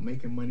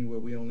 making money where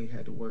we only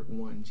had to work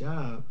one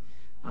job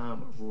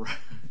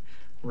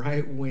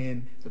right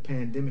when the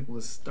pandemic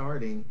was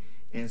starting.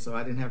 And so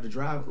I didn't have to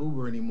drive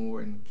Uber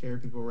anymore and carry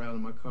people around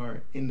in my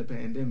car in the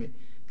pandemic.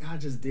 God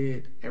just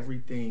did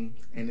everything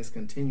and is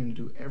continuing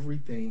to do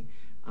everything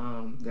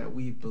that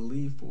we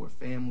believe for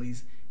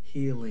families,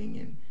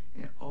 healing,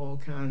 and all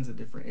kinds of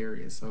different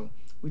areas. So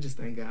we just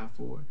thank God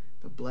for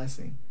the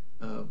blessing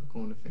of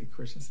going to Faith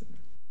Christian Center.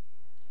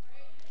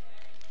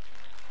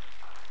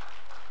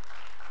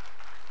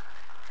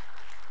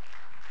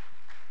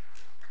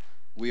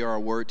 We are a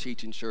word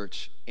teaching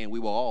church, and we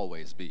will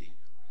always be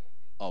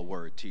a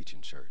word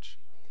teaching church.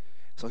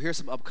 So here's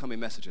some upcoming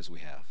messages we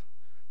have.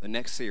 The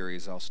next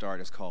series I'll start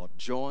is called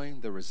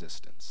Join the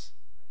Resistance.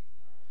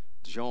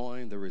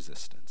 Join the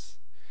Resistance.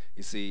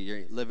 You see,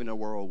 you're living in a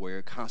world where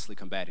you're constantly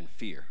combating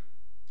fear,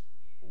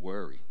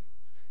 worry,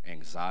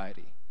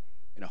 anxiety,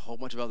 and a whole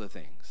bunch of other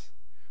things.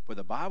 But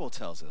the Bible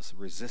tells us,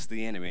 resist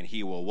the enemy and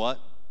he will what?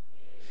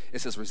 It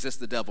says resist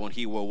the devil and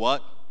he will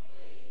what?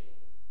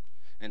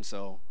 And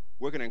so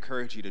we're going to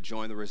encourage you to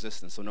join the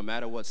resistance. So no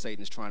matter what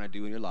Satan is trying to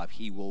do in your life,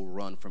 he will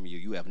run from you.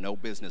 You have no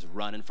business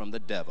running from the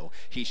devil.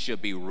 He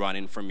should be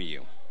running from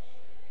you.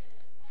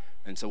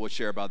 And so we'll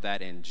share about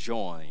that and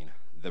join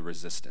the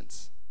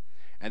resistance.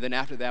 And then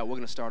after that, we're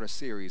going to start a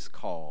series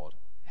called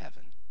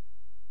Heaven.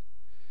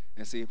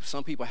 And see,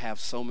 some people have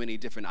so many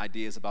different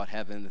ideas about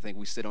heaven. They think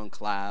we sit on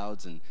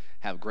clouds and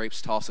have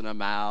grapes tossed in our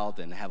mouth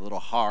and have a little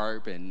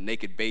harp and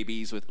naked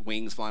babies with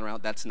wings flying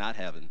around. That's not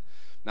heaven.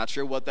 Not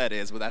sure what that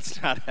is, but that's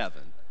not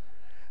heaven.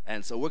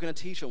 And so we're going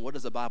to teach them, what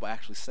does the Bible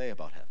actually say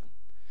about heaven?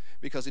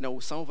 Because,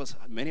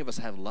 many of us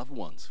have loved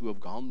ones who have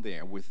gone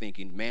there, and we're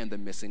thinking, man, they're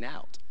missing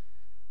out.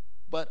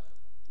 But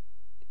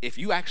if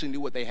you actually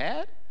knew what they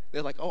had,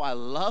 they're like, oh, I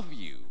love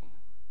you.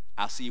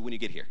 I'll see you when you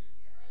get here.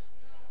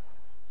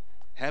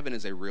 Heaven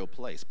is a real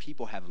place.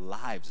 People have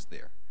lives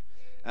there.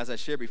 As I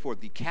shared before,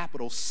 the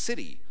capital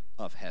city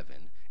of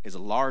heaven is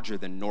larger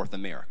than North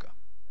America.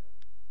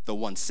 The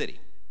one city.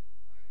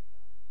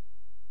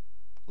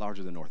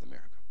 Larger than North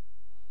America.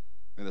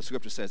 And the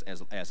scripture says,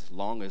 as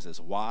long as it's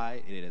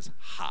wide, it is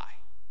high.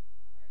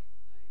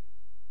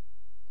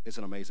 It's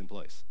an amazing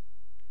place.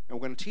 And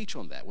we're going to teach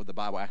on that, what the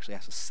Bible actually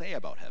has to say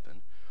about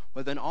heaven.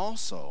 But then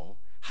also,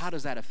 how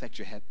does that affect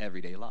your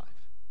everyday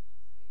life?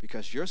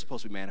 Because you're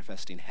supposed to be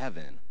manifesting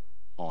heaven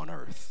on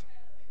earth.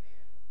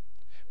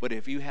 But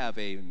if you have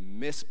a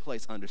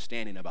misplaced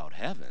understanding about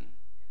heaven,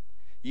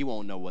 you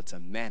won't know what to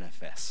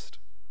manifest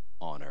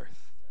on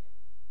earth.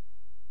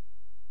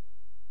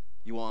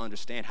 You won't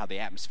understand how the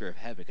atmosphere of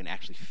heaven can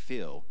actually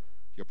fill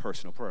your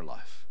personal prayer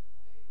life,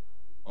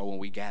 or when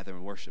we gather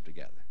and worship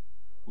together.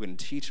 We're going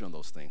to teach on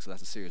those things. So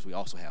that's a series we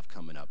also have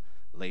coming up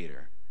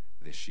later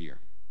this year.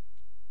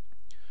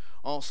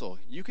 Also,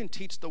 you can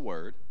teach the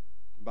word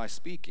by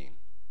speaking,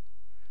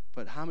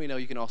 but how many know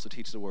you can also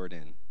teach the word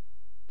in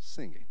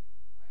singing?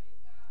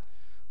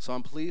 So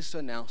I'm pleased to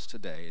announce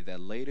today that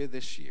later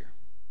this year,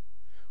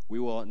 we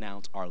will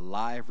announce our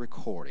live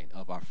recording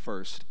of our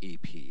first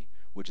EP,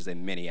 which is a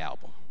mini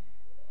album.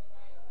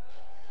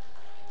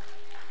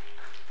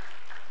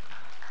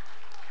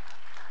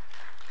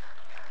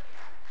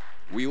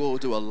 We will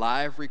do a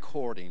live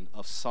recording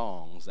of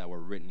songs that were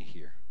written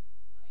here,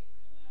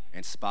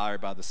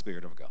 inspired by the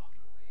Spirit of God.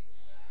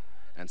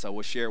 And so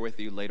we'll share with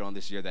you later on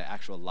this year the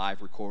actual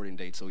live recording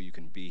date so you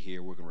can be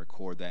here. We're going to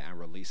record that and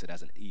release it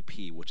as an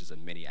EP, which is a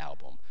mini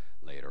album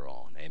later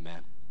on.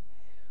 Amen.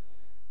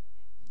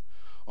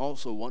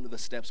 Also, one of the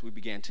steps we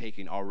began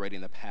taking already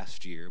in the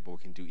past year, but we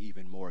can do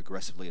even more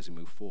aggressively as we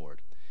move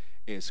forward,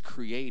 is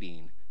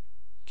creating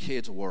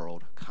Kids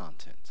World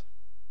content.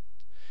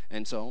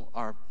 And so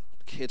our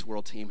Kids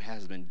World team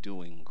has been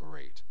doing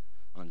great.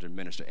 Under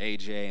Minister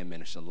AJ and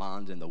Minister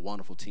Londa and the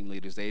wonderful team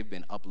leaders, they've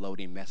been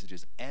uploading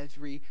messages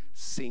every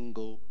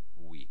single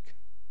week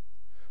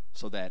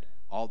so that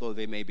although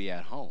they may be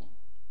at home,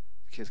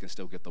 kids can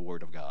still get the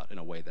word of God in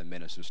a way that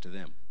ministers to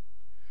them.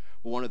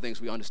 But one of the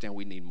things we understand,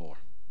 we need more.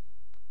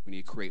 We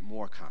need to create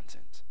more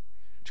content,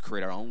 to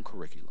create our own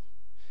curriculum.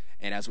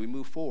 And as we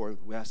move forward,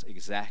 that's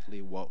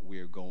exactly what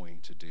we're going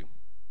to do.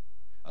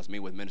 I was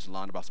meeting with Minister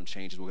Londa about some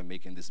changes we're going to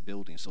make in this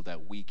building so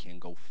that we can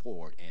go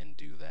forward and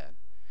do that.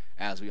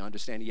 As we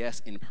understand,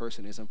 yes, in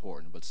person is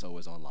important, but so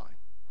is online.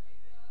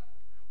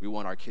 We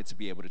want our kids to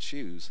be able to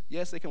choose.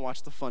 Yes, they can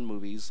watch the fun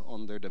movies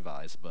on their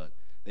device, but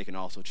they can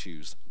also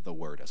choose the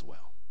word as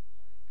well.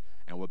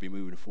 And we'll be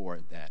moving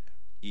forward that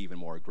even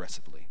more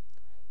aggressively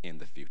in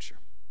the future.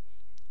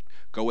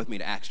 Go with me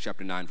to Acts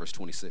chapter 9, verse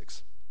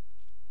 26.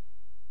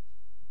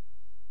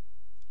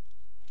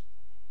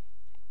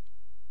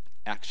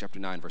 Acts chapter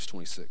 9, verse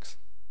 26.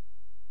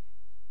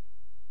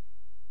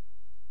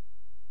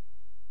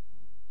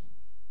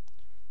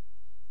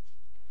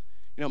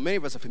 You know, many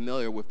of us are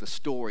familiar with the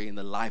story and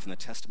the life and the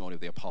testimony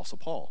of the Apostle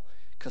Paul,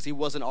 because he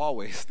wasn't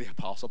always the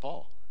Apostle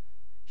Paul.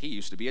 He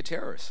used to be a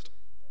terrorist.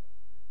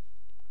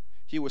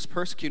 He was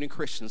persecuting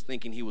Christians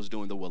thinking he was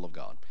doing the will of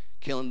God,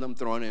 killing them,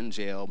 throwing them in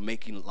jail,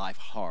 making life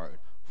hard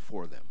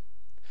for them.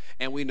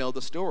 And we know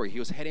the story. He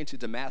was heading to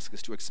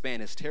Damascus to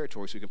expand his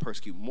territory so he can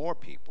persecute more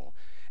people.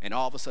 And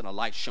all of a sudden, a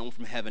light shone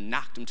from heaven,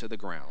 knocked him to the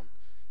ground.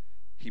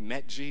 He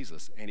met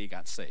Jesus, and he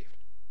got saved.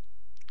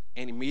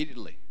 And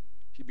immediately,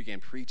 he began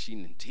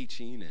preaching and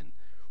teaching. And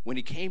when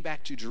he came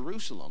back to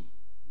Jerusalem,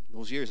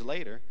 those years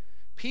later,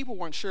 people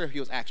weren't sure if he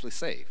was actually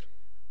saved,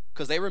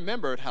 because they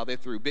remembered how they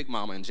threw Big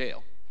Mama in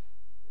jail.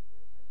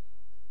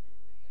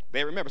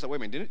 They remember, so wait a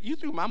minute, you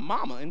threw my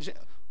mama in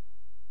jail.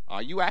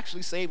 Are you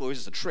actually saved, or is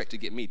this a trick to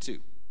get me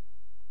too?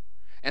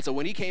 And so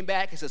when he came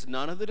back, it says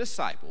none of the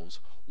disciples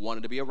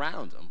wanted to be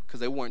around him because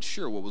they weren't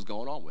sure what was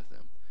going on with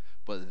him.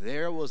 But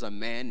there was a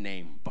man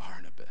named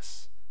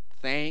Barnabas.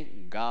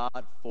 Thank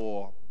God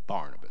for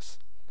Barnabas.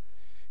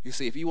 You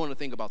see, if you want to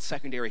think about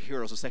secondary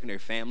heroes or secondary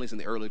families in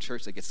the early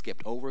church that get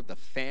skipped over, the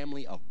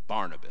family of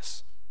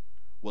Barnabas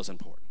was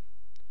important.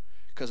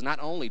 Because not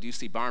only do you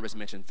see Barnabas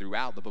mentioned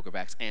throughout the book of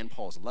Acts and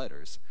Paul's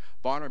letters,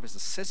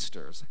 Barnabas'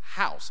 sister's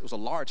house, it was a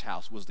large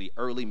house, was the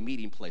early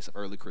meeting place of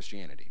early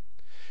Christianity.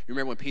 You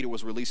remember when Peter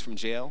was released from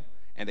jail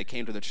and they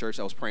came to the church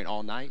that was praying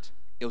all night?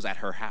 It was at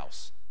her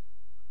house.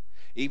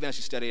 Even as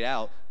you study it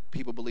out,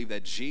 people believe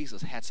that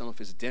Jesus had some of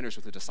his dinners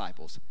with the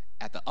disciples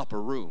at the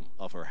upper room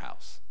of her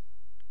house.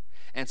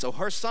 And so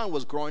her son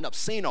was growing up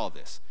seeing all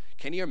this.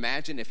 Can you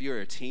imagine if you're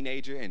a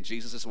teenager and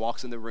Jesus just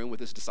walks in the room with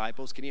his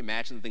disciples? Can you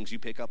imagine the things you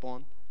pick up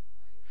on?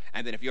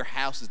 And then if your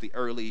house is the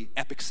early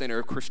epic center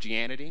of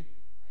Christianity.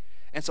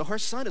 And so her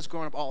son is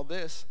growing up all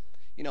this.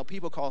 You know,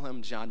 people call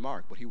him John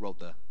Mark, but he wrote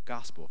the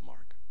Gospel of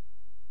Mark.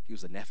 He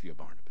was a nephew of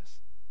Barnabas.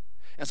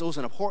 And so it was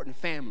an important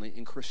family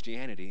in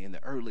Christianity in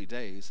the early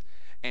days.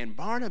 And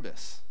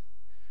Barnabas,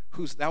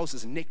 that was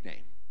his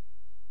nickname.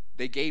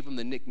 They gave him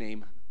the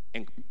nickname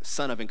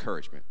Son of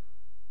Encouragement.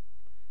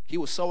 He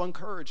was so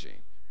encouraging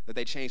that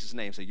they changed his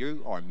name. So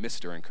you are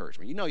Mr.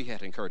 Encouragement. You know you had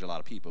to encourage a lot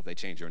of people if they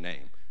change your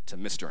name to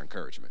Mr.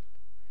 Encouragement.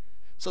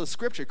 So the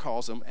scripture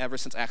calls him, ever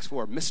since Acts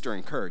 4, Mr.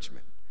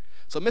 Encouragement.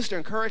 So Mr.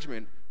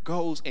 Encouragement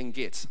goes and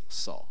gets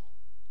Saul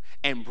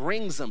and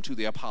brings them to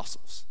the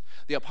apostles.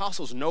 The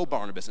apostles know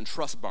Barnabas and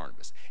trust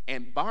Barnabas.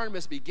 And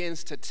Barnabas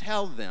begins to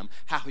tell them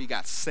how he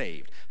got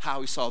saved,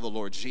 how he saw the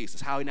Lord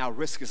Jesus, how he now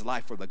risks his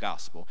life for the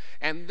gospel.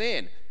 And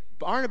then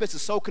Barnabas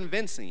is so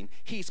convincing,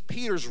 he's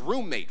Peter's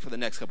roommate for the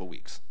next couple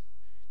weeks.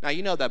 Now,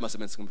 you know that must have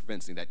been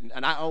convincing that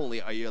not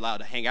only are you allowed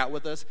to hang out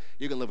with us,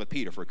 you can live with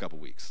Peter for a couple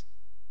weeks.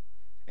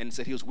 And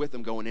said he was with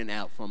them going in and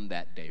out from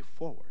that day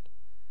forward.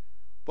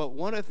 But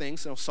one of the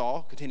things,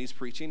 Saul continues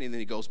preaching, and then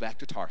he goes back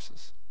to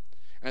Tarsus.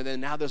 And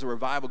then now there's a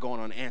revival going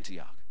on in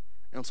Antioch.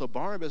 And so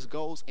Barnabas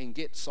goes and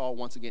gets Saul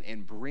once again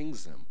and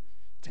brings him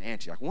to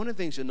Antioch. One of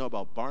the things you know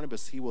about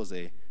Barnabas, he was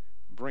a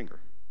bringer.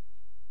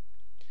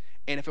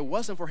 And if it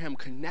wasn't for him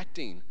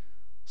connecting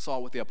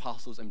Saul with the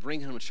apostles and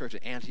bringing him to church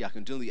at Antioch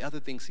and doing the other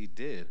things he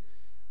did,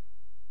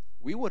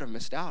 we would have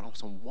missed out on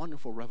some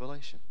wonderful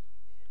revelation.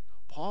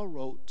 Paul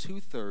wrote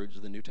 2/3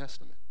 of the New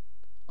Testament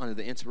under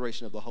the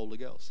inspiration of the Holy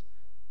Ghost.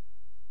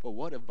 But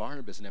what if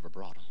Barnabas never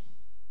brought him?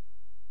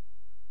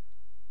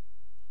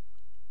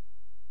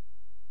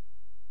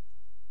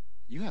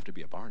 You have to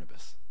be a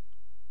Barnabas.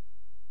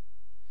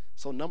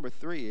 So number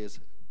 3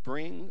 is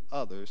bring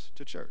others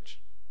to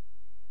church.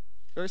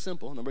 Very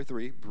simple. Number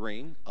 3,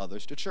 bring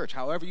others to church.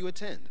 However you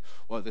attend,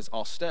 whether it's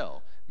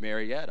Austell,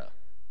 Marietta,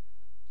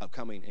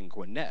 upcoming in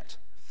Gwinnett,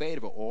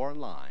 Fayetteville, or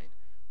online,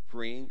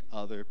 bring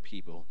other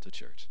people to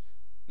church.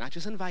 Not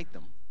just invite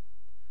them,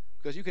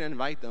 because you can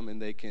invite them and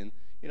they can,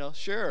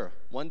 sure,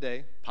 one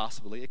day,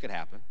 possibly, it could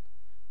happen.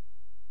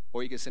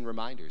 Or you can send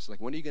reminders,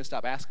 like, when are you going to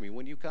stop asking me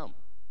when you come?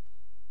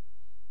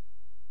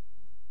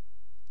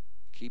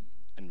 Keep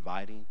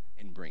inviting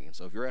and bringing.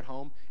 So if you're at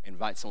home,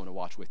 invite someone to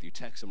watch with you.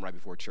 Text them right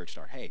before church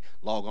start. Hey,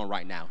 log on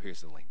right now.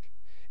 Here's the link.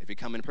 If you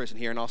come in person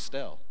here in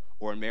Austell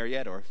or in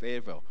Marietta or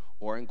Fayetteville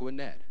or in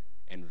Gwinnett,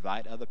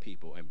 invite other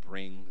people and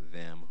bring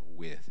them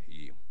with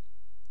you.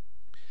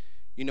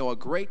 A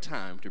great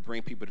time to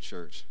bring people to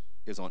church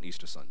is on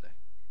Easter Sunday.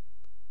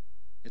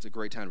 It's a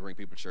great time to bring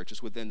people to church.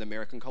 It's within the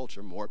American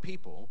culture. More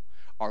people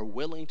are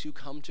willing to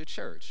come to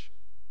church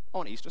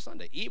on Easter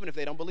Sunday, even if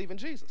they don't believe in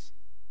Jesus.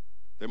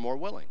 They're more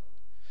willing.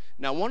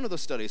 Now, one of the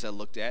studies I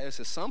looked at is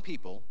that some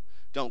people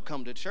don't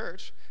come to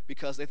church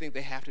because they think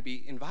they have to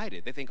be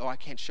invited. They think, I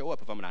can't show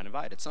up if I'm not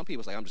invited. Some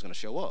people say, I'm just going to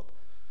show up.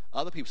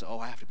 Other people say,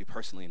 I have to be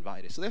personally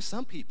invited. So there's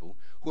some people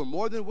who are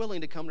more than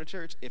willing to come to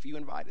church if you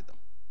invited them.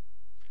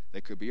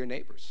 They could be your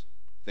neighbors.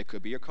 They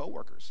could be your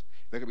coworkers.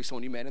 They could be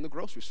someone you met in the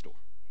grocery store.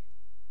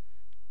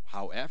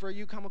 However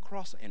you come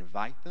across,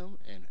 invite them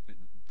and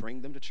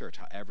bring them to church,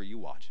 however you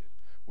watch it.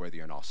 Whether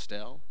you're in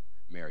Austell,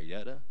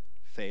 Marietta,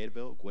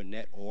 Fayetteville,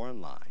 Gwinnett, or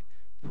online,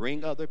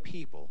 bring other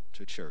people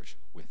to church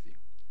with you.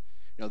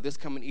 This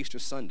coming Easter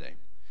Sunday,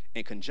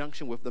 in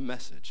conjunction with the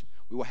message,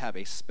 we will have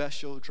a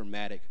special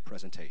dramatic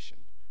presentation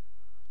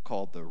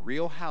called The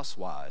Real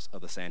Housewives of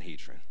the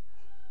Sanhedrin.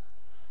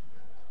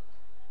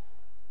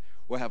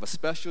 We'll have a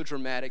special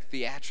dramatic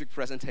theatric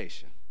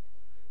presentation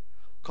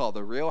called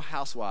The Real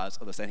Housewives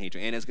of the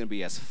Sanhedrin, and it's going to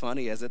be as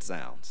funny as it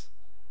sounds.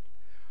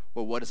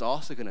 But what it's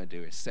also going to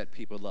do is set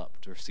people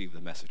up to receive the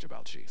message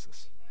about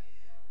Jesus.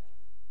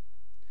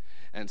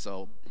 And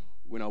so,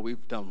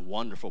 we've done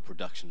wonderful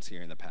productions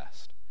here in the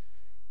past.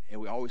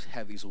 And we always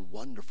have these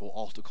wonderful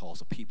altar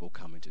calls of people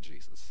coming to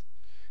Jesus.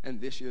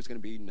 And this year is going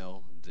to be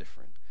no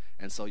different.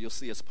 And so you'll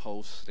see us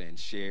post and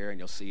share, and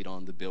you'll see it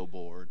on the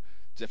billboard,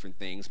 different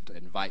things to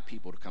invite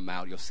people to come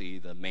out. You'll see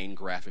the main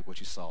graphic, what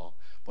you saw,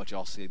 but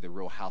you'll see the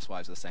Real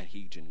Housewives of the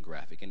Sanhedrin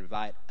graphic.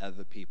 Invite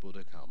other people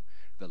to come.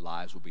 Their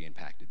lives will be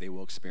impacted. They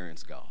will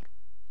experience God.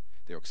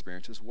 They'll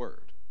experience His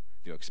Word.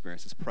 They'll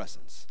experience His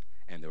presence.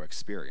 And they'll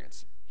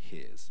experience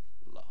His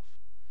love.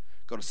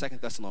 Go to 2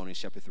 Thessalonians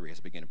chapter 3 as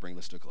I begin to bring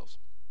this to a close.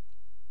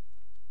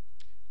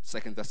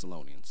 2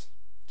 Thessalonians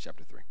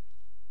chapter 3.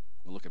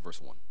 We'll look at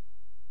verse 1.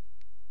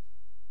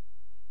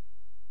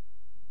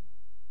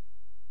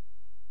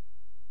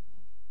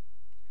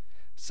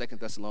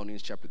 Second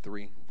Thessalonians chapter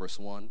 3, verse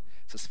 1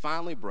 says,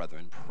 "Finally,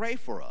 brethren, pray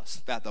for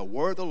us that the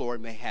word of the Lord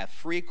may have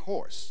free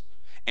course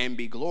and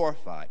be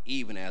glorified,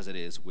 even as it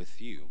is with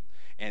you,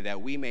 and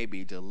that we may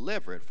be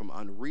delivered from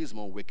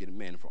unreasonable wicked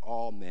men, for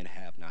all men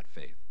have not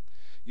faith."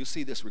 You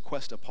see this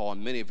request of Paul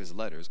in many of his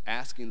letters,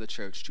 asking the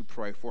church to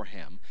pray for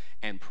him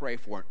and pray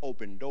for an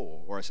open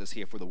door, or it says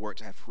here, for the word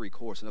to have free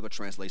course. Another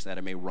translation, that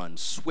it may run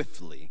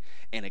swiftly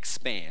and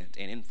expand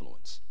and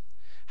influence.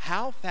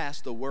 How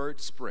fast the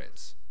word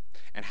spreads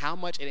and how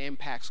much it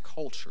impacts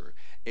culture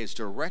is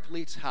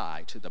directly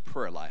tied to the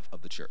prayer life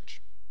of the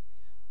church.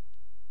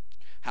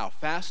 How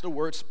fast the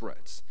word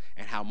spreads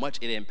and how much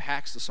it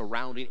impacts the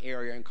surrounding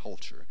area and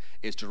culture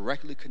is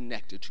directly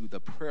connected to the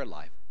prayer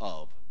life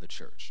of the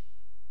church.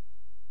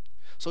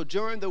 So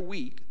during the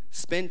week,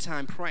 spend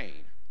time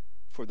praying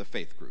for the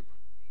faith group,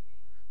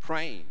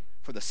 praying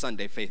for the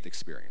Sunday faith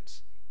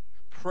experience.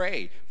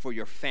 Pray for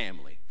your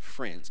family,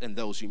 friends, and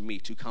those you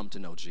meet to come to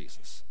know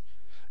Jesus.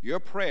 Your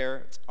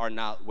prayers are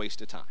not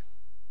wasted time.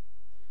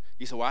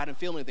 You say, well, I didn't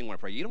feel anything when I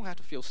pray. You don't have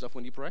to feel stuff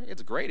when you pray.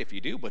 It's great if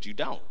you do, but you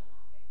don't.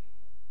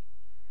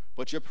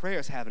 but your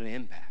prayers have an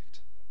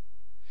impact.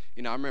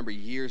 You know, I remember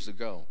years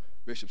ago,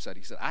 Bishop said,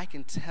 I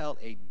can tell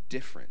a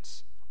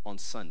difference on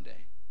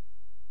Sunday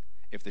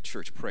if the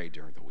church prayed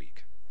during the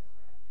week.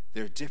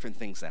 There are different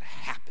things that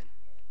happen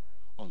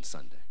on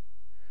Sunday.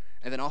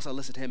 And then also I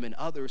listened to him and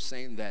others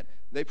saying that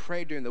they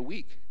pray during the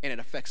week and it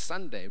affects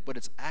Sunday, but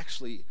it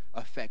actually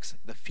affects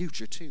the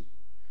future too.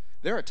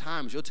 There are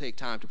times you'll take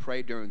time to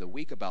pray during the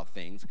week about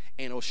things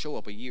and it'll show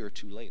up a year or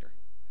two later.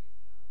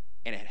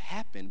 And it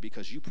happened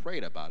because you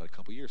prayed about it a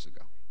couple years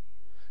ago.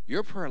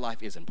 Your prayer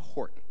life is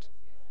important.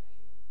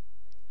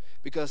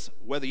 Because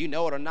whether you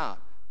know it or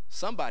not,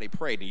 somebody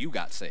prayed and you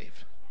got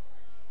saved.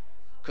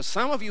 Because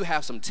some of you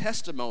have some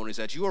testimonies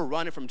that you are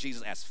running from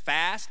Jesus as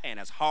fast and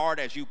as hard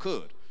as you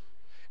could.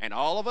 And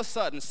all of a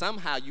sudden,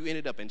 somehow you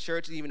ended up in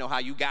church and you didn't even know how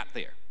you got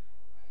there.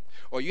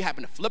 Or you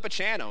happened to flip a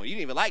channel and you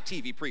didn't even like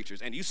TV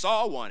preachers and you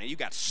saw one and you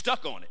got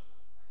stuck on it.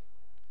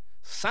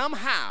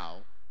 Somehow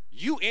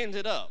you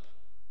ended up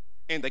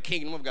in the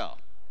kingdom of God.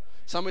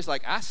 Somebody's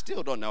like, I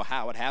still don't know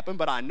how it happened,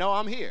 but I know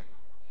I'm here.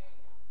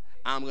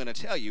 I'm going to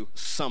tell you,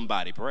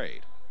 somebody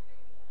prayed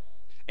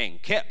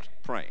and kept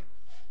praying.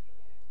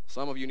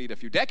 Some of you need a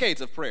few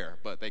decades of prayer,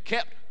 but they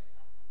kept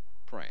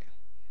praying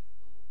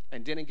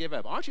and didn't give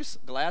up. Aren't you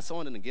glad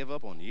someone didn't give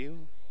up on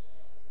you?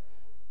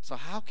 So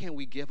how can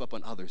we give up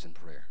on others in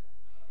prayer?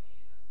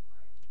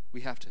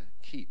 We have to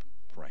keep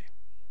praying.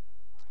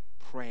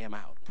 Pray them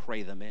out.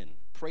 Pray them in.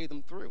 Pray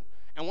them through.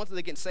 And once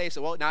they get saved,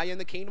 say, well, now you're in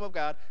the kingdom of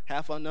God.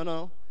 Have fun.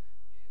 No.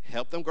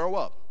 Help them grow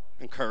up.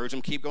 Encourage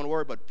them. Keep going to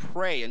word. But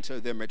pray until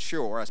they're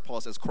mature. Or as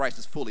Paul says, Christ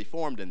is fully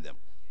formed in them.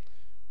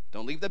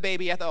 Don't leave the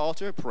baby at the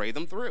altar. Pray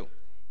them through.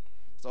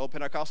 It's the old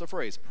Pentecostal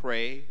phrase.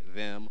 Pray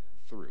them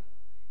through.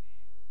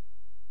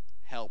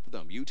 Help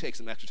them. You take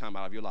some extra time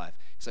out of your life.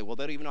 You say, well,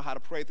 they don't even know how to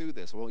pray through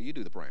this. Well, you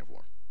do the praying for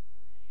them.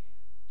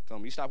 Tell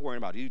them, you stop worrying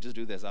about it. You just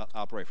do this.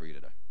 I'll pray for you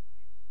today.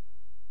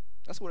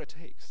 That's what it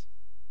takes.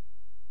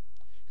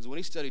 Because when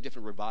you study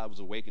different revivals,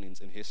 awakenings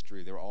in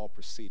history, they're all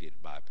preceded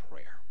by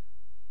prayer.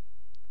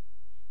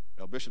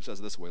 Now, Bishop says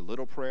it this way: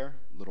 little prayer,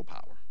 little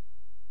power.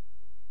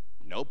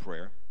 No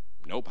prayer,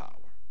 no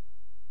power.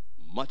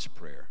 Much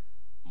prayer,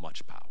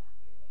 much power.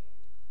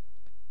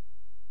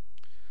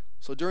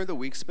 So during the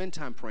week, spend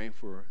time praying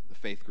for the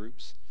faith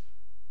groups,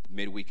 the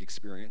midweek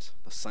experience,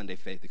 the Sunday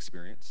faith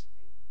experience.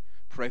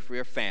 Pray for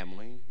your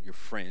family, your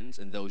friends,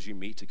 and those you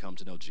meet to come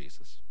to know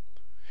Jesus.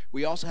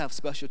 We also have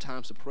special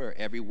times of prayer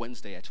every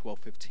Wednesday at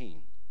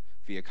 12:15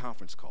 via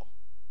conference call.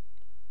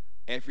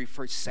 Every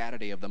first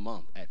Saturday of the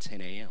month at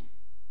 10 a.m.,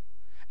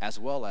 as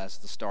well as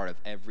the start of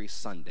every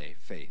Sunday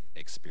faith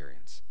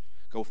experience.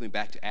 Go with me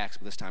back to Acts,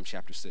 but this time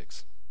chapter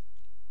 6.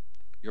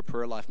 Your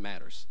prayer life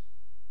matters.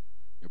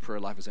 Your prayer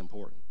life is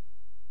important.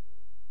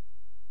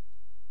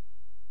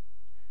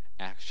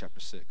 Acts chapter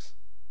 6.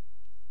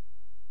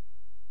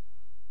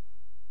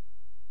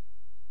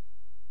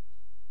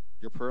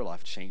 Your prayer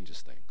life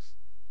changes things.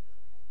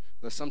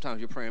 Because sometimes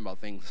you're praying about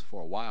things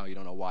for a while, you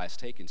don't know why it's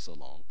taking so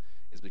long.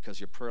 It's because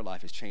your prayer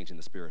life is changing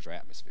the spiritual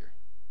atmosphere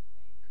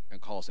and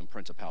causing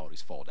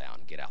principalities fall down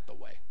and get out the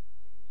way.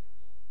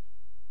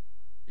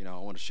 You know, I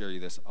want to share you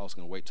this. I was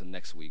going to wait till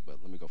next week, but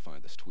let me go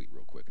find this tweet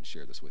real quick and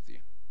share this with you.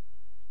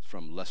 It's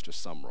from Lester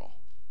Sumrall.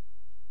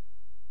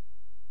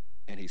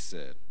 And he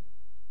said,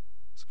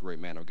 it's a great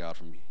man of God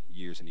from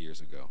years and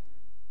years ago.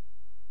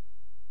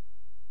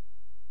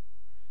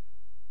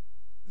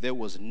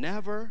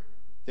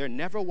 There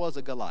never was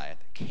a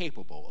Goliath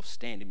capable of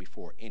standing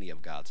before any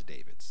of God's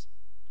Davids.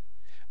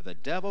 The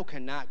devil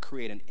cannot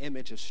create an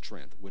image of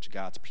strength which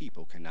God's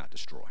people cannot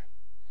destroy.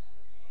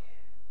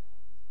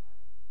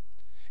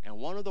 And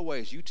one of the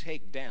ways you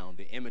take down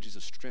the images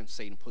of strength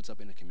Satan puts up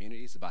in the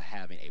community is by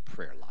having a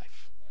prayer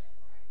life.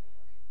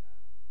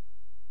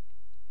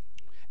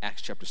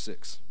 Acts chapter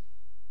 6.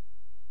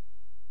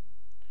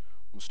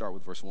 We'll start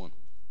with verse 1.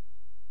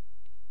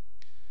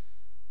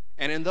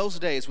 And in those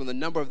days, when the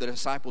number of the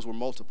disciples were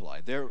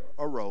multiplied, there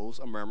arose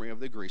a murmuring of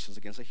the Grecians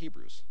against the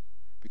Hebrews,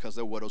 because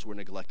their widows were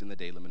neglecting the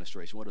daily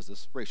ministration. What is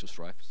this? Racial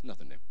strife. It's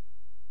nothing new.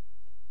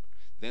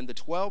 Then the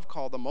 12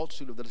 called the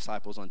multitude of the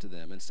disciples unto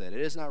them and said,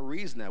 it is not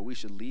reason that we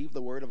should leave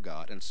the word of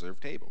God and serve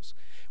tables.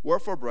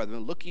 Wherefore,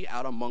 brethren, look ye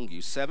out among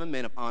you 7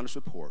 men of honest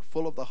report,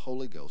 full of the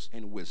Holy Ghost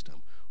and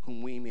wisdom,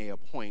 whom we may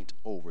appoint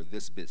over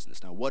this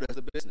business. Now, what is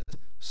the business?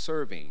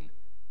 Serving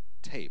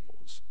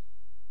tables.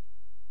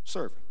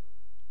 Serving.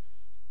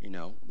 You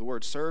know, the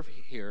word serve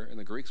here in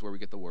the Greek is where we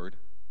get the word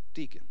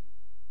deacon.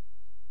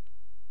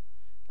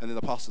 And then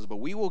the apostle says, but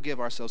we will give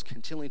ourselves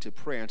continually to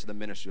prayer and to the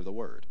ministry of the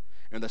word.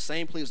 And the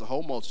same pleased the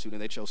whole multitude,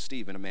 and they chose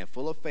Stephen, a man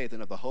full of faith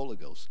and of the Holy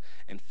Ghost,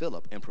 and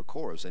Philip, and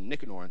Prochorus, and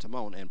Nicanor, and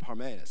Timon, and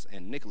Parmenas,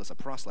 and Nicholas, a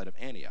proselyte of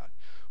Antioch,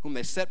 whom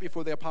they set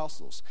before the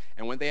apostles.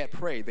 And when they had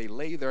prayed, they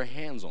laid their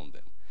hands on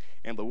them.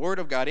 And the word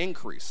of God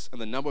increased,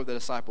 and the number of the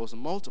disciples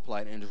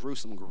multiplied in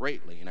Jerusalem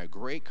greatly, and a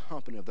great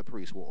company of the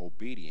priests were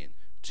obedient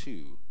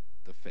to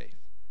the faith.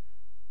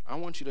 I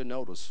want you to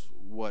notice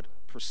what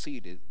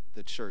preceded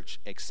the church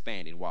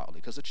expanding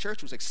wildly, because the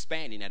church was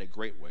expanding at a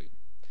great rate.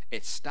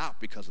 It stopped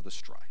because of the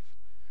strife.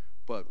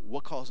 But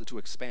what caused it to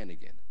expand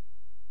again?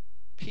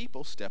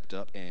 people stepped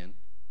up and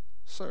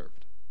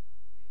served.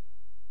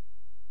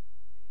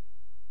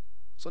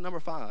 So number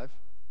 5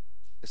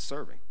 is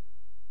serving.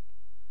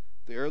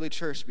 The early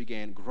church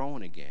began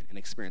growing again and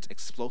experienced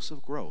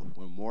explosive growth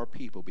when more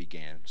people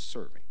began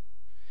serving.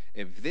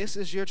 If this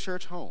is your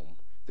church home,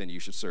 then you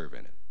should serve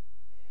in it.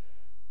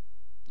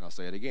 I'll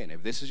say it again.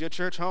 If this is your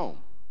church home,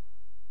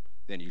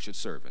 then you should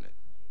serve in it.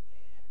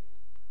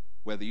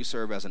 Whether you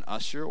serve as an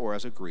usher or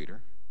as a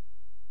greeter,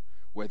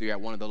 whether you're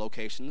at one of the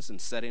locations and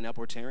setting up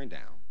or tearing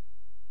down,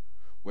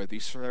 whether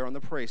you serve on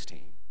the praise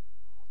team,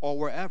 or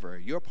wherever,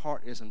 your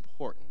part is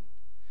important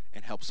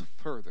and helps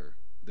further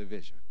the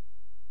vision.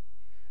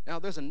 Now,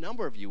 there's a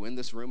number of you in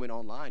this room and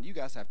online. You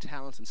guys have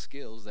talents and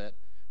skills that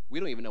we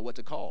don't even know what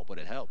to call, but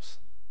it helps.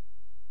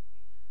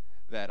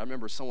 That I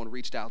remember someone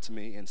reached out to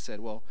me and said,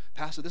 well,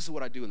 Pastor, this is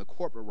what I do in the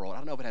corporate world. I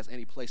don't know if it has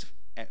any place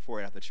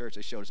for it at the church.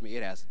 They showed it to me.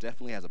 It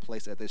definitely has a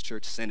place at this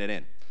church. Send it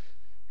in.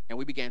 And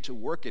we began to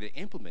work it and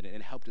implement it,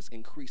 and it helped us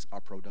increase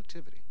our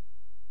productivity.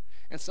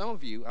 And some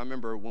of you, I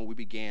remember when we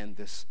began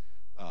this,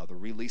 the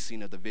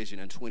releasing of the vision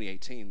in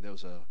 2018, there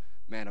was a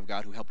man of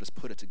God who helped us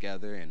put it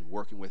together and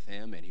working with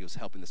him, and he was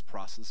helping this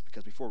process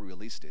because before we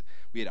released it,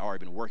 we had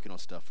already been working on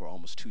stuff for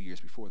almost 2 years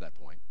before that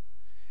point.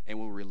 And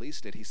when we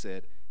released it, he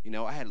said, you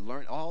know, I had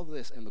learned all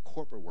this in the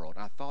corporate world.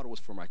 I thought it was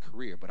for my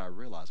career, but I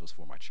realized it was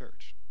for my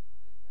church.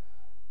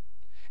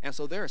 And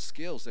so there are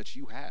skills that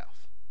you have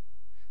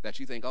that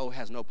you think, oh, it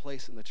has no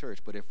place in the church.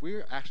 But if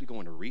we're actually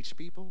going to reach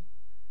people,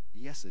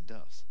 yes, it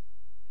does.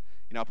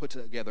 You know, I put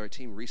together a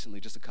team recently,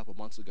 just a couple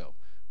months ago,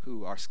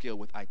 who are skilled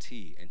with IT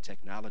and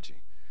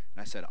technology.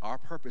 And I said, our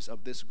purpose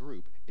of this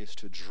group is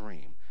to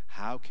dream.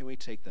 How can we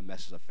take the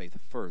message of faith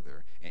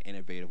further in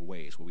innovative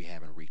ways where we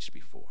haven't reached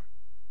before?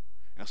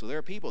 And so there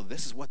are people,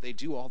 this is what they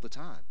do all the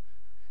time.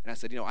 And I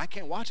said, you know, I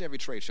can't watch every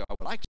trade show I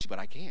would like to, but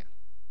I can.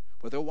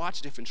 But they'll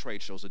watch different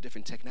trade shows or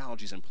different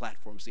technologies and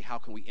platforms, see how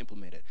can we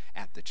implement it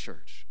at the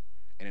church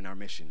and in our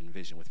mission and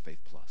vision with Faith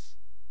Plus.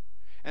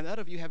 And the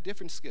other of you have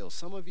different skills.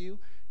 Some of you,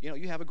 you know,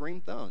 you have a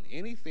green thumb.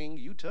 Anything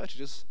you touch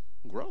just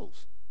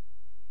grows.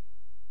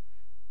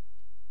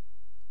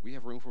 We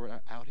have room for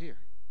it out here.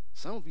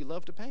 Some of you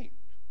love to paint.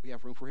 We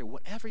have room for it.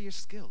 Whatever your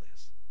skill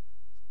is,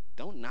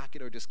 don't knock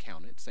it or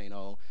discount it, saying,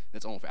 oh,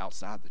 that's only for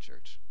outside the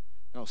church.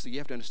 No, so you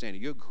have to understand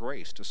your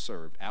grace to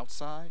serve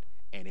outside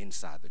and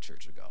inside the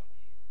church of God.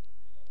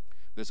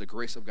 There's a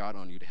grace of God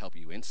on you to help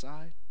you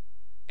inside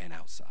and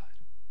outside.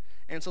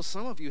 And so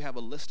some of you have a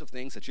list of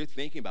things that you're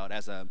thinking about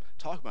as I'm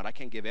talking about. I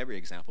can't give every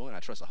example, and I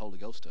trust the Holy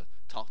Ghost to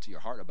talk to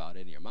your heart about it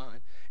in your mind.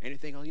 And you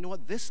think, oh, you know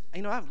what,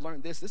 I've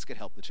learned this could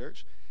help the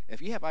church.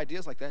 If you have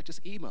ideas like that,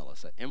 just email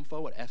us at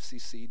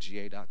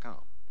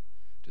info@fccga.com.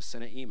 Just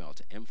send an email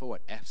to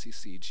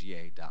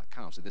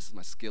info@fccga.com. So this is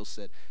my skill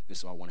set. This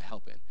is what I want to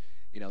help in.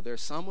 You know,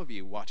 there's some of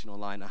you watching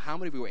online. Now, how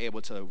many of you were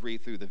able to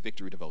read through the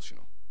Victory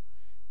Devotional?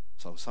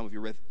 So some of you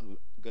read,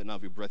 good enough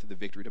of you read through the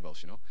Victory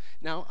Devotional.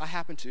 Now, I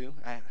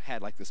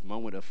had like this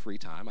moment of free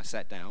time. I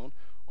sat down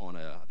on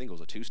I think it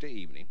was a Tuesday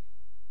evening,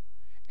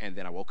 and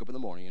then I woke up in the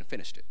morning and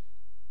finished it.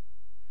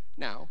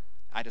 Now,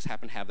 I just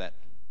happened to have that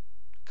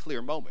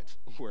clear moment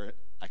where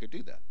I could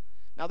do that.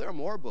 Now, there are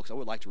more books I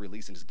would like to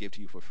release and just give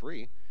to you for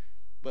free,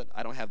 but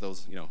I don't have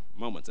those,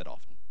 moments that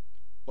often.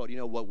 But you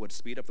know what would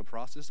speed up the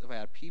process? If I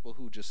had people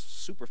who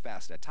just super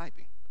fast at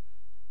typing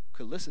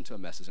could listen to a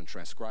message and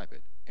transcribe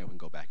it, and we can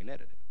go back and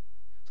edit it.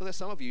 So there's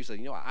some of you who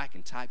say, I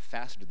can type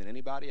faster than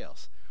anybody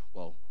else.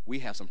 Well, we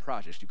have some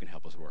projects you can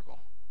help us work on.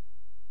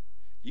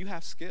 You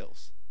have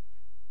skills.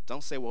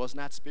 Don't say, well, it's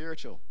not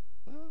spiritual.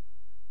 Well,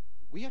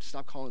 we have to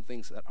stop calling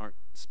things that aren't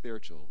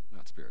spiritual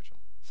not spiritual.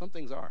 Some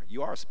things are.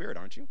 You are a spirit,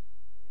 aren't you?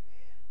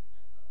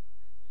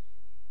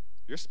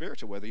 You're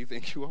spiritual whether you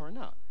think you are or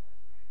not.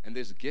 And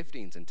there's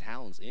giftings and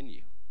talents in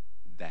you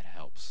that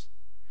helps.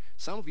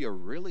 Some of you are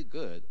really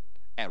good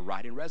at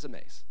writing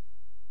resumes.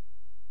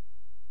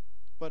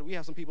 But we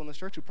have some people in this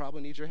church who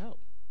probably need your help.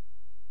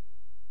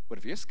 But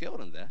if you're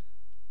skilled in that,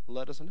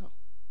 let us know.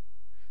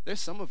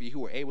 There's some of you who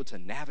were able to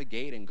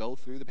navigate and go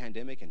through the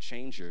pandemic and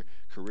change your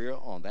career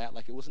on that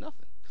like it was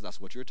nothing, because that's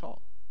what you're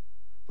taught.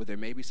 But there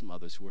may be some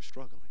others who are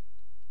struggling.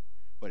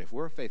 But if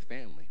we're a faith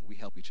family, we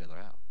help each other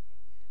out.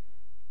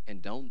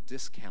 And don't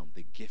discount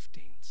the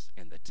giftings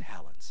and the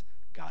talents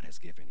God has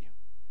given you.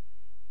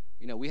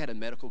 We had a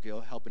medical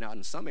girl helping out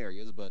in some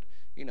areas, but,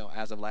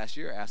 as of last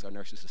year, I asked our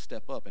nurses to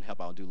step up and help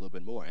out and do a little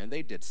bit more. And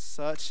they did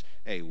such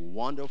a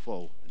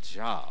wonderful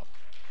job.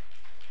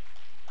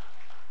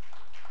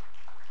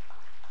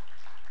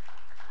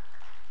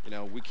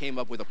 We came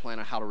up with a plan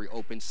on how to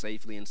reopen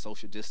safely and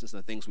social distance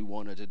and the things we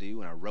wanted to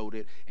do, and I wrote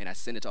it, and I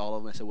sent it to all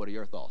of them. I said, what are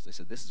your thoughts? They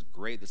said, this is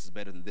great, this is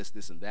better than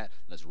this, and that.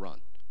 Let's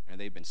run. And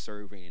they've been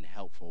serving and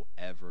helpful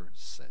ever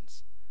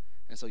since.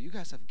 And so you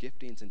guys have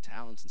giftings and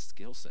talents and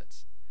skill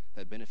sets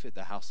that benefit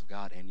the house of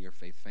God and your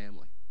faith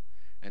family.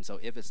 And so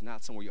if it's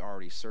not somewhere you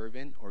already serve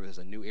in or there's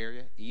a new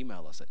area,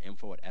 email us at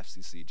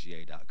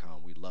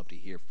info@fccga.com. We'd love to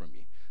hear from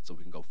you so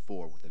we can go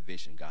forward with the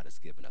vision God has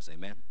given us.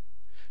 Amen?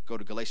 Go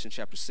to Galatians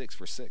chapter 6,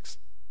 verse 6.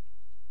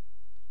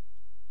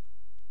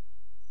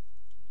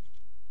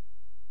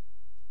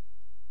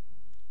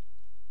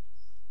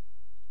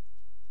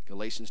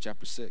 Galatians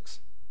chapter 6,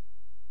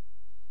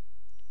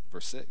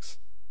 verse 6.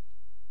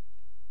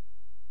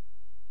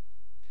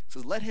 It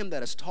says, let him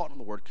that is taught in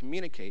the word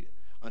communicate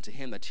unto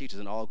him that teaches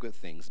in all good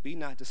things. Be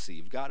not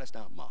deceived, God is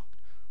not mocked.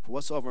 For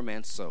whatsoever a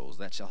man sows,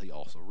 that shall he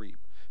also reap.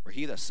 For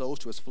he that sows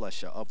to his flesh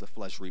shall of the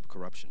flesh reap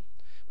corruption.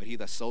 But he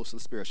that sows to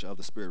the Spirit shall of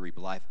the Spirit reap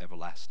life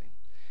everlasting.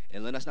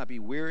 And let us not be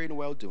weary in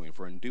well-doing,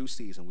 for in due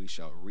season we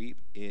shall reap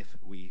if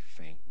we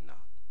faint not.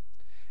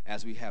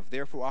 As we have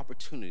therefore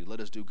opportunity, let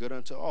us do good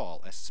unto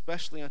all,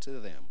 especially unto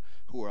them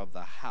who are of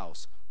the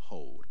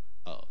household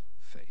of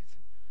faith.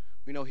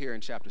 We know here in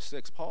chapter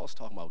 6, Paul is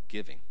talking about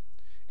giving.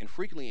 And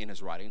frequently in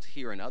his writings,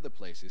 here and other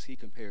places, he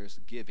compares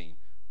giving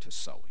to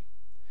sowing.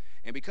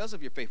 And because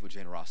of your faithful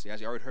generosity,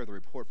 as you already heard the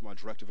report from our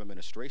director of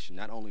administration,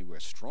 not only we're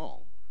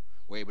strong,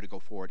 we're able to go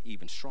forward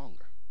even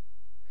stronger.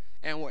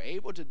 And we're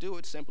able to do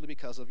it simply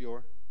because of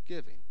your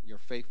giving, your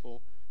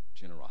faithful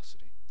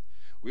generosity.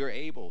 We are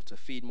able to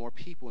feed more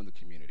people in the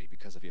community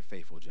because of your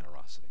faithful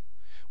generosity.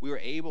 We were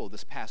able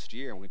this past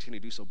year, and we continue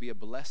to do so, be a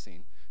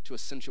blessing to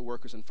essential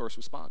workers and first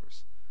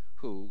responders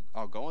who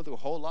are going through a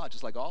whole lot,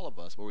 just like all of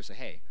us, where we say,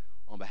 hey,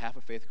 on behalf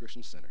of Faith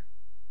Christian Center,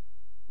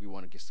 we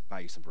want to buy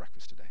you some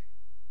breakfast today.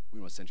 We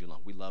want to send you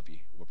along. We love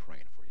you. We're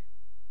praying for you.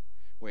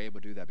 We're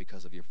able to do that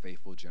because of your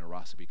faithful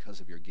generosity, because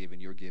of your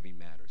giving. Your giving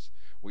matters.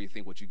 Whether you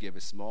think what you give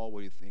is small,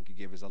 whether you think you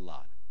give is a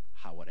lot.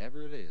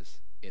 Whatever it is,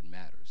 it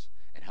matters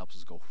and helps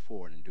us go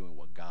forward in doing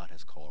what God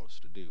has called us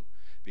to do.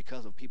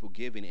 Because of people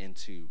giving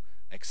into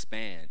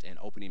Expand and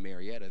opening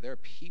Marietta, there are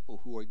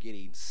people who are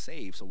getting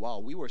saved. So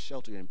while we were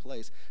sheltered in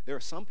place, there are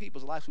some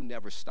people's lives who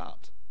never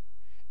stopped.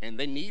 And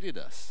they needed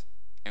us.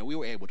 And we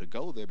were able to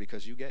go there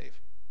because you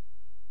gave.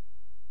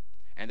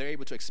 And they're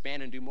able to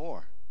expand and do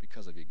more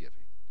because of your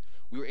giving.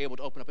 We were able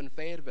to open up in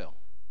Fayetteville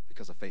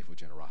because of faithful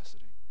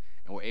generosity.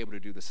 And we're able to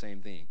do the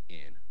same thing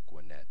in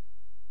Gwinnett.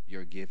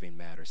 Your giving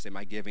matters. Say,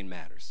 my giving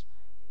matters.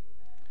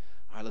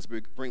 All right, let's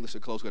bring this to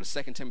a close. Go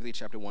to 2 Timothy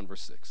chapter 1,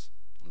 verse 6.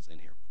 Let's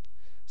end here.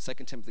 2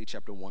 Timothy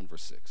chapter 1,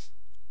 verse 6.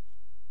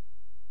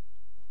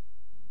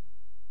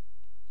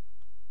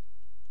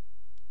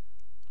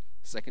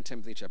 2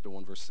 Timothy chapter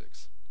 1, verse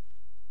 6.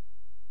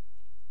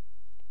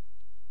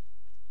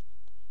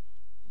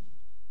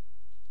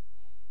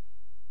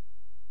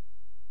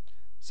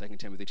 Second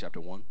Timothy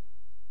chapter 1,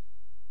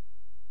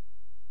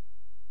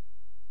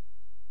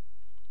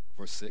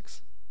 verse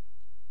 6.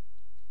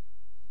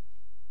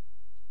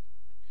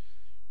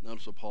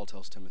 Notice what Paul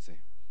tells Timothy.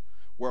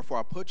 Wherefore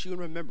I put you in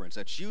remembrance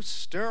that you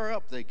stir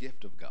up the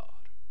gift of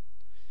God,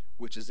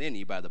 which is in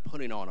you by the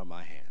putting on of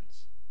my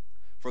hands.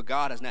 For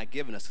God has not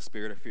given us the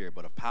spirit of fear,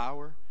 but of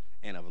power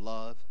and of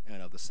love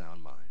and of the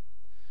sound mind.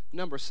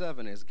 Number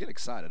 7 is get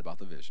excited about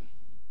the vision.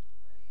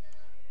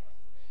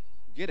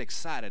 Get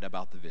excited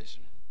about the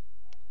vision.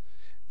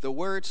 The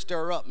word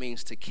stir up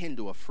means to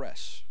kindle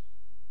afresh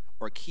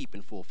or keep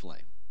in full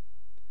flame.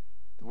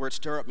 The word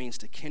stir up means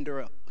to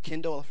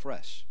kindle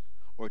afresh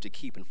or to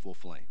keep in full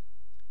flame.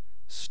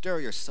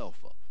 Stir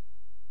yourself up.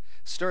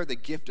 Stir the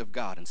gift of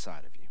God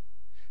inside of you,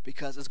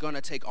 because it's going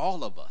to take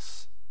all of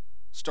us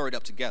stirred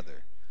up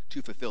together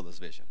to fulfill this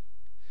vision.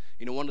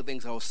 You know, one of the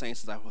things I was saying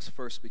since I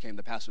first became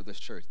the pastor of this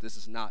church, this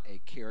is not a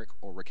Carrick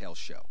or Raquel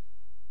show.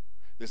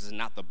 This is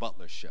not the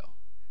Butler show.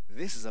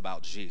 This is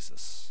about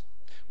Jesus.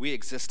 We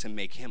exist to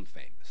make him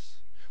famous.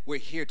 We're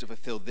here to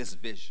fulfill this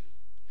vision.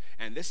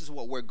 And this is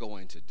what we're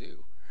going to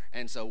do.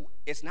 And so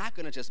it's not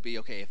going to just be,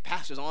 okay, if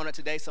pastor's on it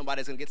today,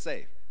 somebody's going to get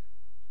saved.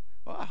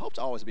 Well, I hope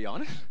to always be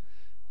on it.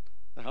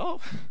 I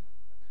hope.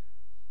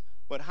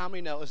 But how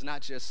many know it's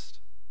not just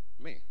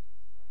me?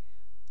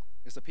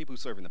 It's the people who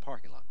serve in the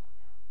parking lot.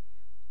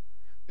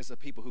 It's the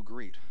people who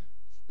greet.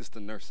 It's the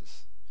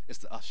nurses. It's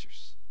the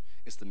ushers.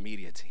 It's the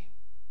media team.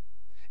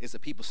 It's the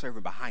people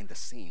serving behind the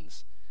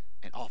scenes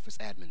and office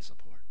admin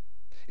support.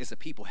 It's the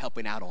people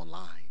helping out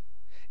online.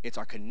 It's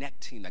our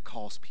Connect team that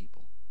calls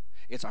people.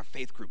 It's our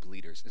faith group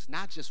leaders. It's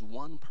not just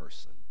one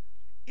person.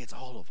 It's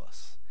all of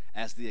us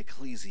as the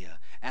ecclesia,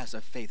 as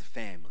a faith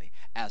family,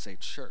 as a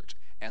church,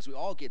 as we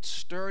all get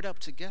stirred up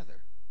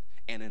together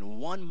and in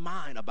one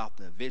mind about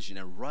the vision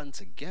and run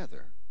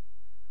together,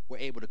 we're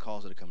able to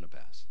cause it to come to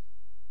pass.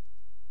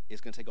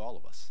 It's going to take all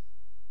of us,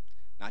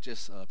 not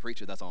just a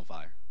preacher that's on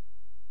fire,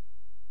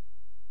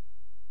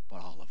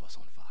 but all of us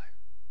on fire.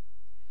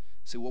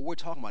 See, what we're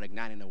talking about,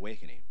 igniting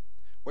awakening,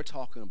 we're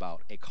talking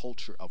about a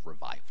culture of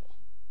revival,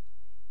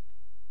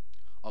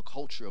 a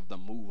culture of the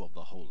move of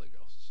the Holy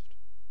Ghost,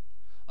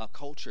 a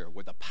culture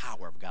where the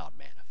power of God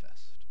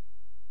manifests,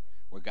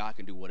 where God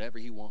can do whatever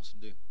he wants to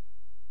do,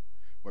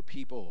 where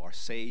people are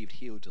saved,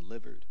 healed,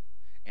 delivered,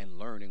 and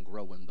learn and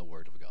grow in the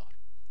Word of God.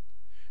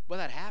 But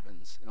that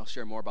happens, and I'll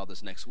share more about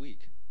this next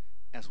week,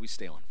 as we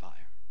stay on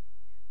fire.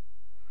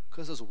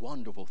 Because there's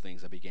wonderful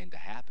things that begin to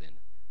happen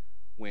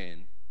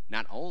when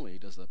not only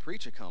does the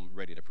preacher come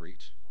ready to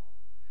preach,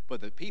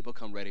 but the people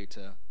come ready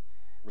to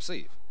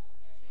receive.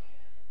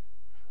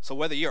 So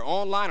whether you're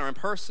online or in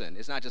person,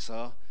 it's not just,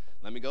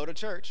 let me go to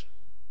church.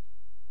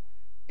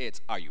 It's,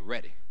 are you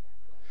ready?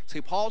 See,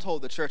 Paul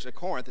told the church at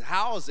Corinth,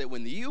 how is it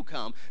when you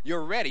come,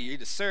 you're ready, you're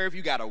to serve,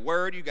 you got a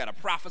word, you got a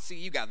prophecy,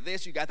 you got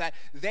this, you got that.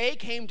 They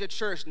came to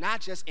church not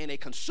just in a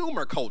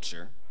consumer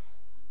culture,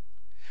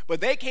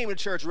 but they came to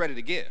church ready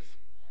to give.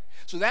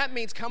 So that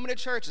means coming to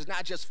church is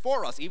not just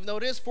for us, even though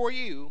it is for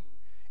you,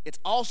 it's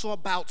also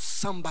about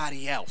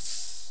somebody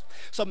else.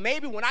 So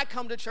maybe when I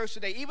come to church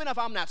today, even if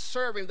I'm not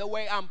serving, the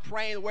way I'm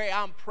praying, the way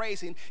I'm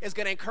praising is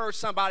going to encourage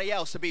somebody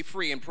else to be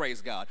free and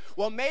praise God.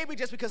 Well, maybe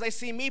just because they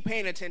see me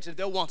paying attention,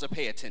 they'll want to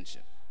pay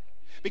attention.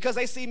 Because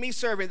they see me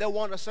serving, they'll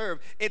want to serve.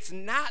 It's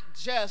not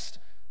just,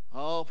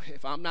 oh,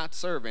 if I'm not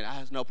serving, I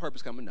have no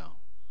purpose coming. No.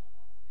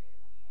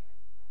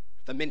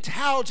 The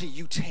mentality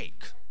you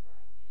take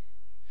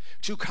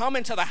to come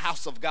into the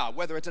house of God,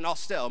 whether it's in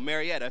Austell,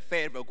 Marietta,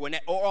 Fayetteville,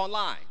 Gwinnett, or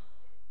online,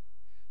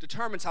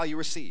 determines how you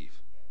receive.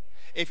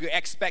 If your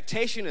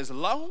expectation is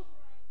low,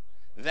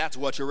 that's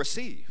what you'll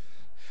receive.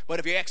 But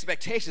if your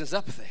expectation is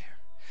up there,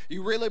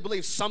 you really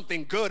believe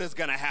something good is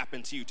going to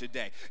happen to you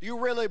today. You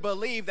really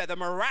believe that the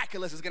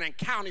miraculous is going to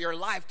encounter your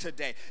life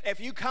today. If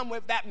you come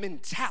with that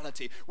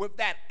mentality, with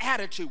that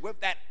attitude,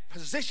 with that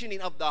positioning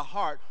of the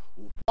heart,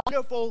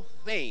 wonderful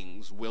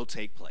things will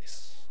take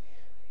place.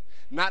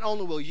 Not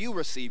only will you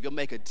receive, you'll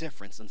make a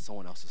difference in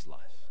someone else's life.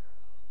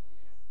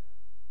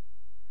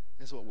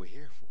 That's what we're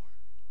here for.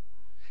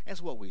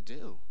 That's what we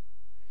do.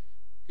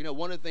 You know,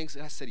 one of the things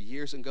that I said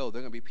years ago, there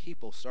are going to be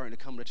people starting to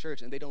come to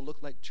church, and they don't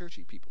look like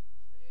churchy people.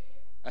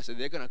 I said,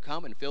 they're going to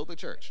come and fill the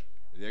church.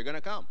 They're going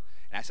to come.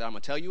 And I said, I'm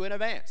going to tell you in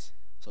advance,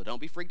 so don't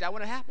be freaked out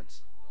when it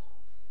happens.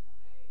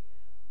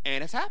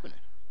 And it's happening.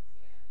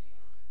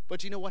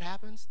 But you know what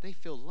happens? They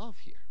feel love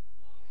here.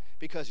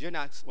 Because you're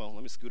not, well,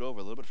 let me scoot over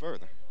a little bit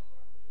further.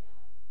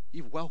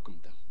 You've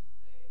welcomed them.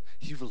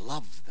 You've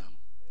loved them.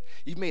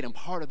 You've made them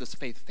part of this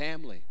faith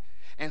family.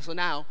 And so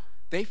now,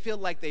 they feel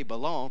like they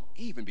belong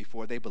even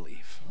before they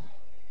believe.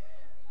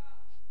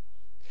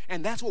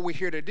 And that's what we're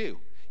here to do.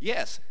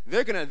 Yes,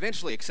 they're going to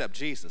eventually accept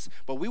Jesus,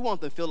 but we want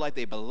them to feel like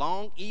they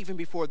belong even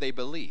before they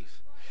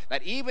believe.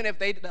 That even if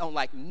they don't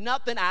like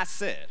nothing I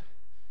said,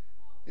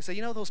 they say,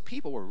 you know, those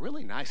people were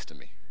really nice to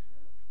me.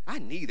 I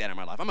need that in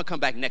my life. I'm going to come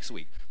back next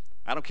week.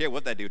 I don't care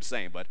what that dude's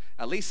saying, but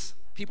at least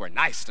people are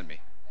nice to me.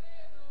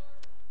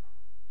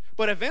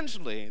 But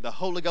eventually, the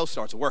Holy Ghost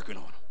starts working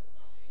on them.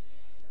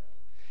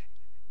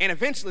 And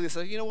eventually they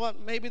say, you know what,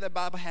 maybe the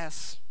Bible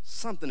has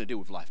something to do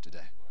with life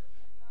today.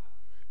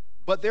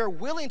 But they're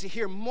willing to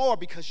hear more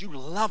because you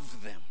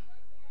love them.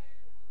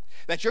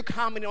 That you're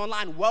commenting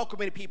online,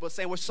 welcoming people,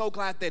 saying, we're so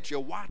glad that you're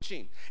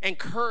watching,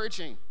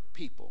 encouraging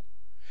people.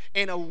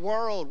 In a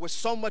world where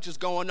so much is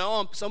going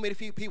on, so many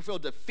people feel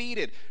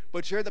defeated,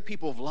 but you're the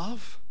people of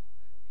love.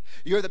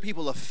 You're the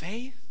people of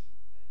faith.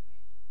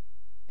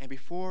 And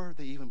before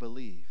they even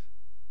believe,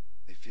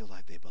 they feel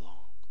like they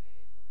belong.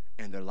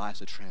 And their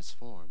lives are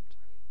transformed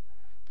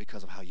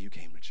because of how you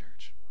came to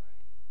church.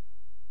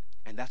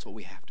 And that's what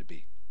we have to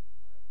be.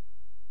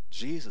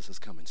 Jesus is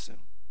coming soon.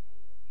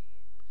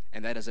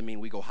 And that doesn't mean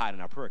we go hide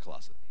in our prayer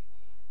closet.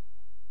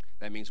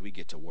 That means we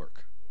get to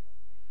work.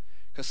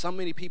 Because so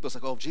many people say,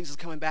 oh, if Jesus is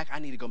coming back, I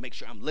need to go make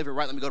sure I'm living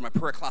right. Let me go to my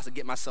prayer closet and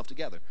get myself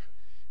together.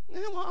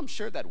 Yeah, well, I'm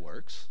sure that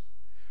works.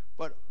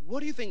 But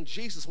what do you think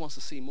Jesus wants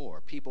to see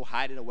more? People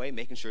hiding away,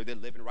 making sure they're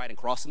living right and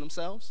crossing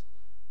themselves?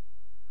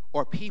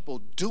 Or people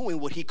doing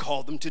what he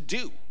called them to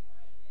do?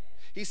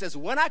 He says,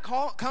 when I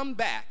come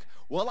back,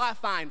 will I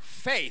find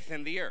faith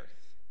in the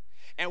earth?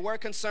 And where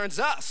it concerns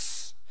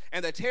us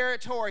and the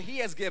territory he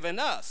has given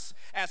us,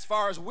 as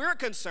far as we're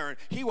concerned,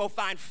 he will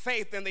find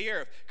faith in the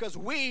earth because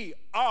we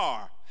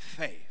are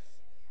faith.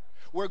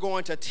 We're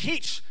going to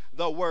teach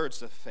the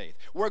words of faith.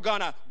 We're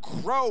going to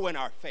grow in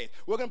our faith.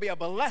 We're going to be a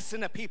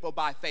blessing to people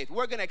by faith.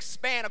 We're going to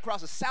expand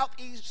across the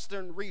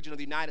southeastern region of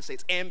the United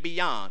States and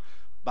beyond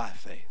by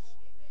faith.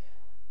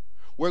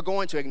 We're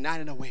going to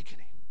ignite an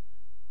awakening.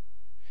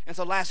 And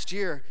so last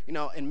year, you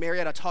know, in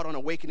Marietta, I taught on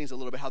awakenings a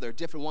little bit, how there are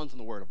different ones in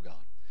the Word of God.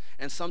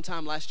 And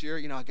sometime last year,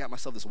 you know, I got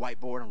myself this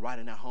whiteboard. I'm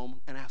writing at home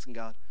and asking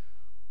God,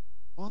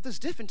 well, there's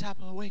different type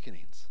of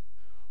awakenings.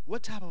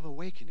 What type of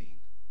awakening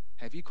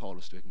have you called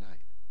us to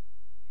ignite?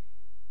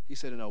 He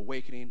said an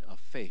awakening of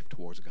faith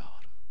towards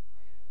God.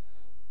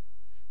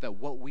 That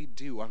what we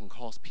do are going to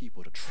cause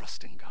people to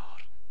trust in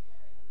God.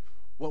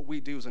 What we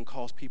do is going to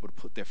cause people to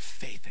put their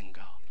faith in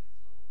God.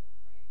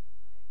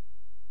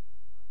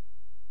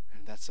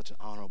 And that's such an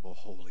honorable,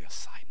 holy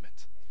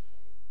assignment.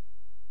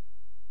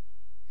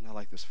 And I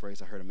like this phrase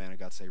I heard a man of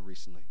God say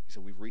recently. He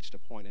said, we've reached a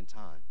point in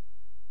time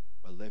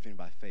where living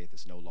by faith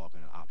is no longer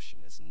an option,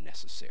 it's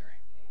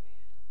necessary.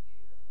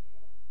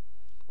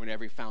 When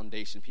every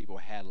foundation people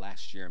had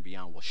last year and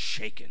beyond was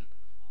shaken,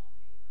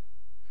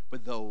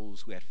 but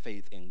those who had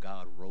faith in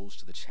God rose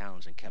to the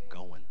challenge and kept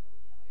going.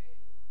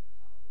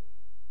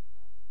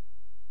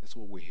 That's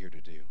what we're here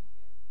to do.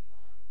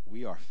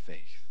 We are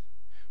faith.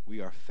 We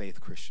are Faith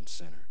Christian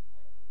Center.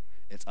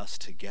 It's us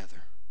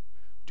together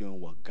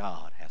doing what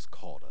God has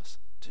called us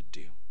to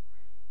do.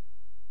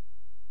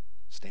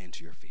 Stand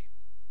to your feet.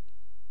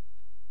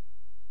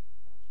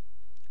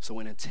 So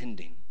in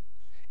attending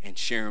and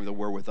sharing the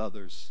word with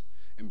others,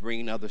 and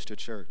bringing others to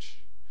church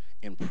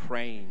and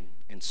praying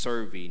and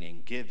serving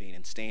and giving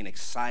and staying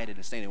excited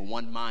and staying in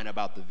one mind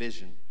about the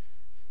vision,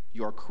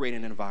 you are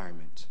creating an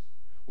environment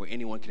where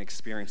anyone can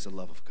experience the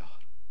love of God,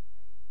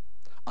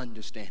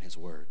 understand his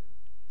word,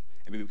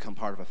 and become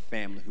part of a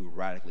family who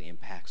radically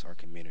impacts our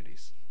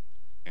communities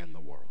and the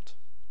world.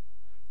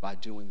 By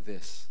doing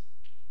this,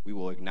 we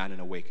will ignite an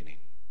awakening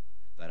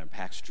that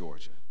impacts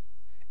Georgia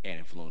and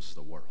influences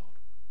the world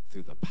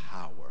through the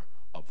power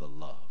of the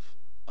love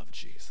of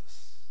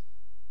Jesus.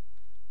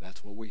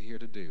 That's what we're here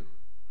to do,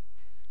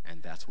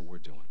 and that's what we're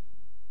doing.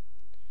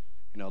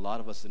 You know, a lot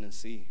of us didn't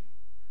see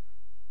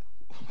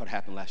what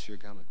happened last year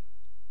coming,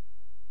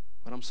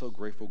 but I'm so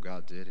grateful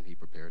God did, and he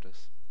prepared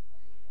us.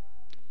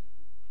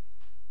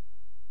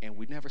 And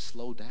we never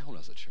slowed down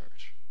as a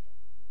church.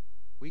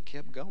 We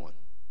kept going,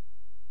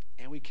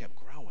 and we kept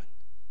growing.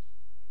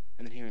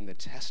 And then hearing the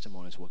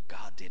testimonies of what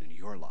God did in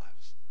your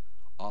lives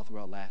all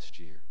throughout last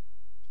year,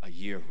 a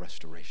year of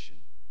restoration,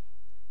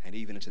 and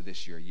even into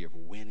this year, a year of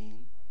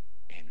winning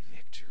and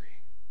victory.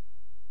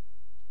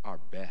 Our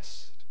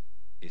best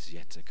is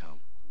yet to come.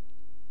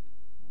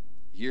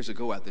 Years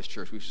ago at this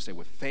church, we used to say,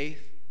 with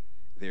faith,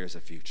 there is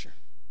a future.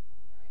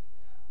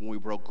 When we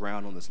broke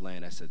ground on this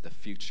land, I said, the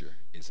future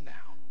is now.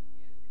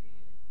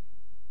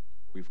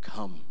 We've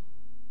come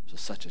to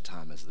such a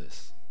time as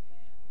this,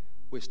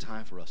 where it's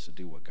time for us to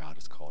do what God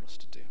has called us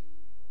to do.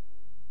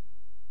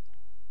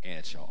 And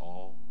it shall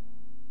all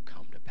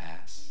come to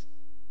pass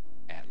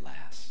at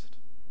last.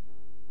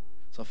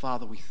 So,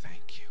 Father, we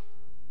thank you.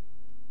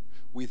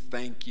 We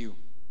thank you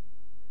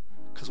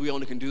because we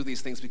only can do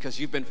these things because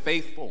you've been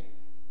faithful.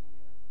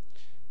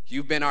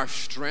 You've been our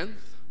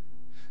strength.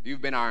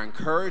 You've been our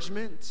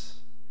encouragement.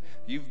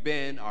 You've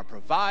been our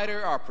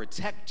provider, our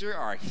protector,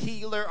 our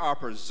healer, our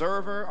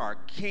preserver, our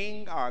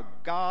king, our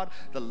God,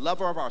 the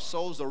lover of our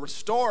souls, the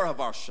restorer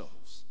of our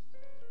souls.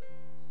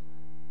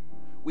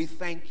 We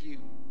thank you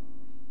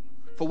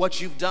for what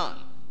you've done,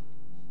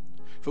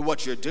 for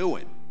what you're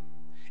doing,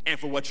 and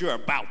for what you're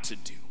about to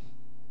do.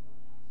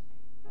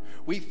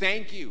 We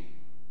thank you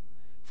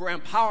for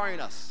empowering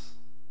us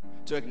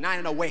to ignite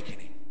an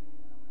awakening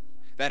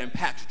that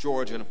impacts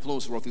Georgia and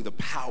influences the world through the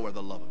power of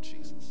the love of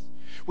Jesus.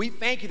 We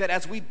thank you that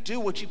as we do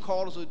what you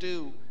called us to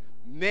do,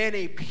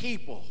 many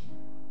people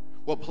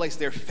will place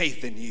their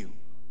faith in you.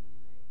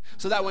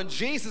 So that when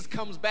Jesus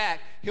comes back,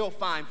 he'll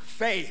find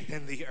faith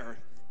in the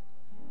earth.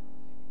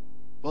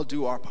 We'll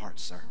do our part,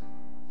 sir,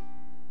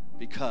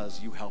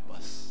 because you help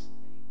us.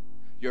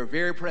 You're a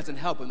very present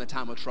help in the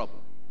time of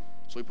trouble.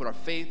 So we put our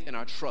faith and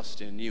our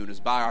trust in you, and it's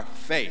by our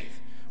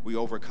faith we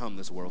overcome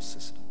this world's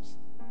systems.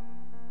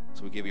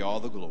 So we give you all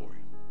the glory,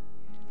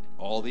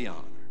 all the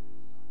honor,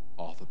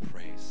 all the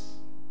praise.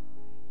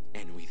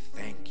 And we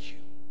thank you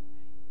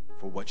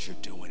for what you're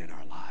doing in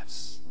our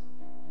lives,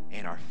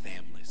 in our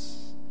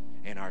families,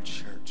 in our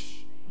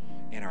church,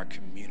 in our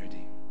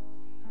community.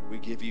 We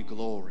give you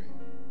glory.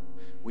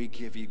 We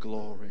give you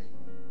glory.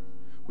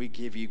 We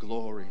give you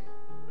glory.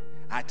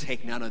 I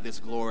take none of this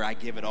glory. I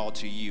give it all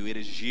to you. It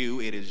is you.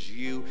 It is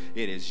you.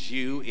 It is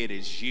you. It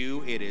is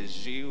you. It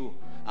is you.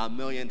 A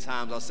million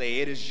times I'll say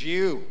it is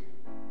you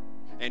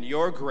and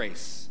your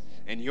grace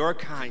and your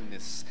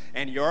kindness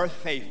and your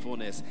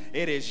faithfulness.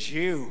 It is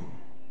you.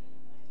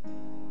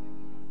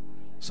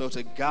 So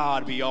to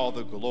God be all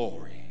the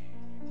glory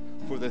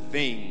for the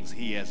things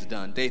he has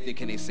done. Dathan,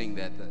 can he sing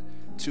that?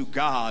 To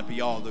God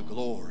be all the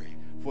glory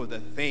for the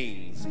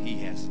things he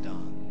has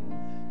done.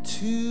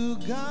 To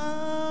God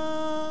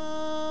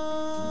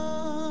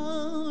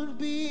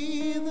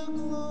be the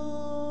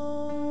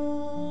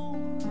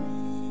glory.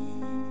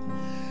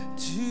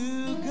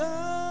 To God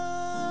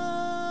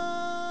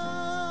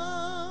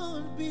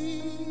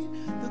be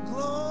the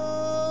glory.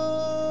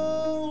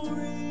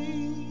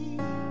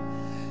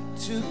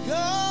 To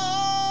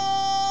God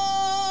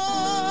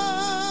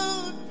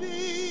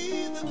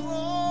be the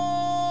glory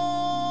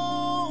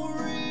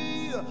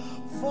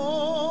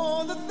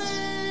for the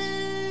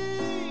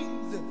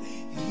things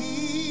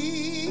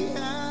he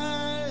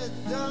has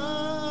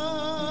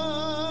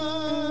done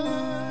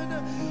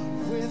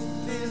with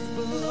his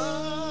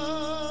blood.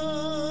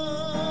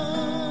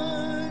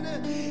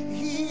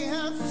 He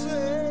has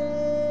saved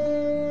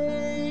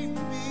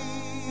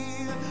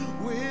me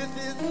with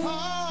his power.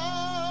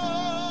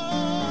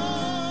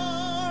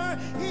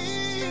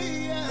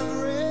 He has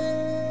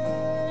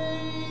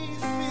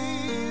raised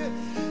me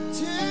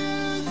to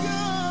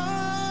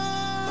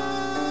God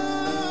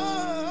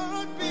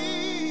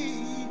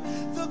be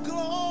the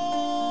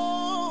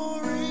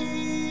glory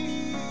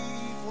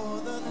for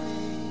the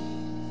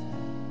things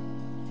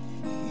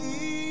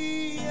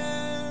he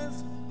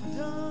has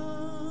done.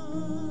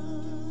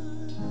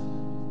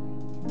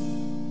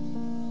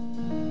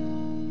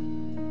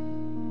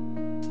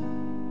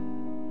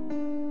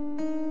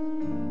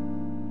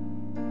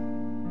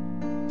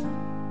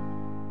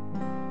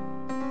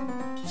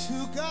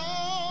 To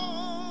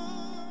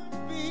God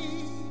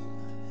be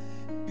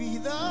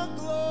the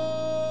glory.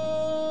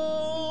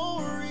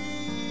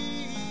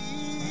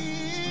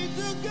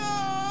 To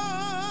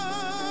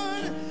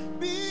God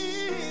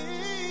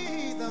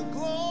be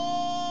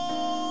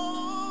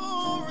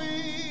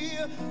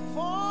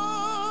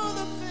for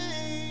the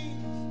things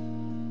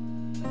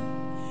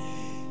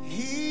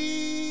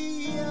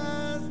he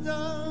has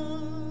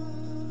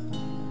done.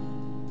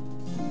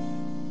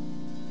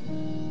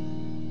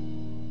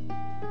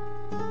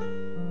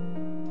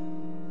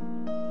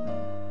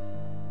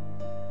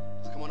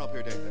 Come on up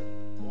here, David.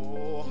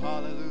 Oh,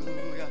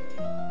 hallelujah.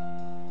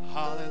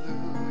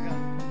 Hallelujah.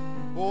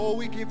 Oh,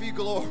 we give you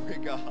glory,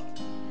 God.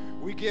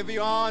 We give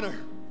you honor.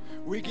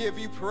 We give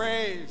you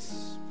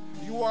praise.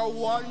 You are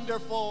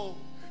wonderful.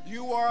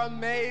 You are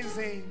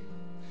amazing.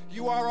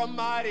 You are a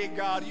mighty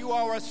God. You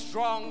are a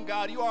strong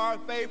God. You are a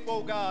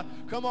faithful God.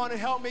 Come on and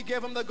help me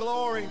give him the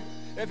glory.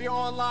 If you're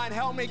online,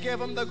 help me give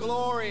him the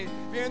glory.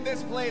 If you're in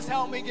this place,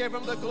 help me give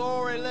him the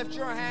glory. Lift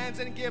your hands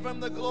and give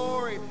him the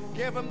glory.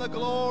 Give him the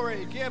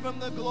glory. Give him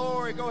the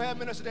glory. Go ahead,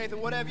 Minister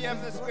Nathan. Whatever you have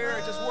in the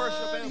spirit, just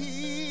worship him.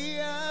 He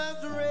has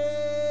raised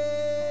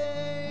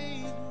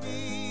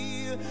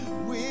me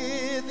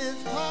with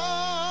his power.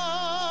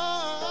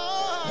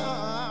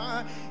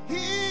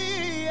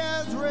 He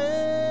has raised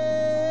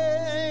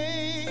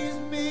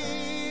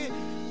me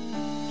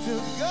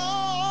to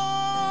God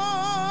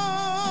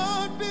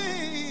be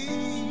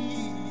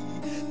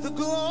the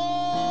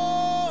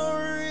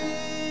glory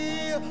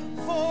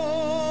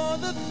for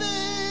the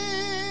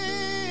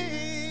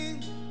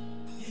things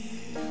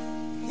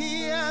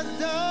he has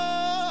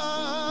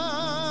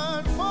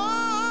done,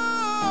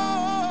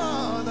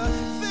 for the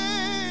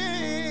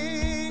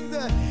things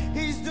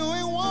he's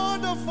doing,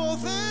 wonderful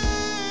things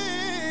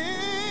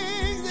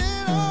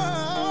in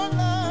our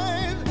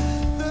lives,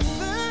 the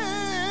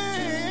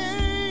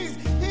things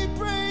he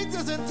brings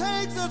us and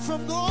takes us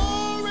from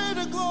glory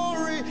to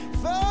glory,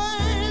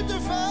 faith to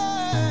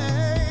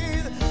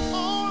faith,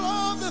 all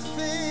of the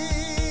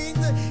things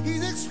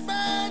he's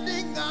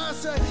expanding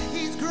us,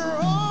 he's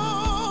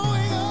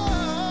growing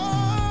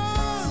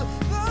us,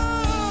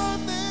 the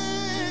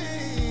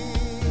things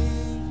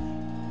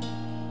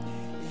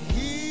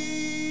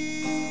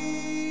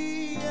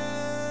he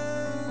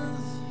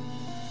has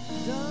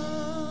done.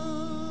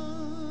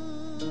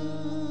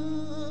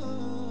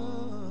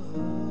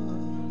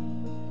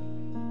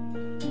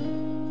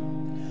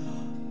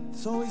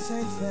 So we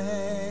say thank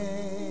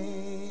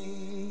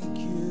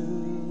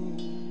you,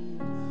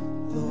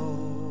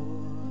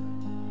 Lord.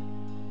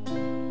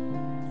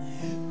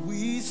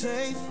 We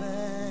say thank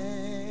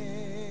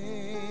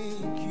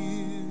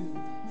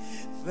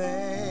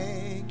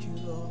you,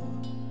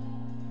 Lord.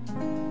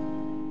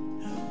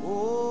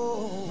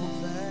 Oh,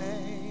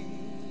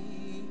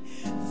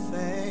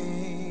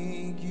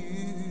 thank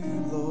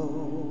you,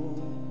 Lord.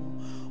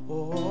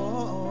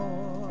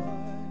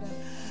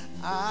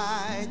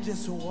 I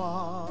just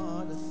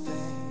want to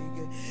thank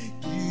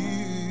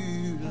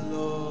you,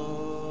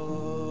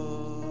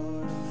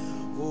 Lord.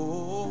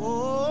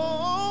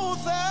 Oh,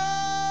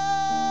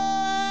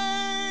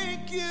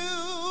 thank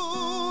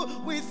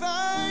you. We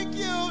thank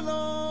you,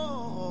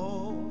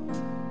 Lord.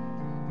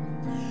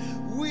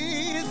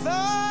 We thank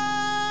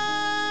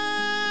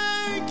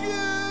you,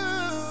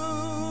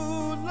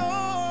 Lord.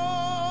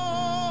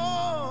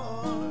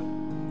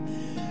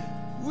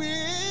 We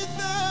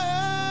thank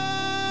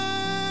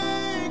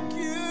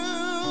you,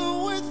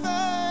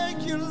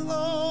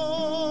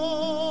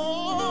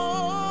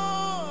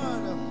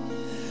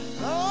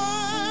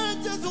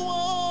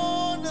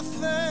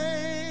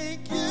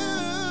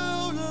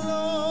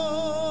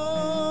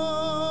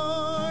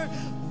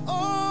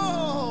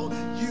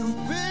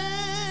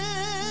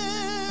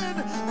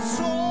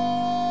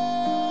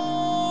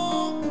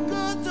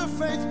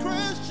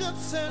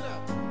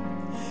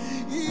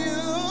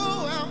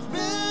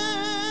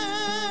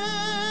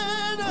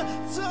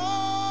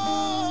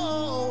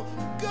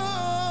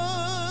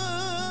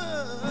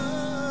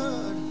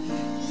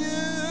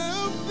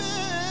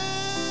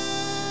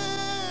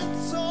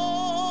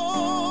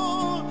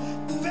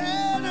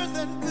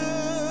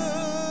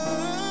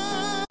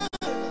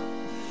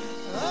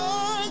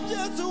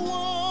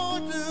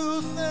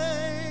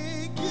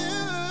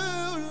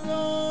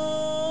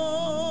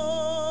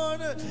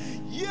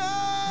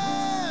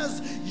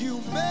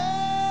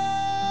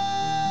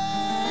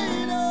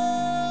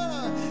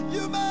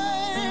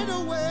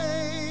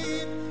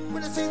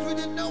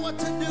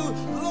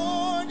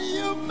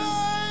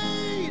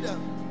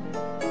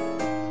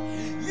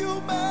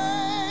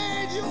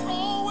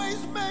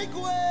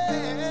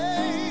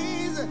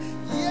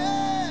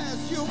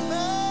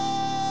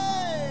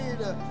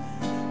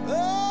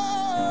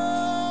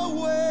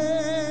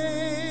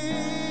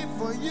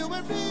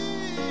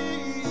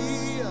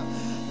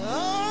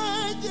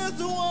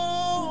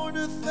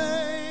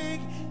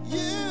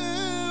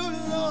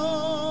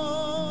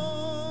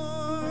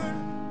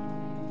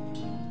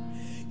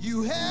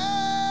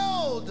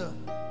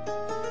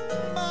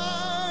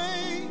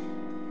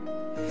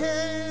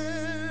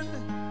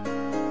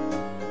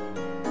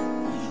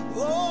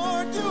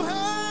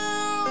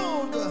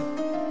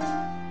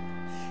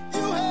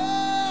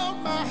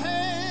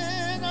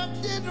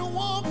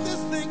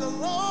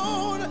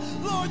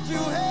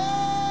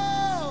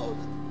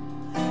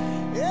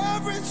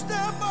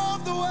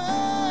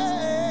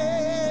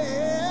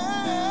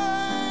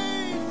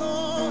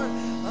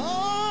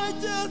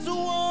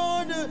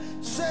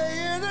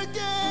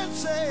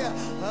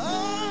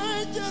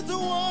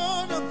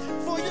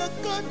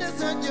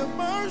 goodness and your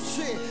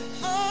mercy.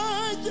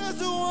 I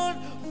just want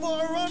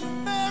for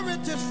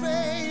unmerited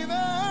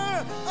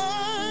favor.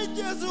 I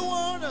just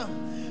want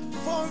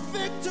for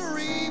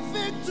victory,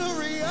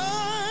 victory.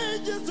 I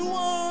just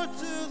want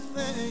to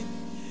thank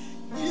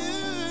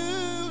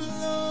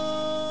you,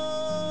 Lord.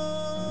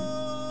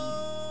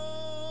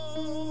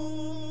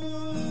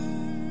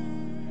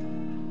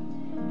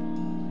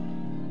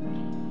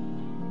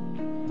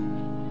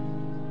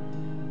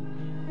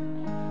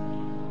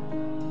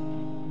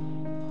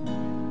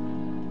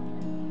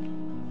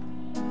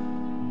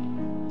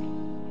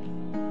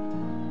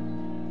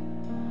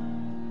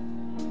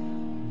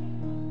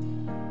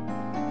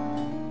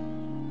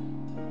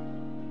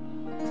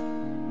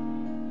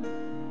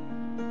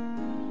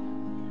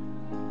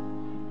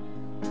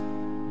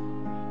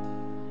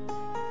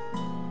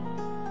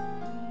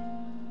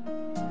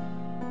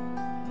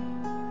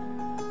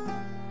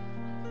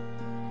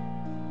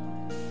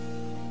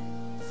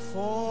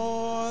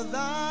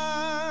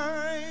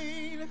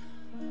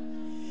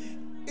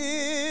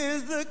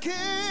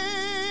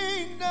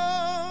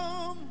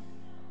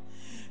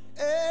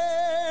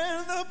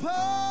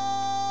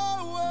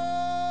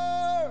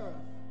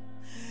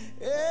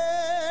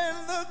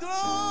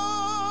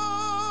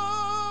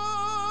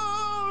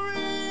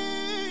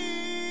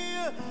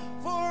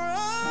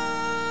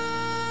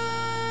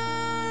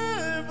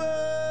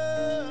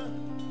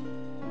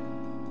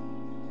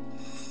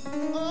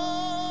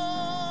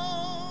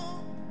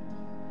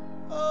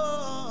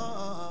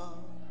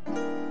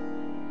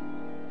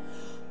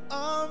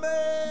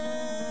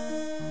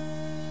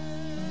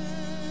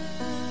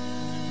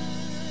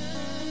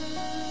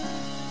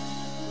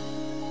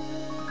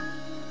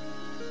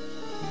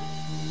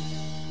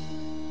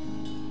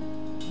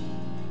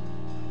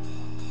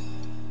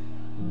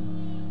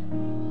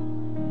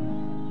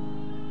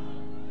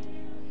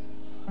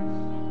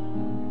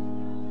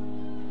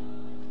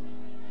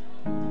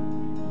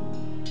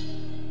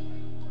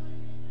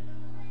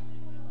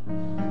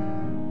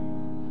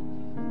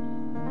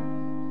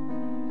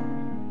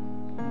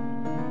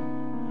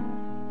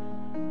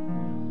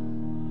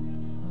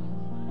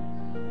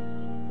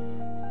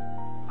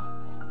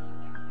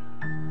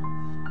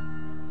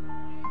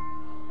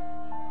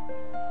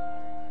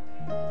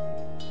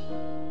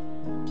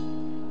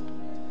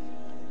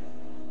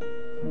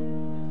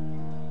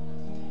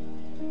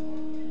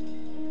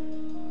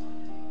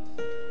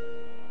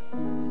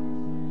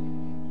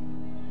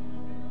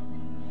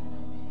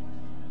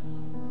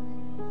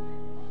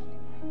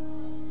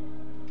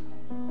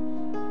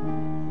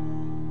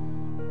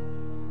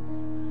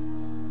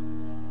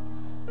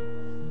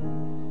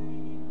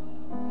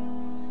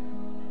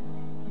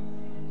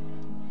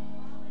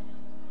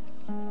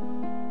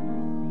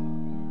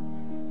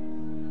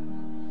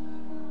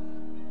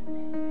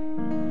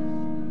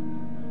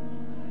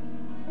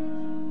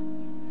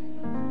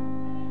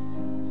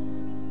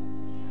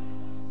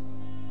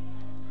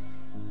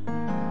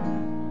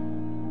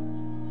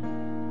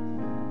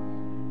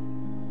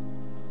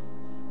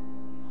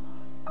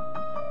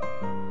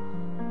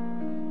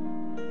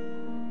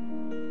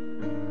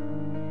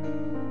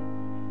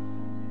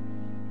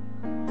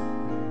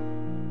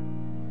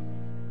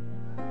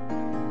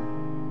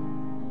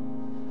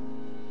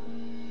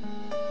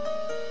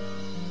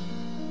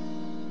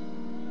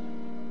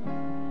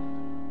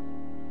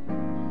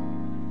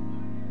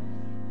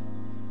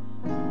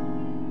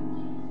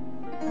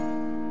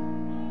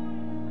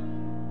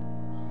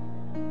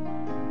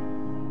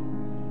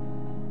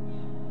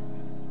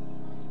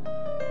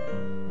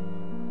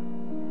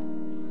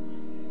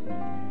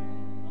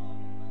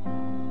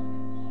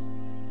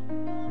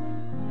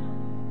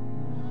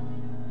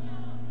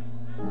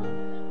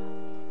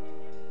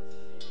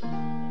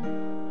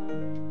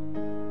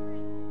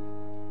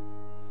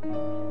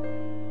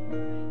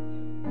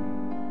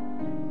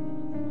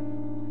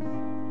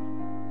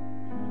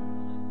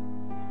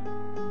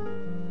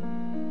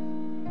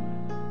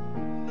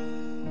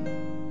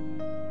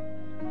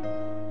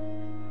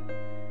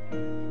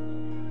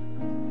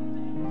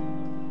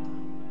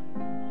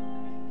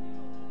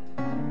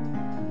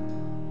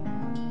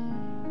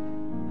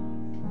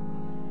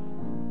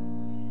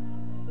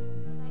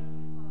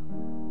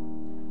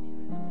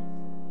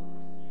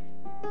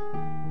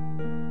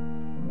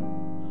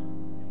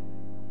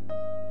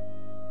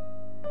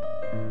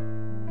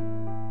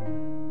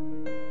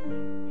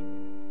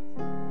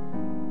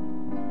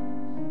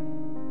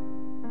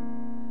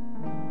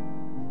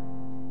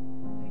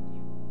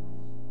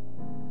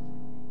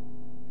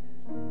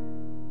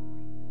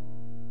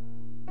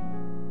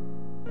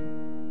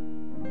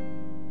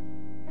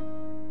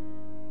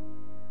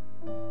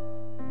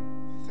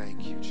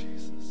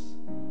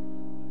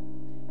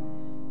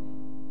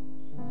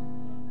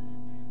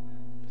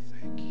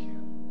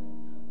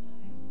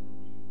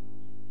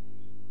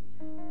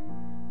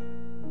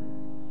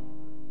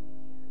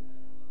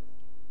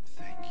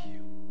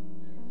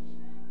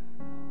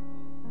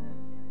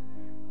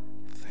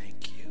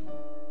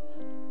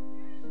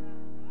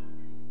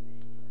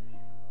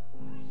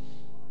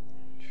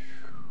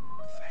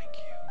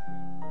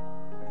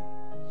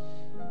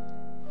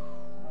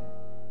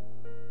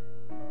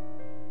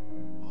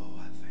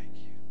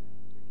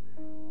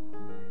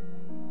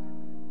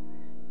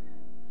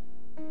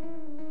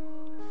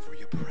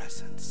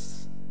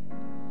 presence,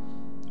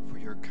 for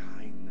your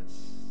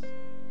kindness,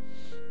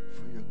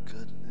 for your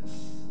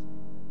goodness,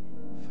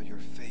 for your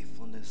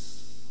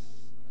faithfulness,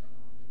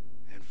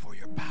 and for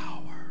your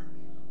power.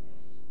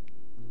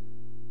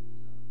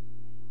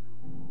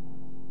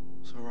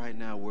 So right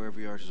now, wherever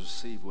you are, just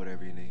receive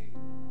whatever you need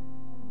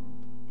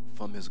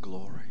from his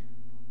glory.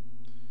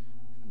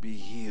 Be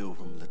healed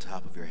from the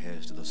top of your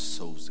heads to the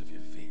soles of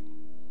your feet.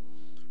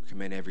 We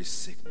command every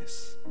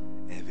sickness,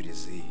 every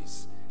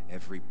disease,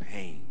 every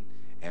pain,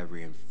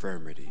 every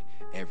infirmity,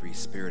 every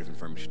spirit of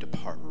infirmity to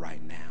depart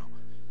right now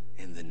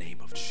in the name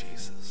of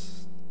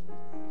Jesus.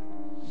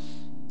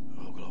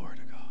 Oh, glory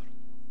to God.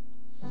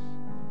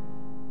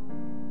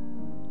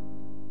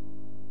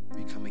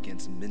 We come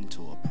against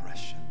mental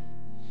oppression.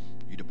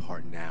 You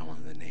depart now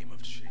in the name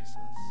of Jesus.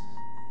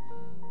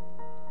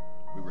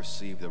 We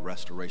receive the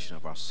restoration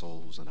of our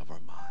souls and of our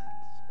minds.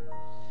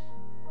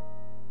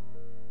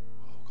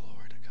 Oh,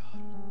 glory to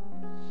God.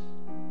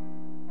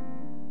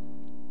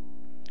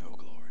 Oh,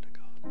 glory to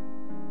God.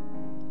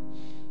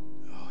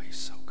 Oh, he's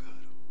so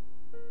good.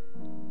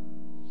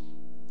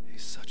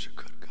 He's such a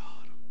good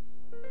God.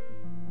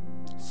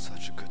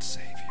 Such a good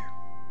Savior.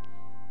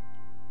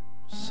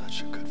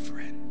 Such a good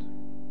friend.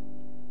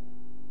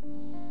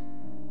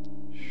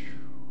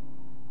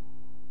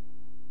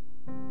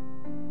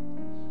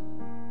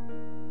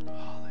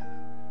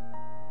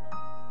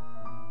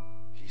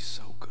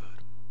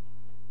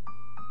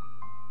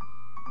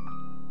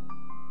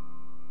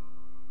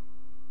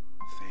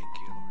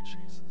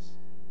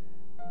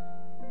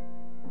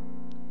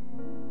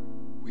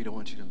 We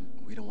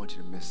don't want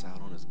you to miss out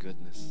on his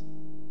goodness.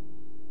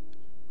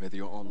 Whether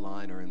you're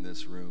online or in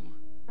this room,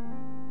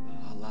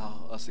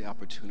 allow us the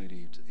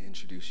opportunity to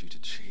introduce you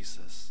to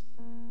Jesus.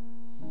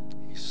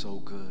 He's so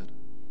good.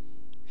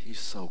 He's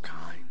so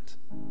kind.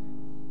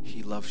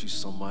 He loves you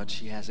so much.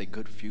 He has a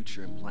good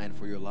future and plan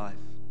for your life.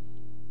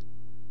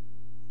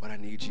 But I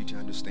need you to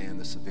understand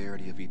the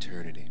severity of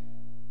eternity.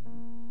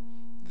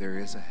 There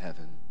is a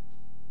heaven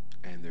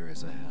and there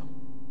is a hell.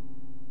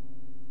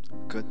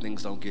 Good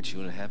things don't get you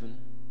into heaven,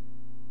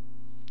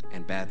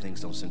 and bad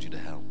things don't send you to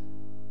hell.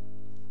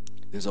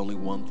 There's only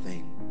one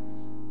thing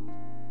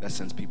that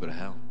sends people to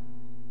hell.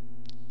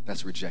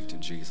 That's rejecting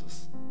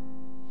Jesus.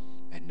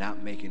 And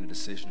not making a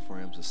decision for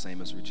him is the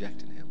same as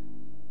rejecting him.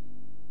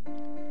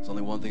 There's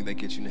only one thing that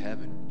gets you to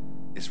heaven.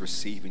 It's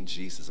receiving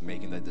Jesus and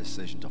making that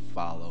decision to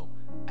follow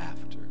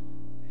after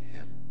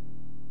him.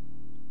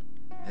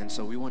 And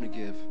so we want to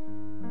give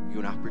you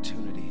an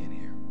opportunity in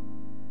here.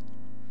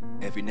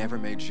 If you never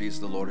made Jesus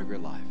the Lord of your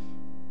life,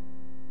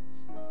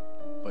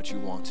 but you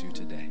want to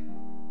today,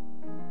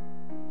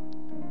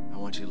 I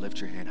want you to lift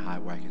your hand high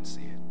where I can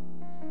see it.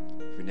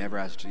 If you never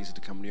asked Jesus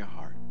to come into your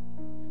heart,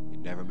 you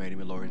never made him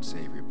your Lord and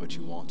Savior, but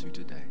you want to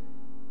today,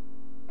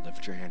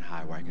 lift your hand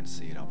high where I can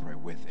see it. I'll pray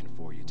with and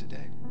for you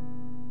today.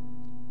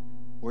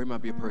 Or you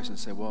might be a person and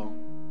say, well,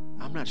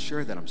 I'm not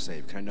sure that I'm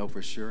saved. Can I know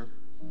for sure?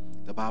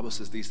 The Bible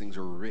says these things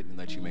are written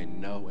that you may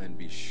know and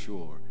be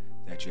sure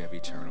that you have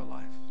eternal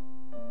life.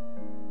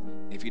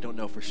 If you don't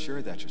know for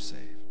sure that you're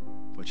saved,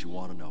 but you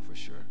want to know for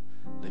sure,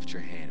 lift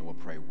your hand and we'll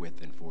pray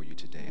with and for you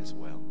today as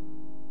well.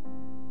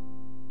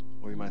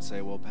 Or you might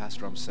say, well,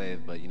 Pastor, I'm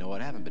saved, but you know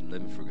what? I haven't been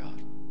living for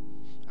God.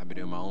 I've been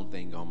doing my own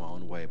thing, going my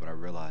own way, but I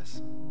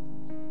realize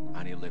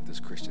I need to live this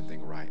Christian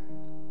thing right.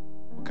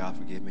 Will God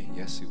forgive me?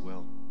 Yes, he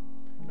will.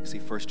 You see,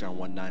 1 John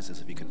 1:9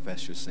 says, if you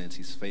confess your sins,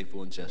 he's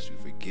faithful and just to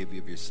forgive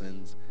you of your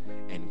sins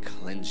and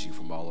cleanse you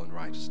from all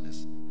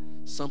unrighteousness.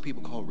 Some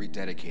people call it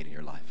rededicating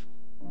your life.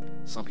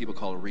 Some people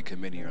call it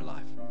recommitting your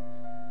life.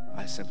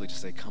 I simply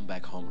just say, come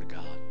back home to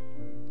God.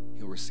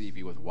 He'll receive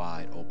you with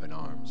wide open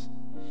arms.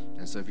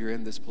 And so if you're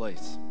in this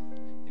place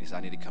and you say, I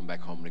need to come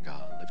back home to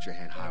God, lift your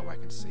hand high where I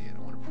can see it. I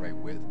want to pray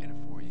with and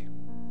for you.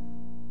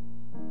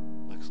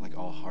 Looks like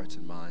all hearts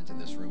and minds in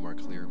this room are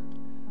clear,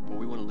 but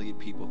we want to lead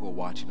people who are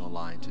watching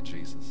online to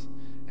Jesus.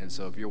 And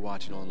so if you're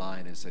watching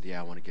online and said, yeah,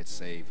 I want to get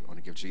saved, I want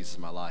to give Jesus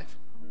my life,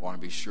 or I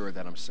want to be sure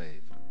that I'm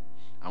saved,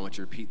 I want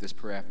you to repeat this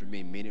prayer after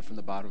me, mean it from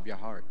the bottom of your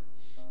heart.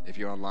 If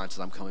you're online,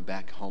 says, I'm coming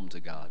back home to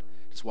God.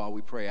 Just while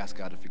we pray, ask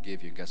God to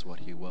forgive you, and guess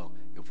what? He will.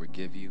 He'll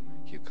forgive you,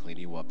 he'll clean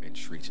you up, and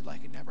treat you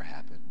like it never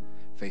happened.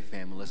 Faith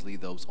family, let's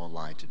lead those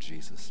online to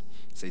Jesus.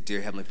 Say,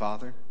 dear Heavenly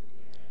Father,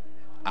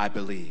 I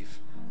believe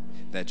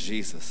that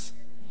Jesus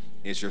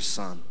is your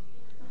Son.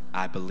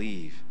 I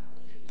believe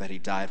that he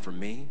died for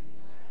me,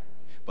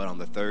 but on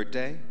the third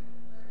day,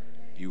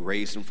 you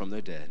raised him from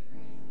the dead.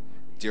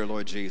 Dear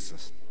Lord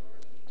Jesus,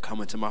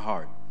 come into my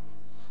heart.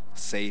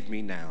 Save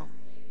me now.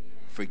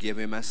 Forgive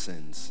me my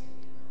sins.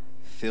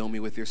 Fill me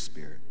with your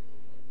Spirit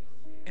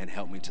and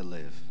help me to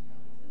live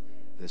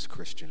this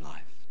Christian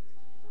life.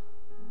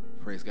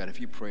 Praise God. If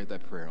you prayed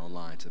that prayer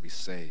online to be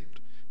saved,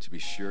 to be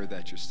sure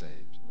that you're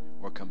saved,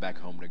 or come back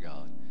home to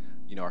God,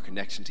 you know, our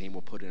connection team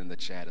will put it in the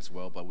chat as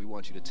well, but we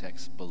want you to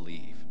text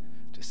BELIEVE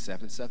to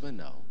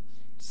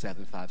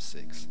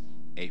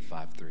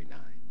 770-756-8539.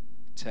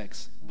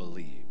 Text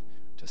BELIEVE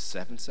to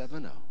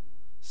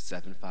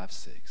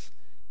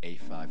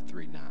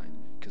 770-756-8539.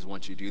 Because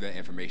once you do that,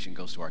 information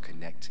goes to our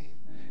Connect team.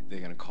 They're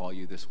going to call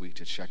you this week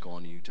to check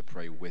on you, to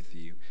pray with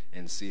you,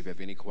 and see if you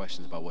have any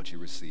questions about what you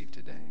received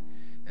today.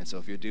 And so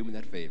if you're doing me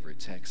that favor,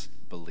 text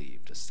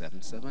BELIEVE to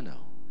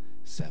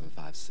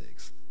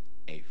 770-756-8539.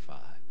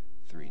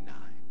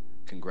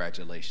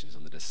 Congratulations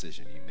on the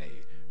decision you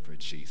made for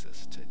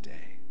Jesus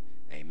today.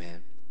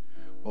 Amen.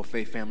 Well,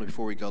 Faith family,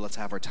 before we go, let's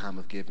have our time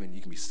of giving.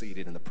 You can be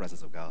seated in the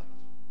presence of God.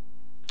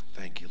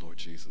 Thank you, Lord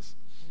Jesus.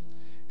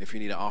 If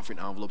you need an offering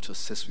envelope to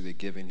assist with your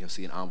giving, you'll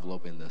see an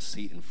envelope in the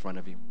seat in front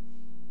of you.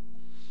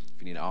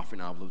 If you need an offering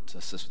envelope to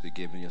assist with your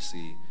giving, you'll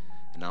see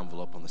an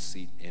envelope on the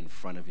seat in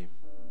front of you.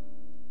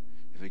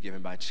 If you're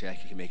giving by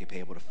check, you can make it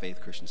payable to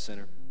Faith Christian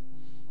Center.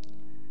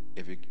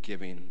 If you're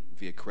giving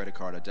via credit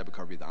card or debit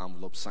card via the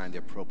envelope, sign the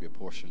appropriate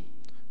portion.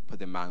 Put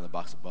the amount in the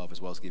box above, as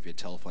well as give you a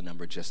telephone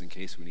number just in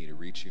case we need to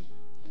reach you.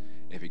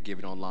 If you're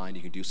giving online,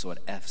 you can do so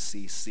at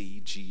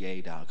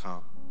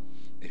fccga.com.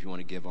 If you want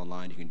to give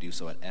online, you can do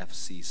so at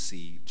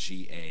fccga.com.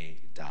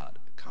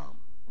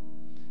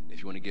 If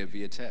you want to give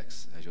via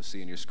text, as you'll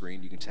see on your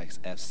screen, you can text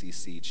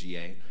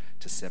FCCGA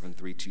to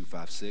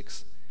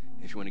 73256.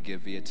 If you want to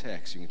give via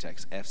text, you can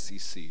text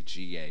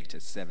FCCGA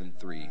to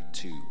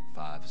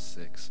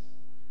 73256.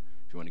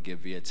 If you want to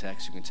give via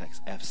text, you can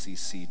text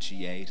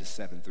FCCGA to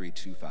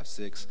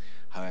 73256.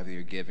 However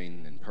you're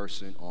giving in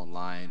person,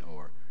 online,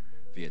 or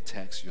via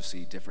text, you'll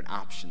see different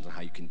options on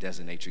how you can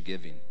designate your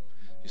giving.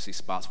 You'll see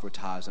spots for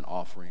tithes and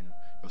offering.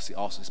 You'll see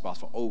also spots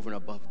for over and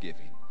above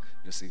giving.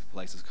 You'll see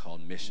places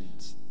called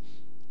missions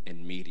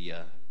and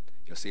media.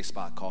 You'll see a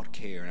spot called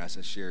care, and as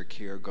I share,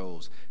 care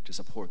goes to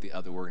support the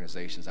other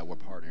organizations that we're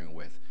partnering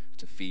with,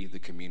 to feed the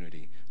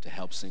community, to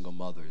help single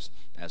mothers,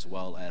 as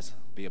well as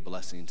be a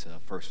blessing to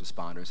first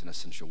responders and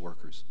essential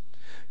workers.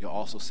 You'll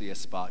also see a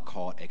spot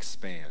called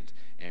expand,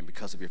 and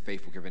because of your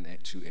faithful giving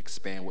to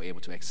expand, we're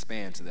able to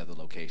expand to the other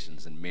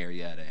locations in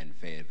Marietta and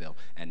Fayetteville,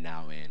 and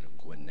now in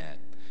Gwinnett.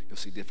 You'll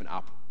see different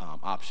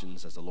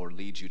options as the Lord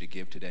leads you to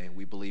give today.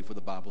 We believe what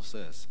the Bible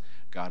says.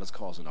 God is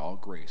causing all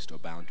grace to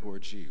abound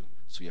towards you,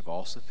 so you have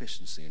all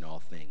sufficiency in all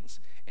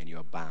things, and you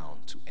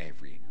abound to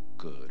every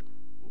good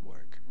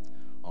work.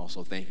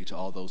 Also, thank you to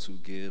all those who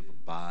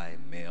give by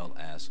mail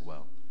as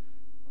well.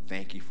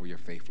 Thank you for your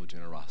faithful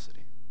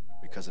generosity.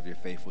 Because of your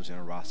faithful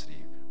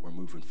generosity, we're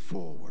moving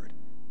forward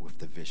with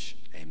the vision.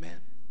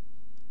 Amen.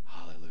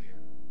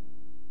 Hallelujah.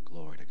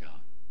 Glory to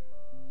God.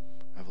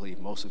 I believe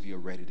most of you are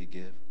ready to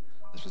give.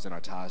 Let's present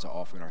our tithes, our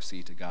offering, our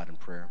seed to God in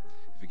prayer.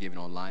 If you're giving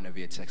online or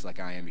via text like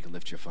I am, you can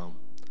lift your phone.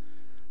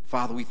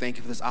 Father, we thank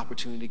you for this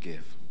opportunity to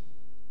give.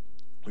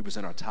 We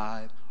present our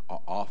tithe,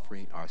 our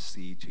offering, our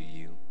seed to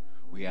you.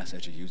 We ask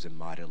that you use it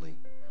mightily.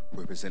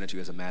 We present it to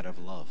you as a matter of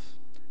love,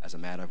 as a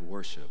matter of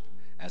worship,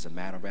 as a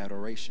matter of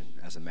adoration,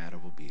 as a matter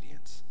of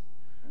obedience.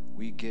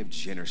 We give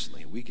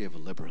generously, we give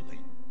liberally,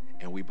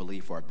 and we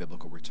believe for our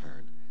biblical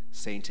return.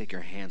 Satan, take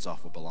your hands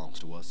off what belongs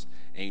to us.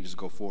 Angels,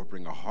 go forward,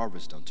 bring a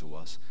harvest unto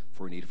us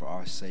for need for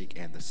our sake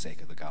and the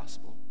sake of the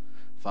gospel.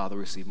 Father,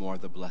 receive more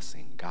of the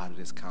blessing, guided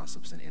his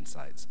concepts and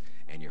insights,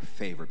 and your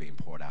favor being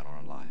poured out on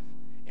our life.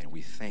 And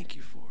we thank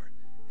you for it.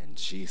 In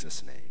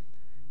Jesus' name,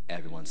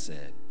 everyone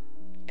said,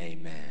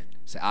 amen.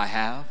 Say, I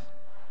have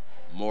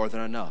more than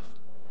enough,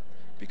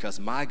 because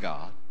my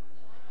God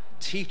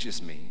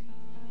teaches me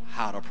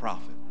how to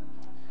profit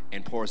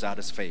and pours out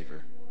his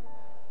favor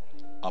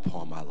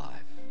upon my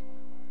life.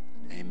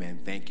 Amen.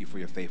 Thank you for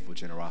your faithful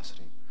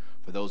generosity.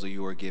 For those of you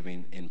who are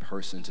giving in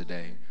person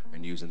today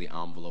and using the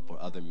envelope or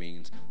other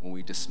means, when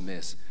we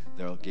dismiss,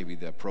 they'll give you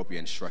the appropriate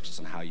instructions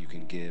on how you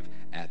can give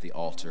at the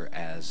altar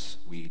as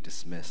we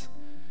dismiss.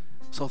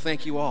 So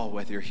thank you all,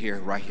 whether you're here,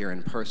 right here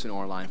in person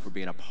or online, for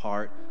being a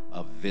part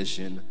of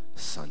Vision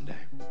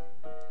Sunday.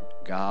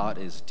 God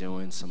is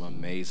doing some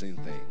amazing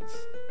things,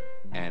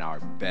 and our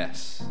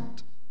best,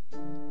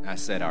 I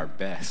said our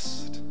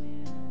best,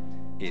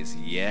 is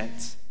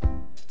yet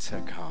to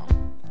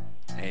come.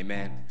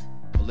 Amen.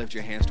 Lift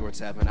your hands towards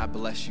heaven. I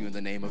bless you in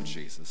the name of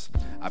Jesus.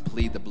 I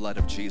plead the blood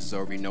of Jesus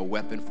over you. No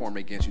weapon formed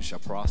against you shall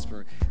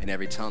prosper, and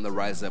every tongue that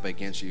rises up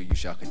against you, you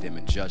shall condemn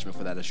in judgment,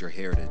 for that is your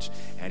heritage,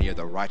 and you're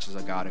the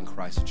righteousness of God in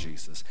Christ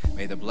Jesus.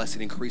 May the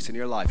blessing increase in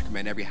your life.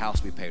 Command every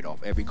house be paid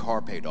off, every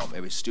car paid off,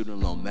 every student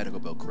loan, medical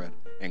bill,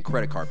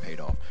 credit card paid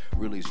off.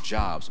 Release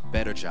jobs,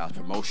 better jobs,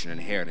 promotion,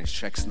 inheritance,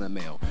 checks in the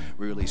mail.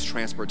 Release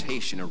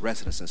transportation and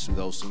residences to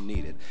those who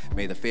need it.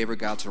 May the favor of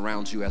God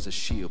surround you as a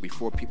shield.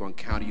 Before people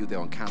encounter you,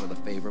 they'll encounter the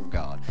favor of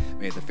God.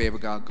 May the favor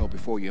of God go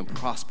before you and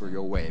prosper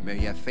your way. May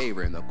you have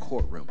favor in the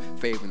courtroom,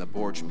 favor in the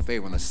boardroom,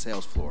 favor on the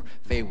sales floor,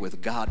 favor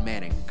with God,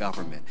 man, and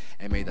government.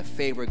 And may the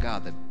favor of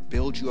God that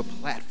builds you a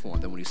platform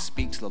that when you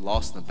speak to the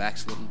lost and the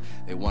backslidden,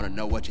 they want to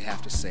know what you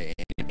have to say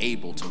and you're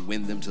able to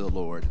win them to the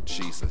Lord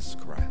Jesus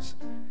Christ.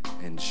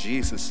 In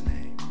Jesus'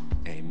 name,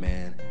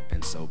 amen,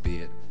 and so be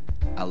it.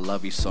 I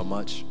love you so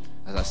much.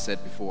 As I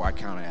said before, I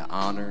count it an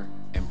honor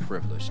and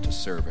privilege to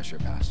serve as your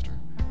pastor.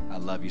 I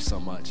love you so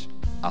much.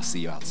 I'll see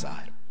you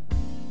outside.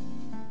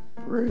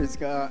 Praise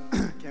God.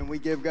 Can we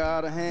give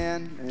God a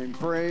hand and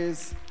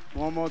praise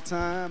one more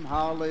time?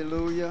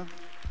 Hallelujah.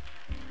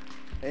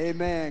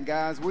 Amen,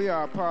 guys. We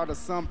are a part of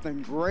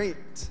something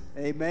great.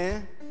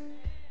 Amen.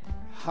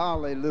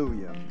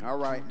 Hallelujah. All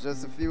right,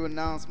 just a few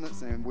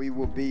announcements and we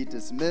will be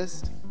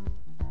dismissed.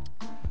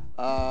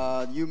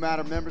 You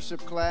Matter membership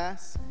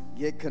class.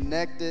 Get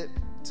connected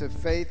to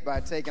faith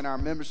by taking our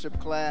membership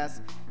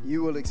class.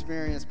 You will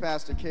experience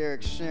Pastor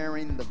Carrick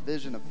sharing the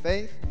vision of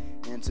faith.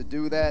 And to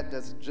do that,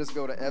 just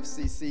go to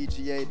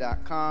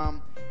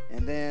fccga.com.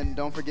 And then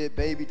don't forget,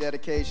 baby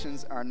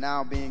dedications are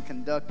now being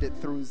conducted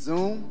through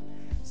Zoom.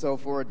 So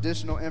for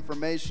additional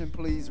information,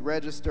 please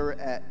register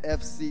at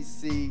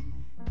fccga.com.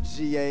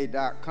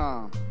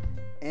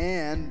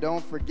 And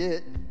don't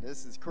forget,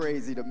 this is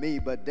crazy to me,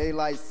 but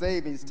daylight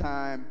savings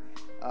time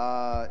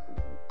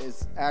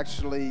is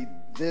actually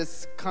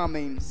this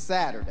coming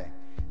Saturday.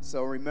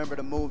 So remember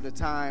to move the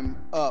time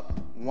up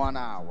 1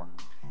 hour.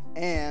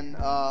 And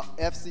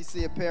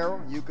FCC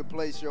Apparel, you can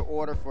place your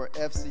order for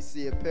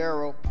FCC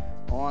Apparel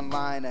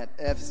online at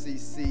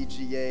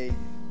fccga.com.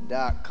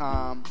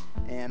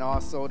 And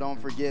also don't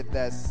forget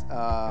that's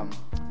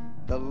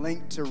the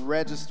link to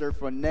register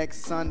for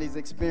next Sunday's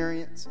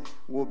experience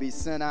will be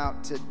sent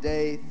out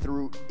today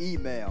through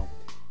email.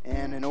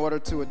 And in order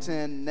to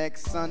attend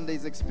next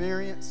Sunday's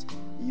experience,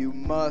 you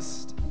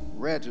must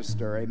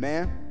register.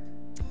 Amen?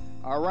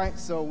 All right,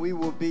 so we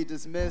will be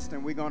dismissed,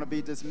 and we're going to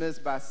be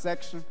dismissed by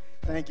section.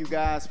 Thank you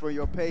guys for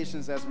your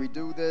patience as we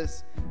do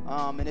this.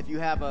 And if you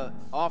have an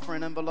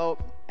offering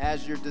envelope,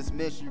 as you're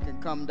dismissed, you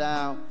can come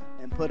down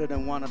and put it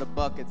in one of the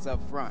buckets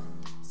up front.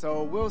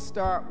 So we'll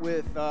start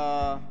with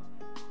the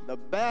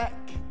back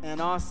and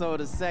also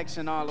the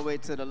section all the way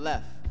to the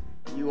left.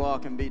 You all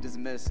can be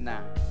dismissed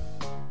now.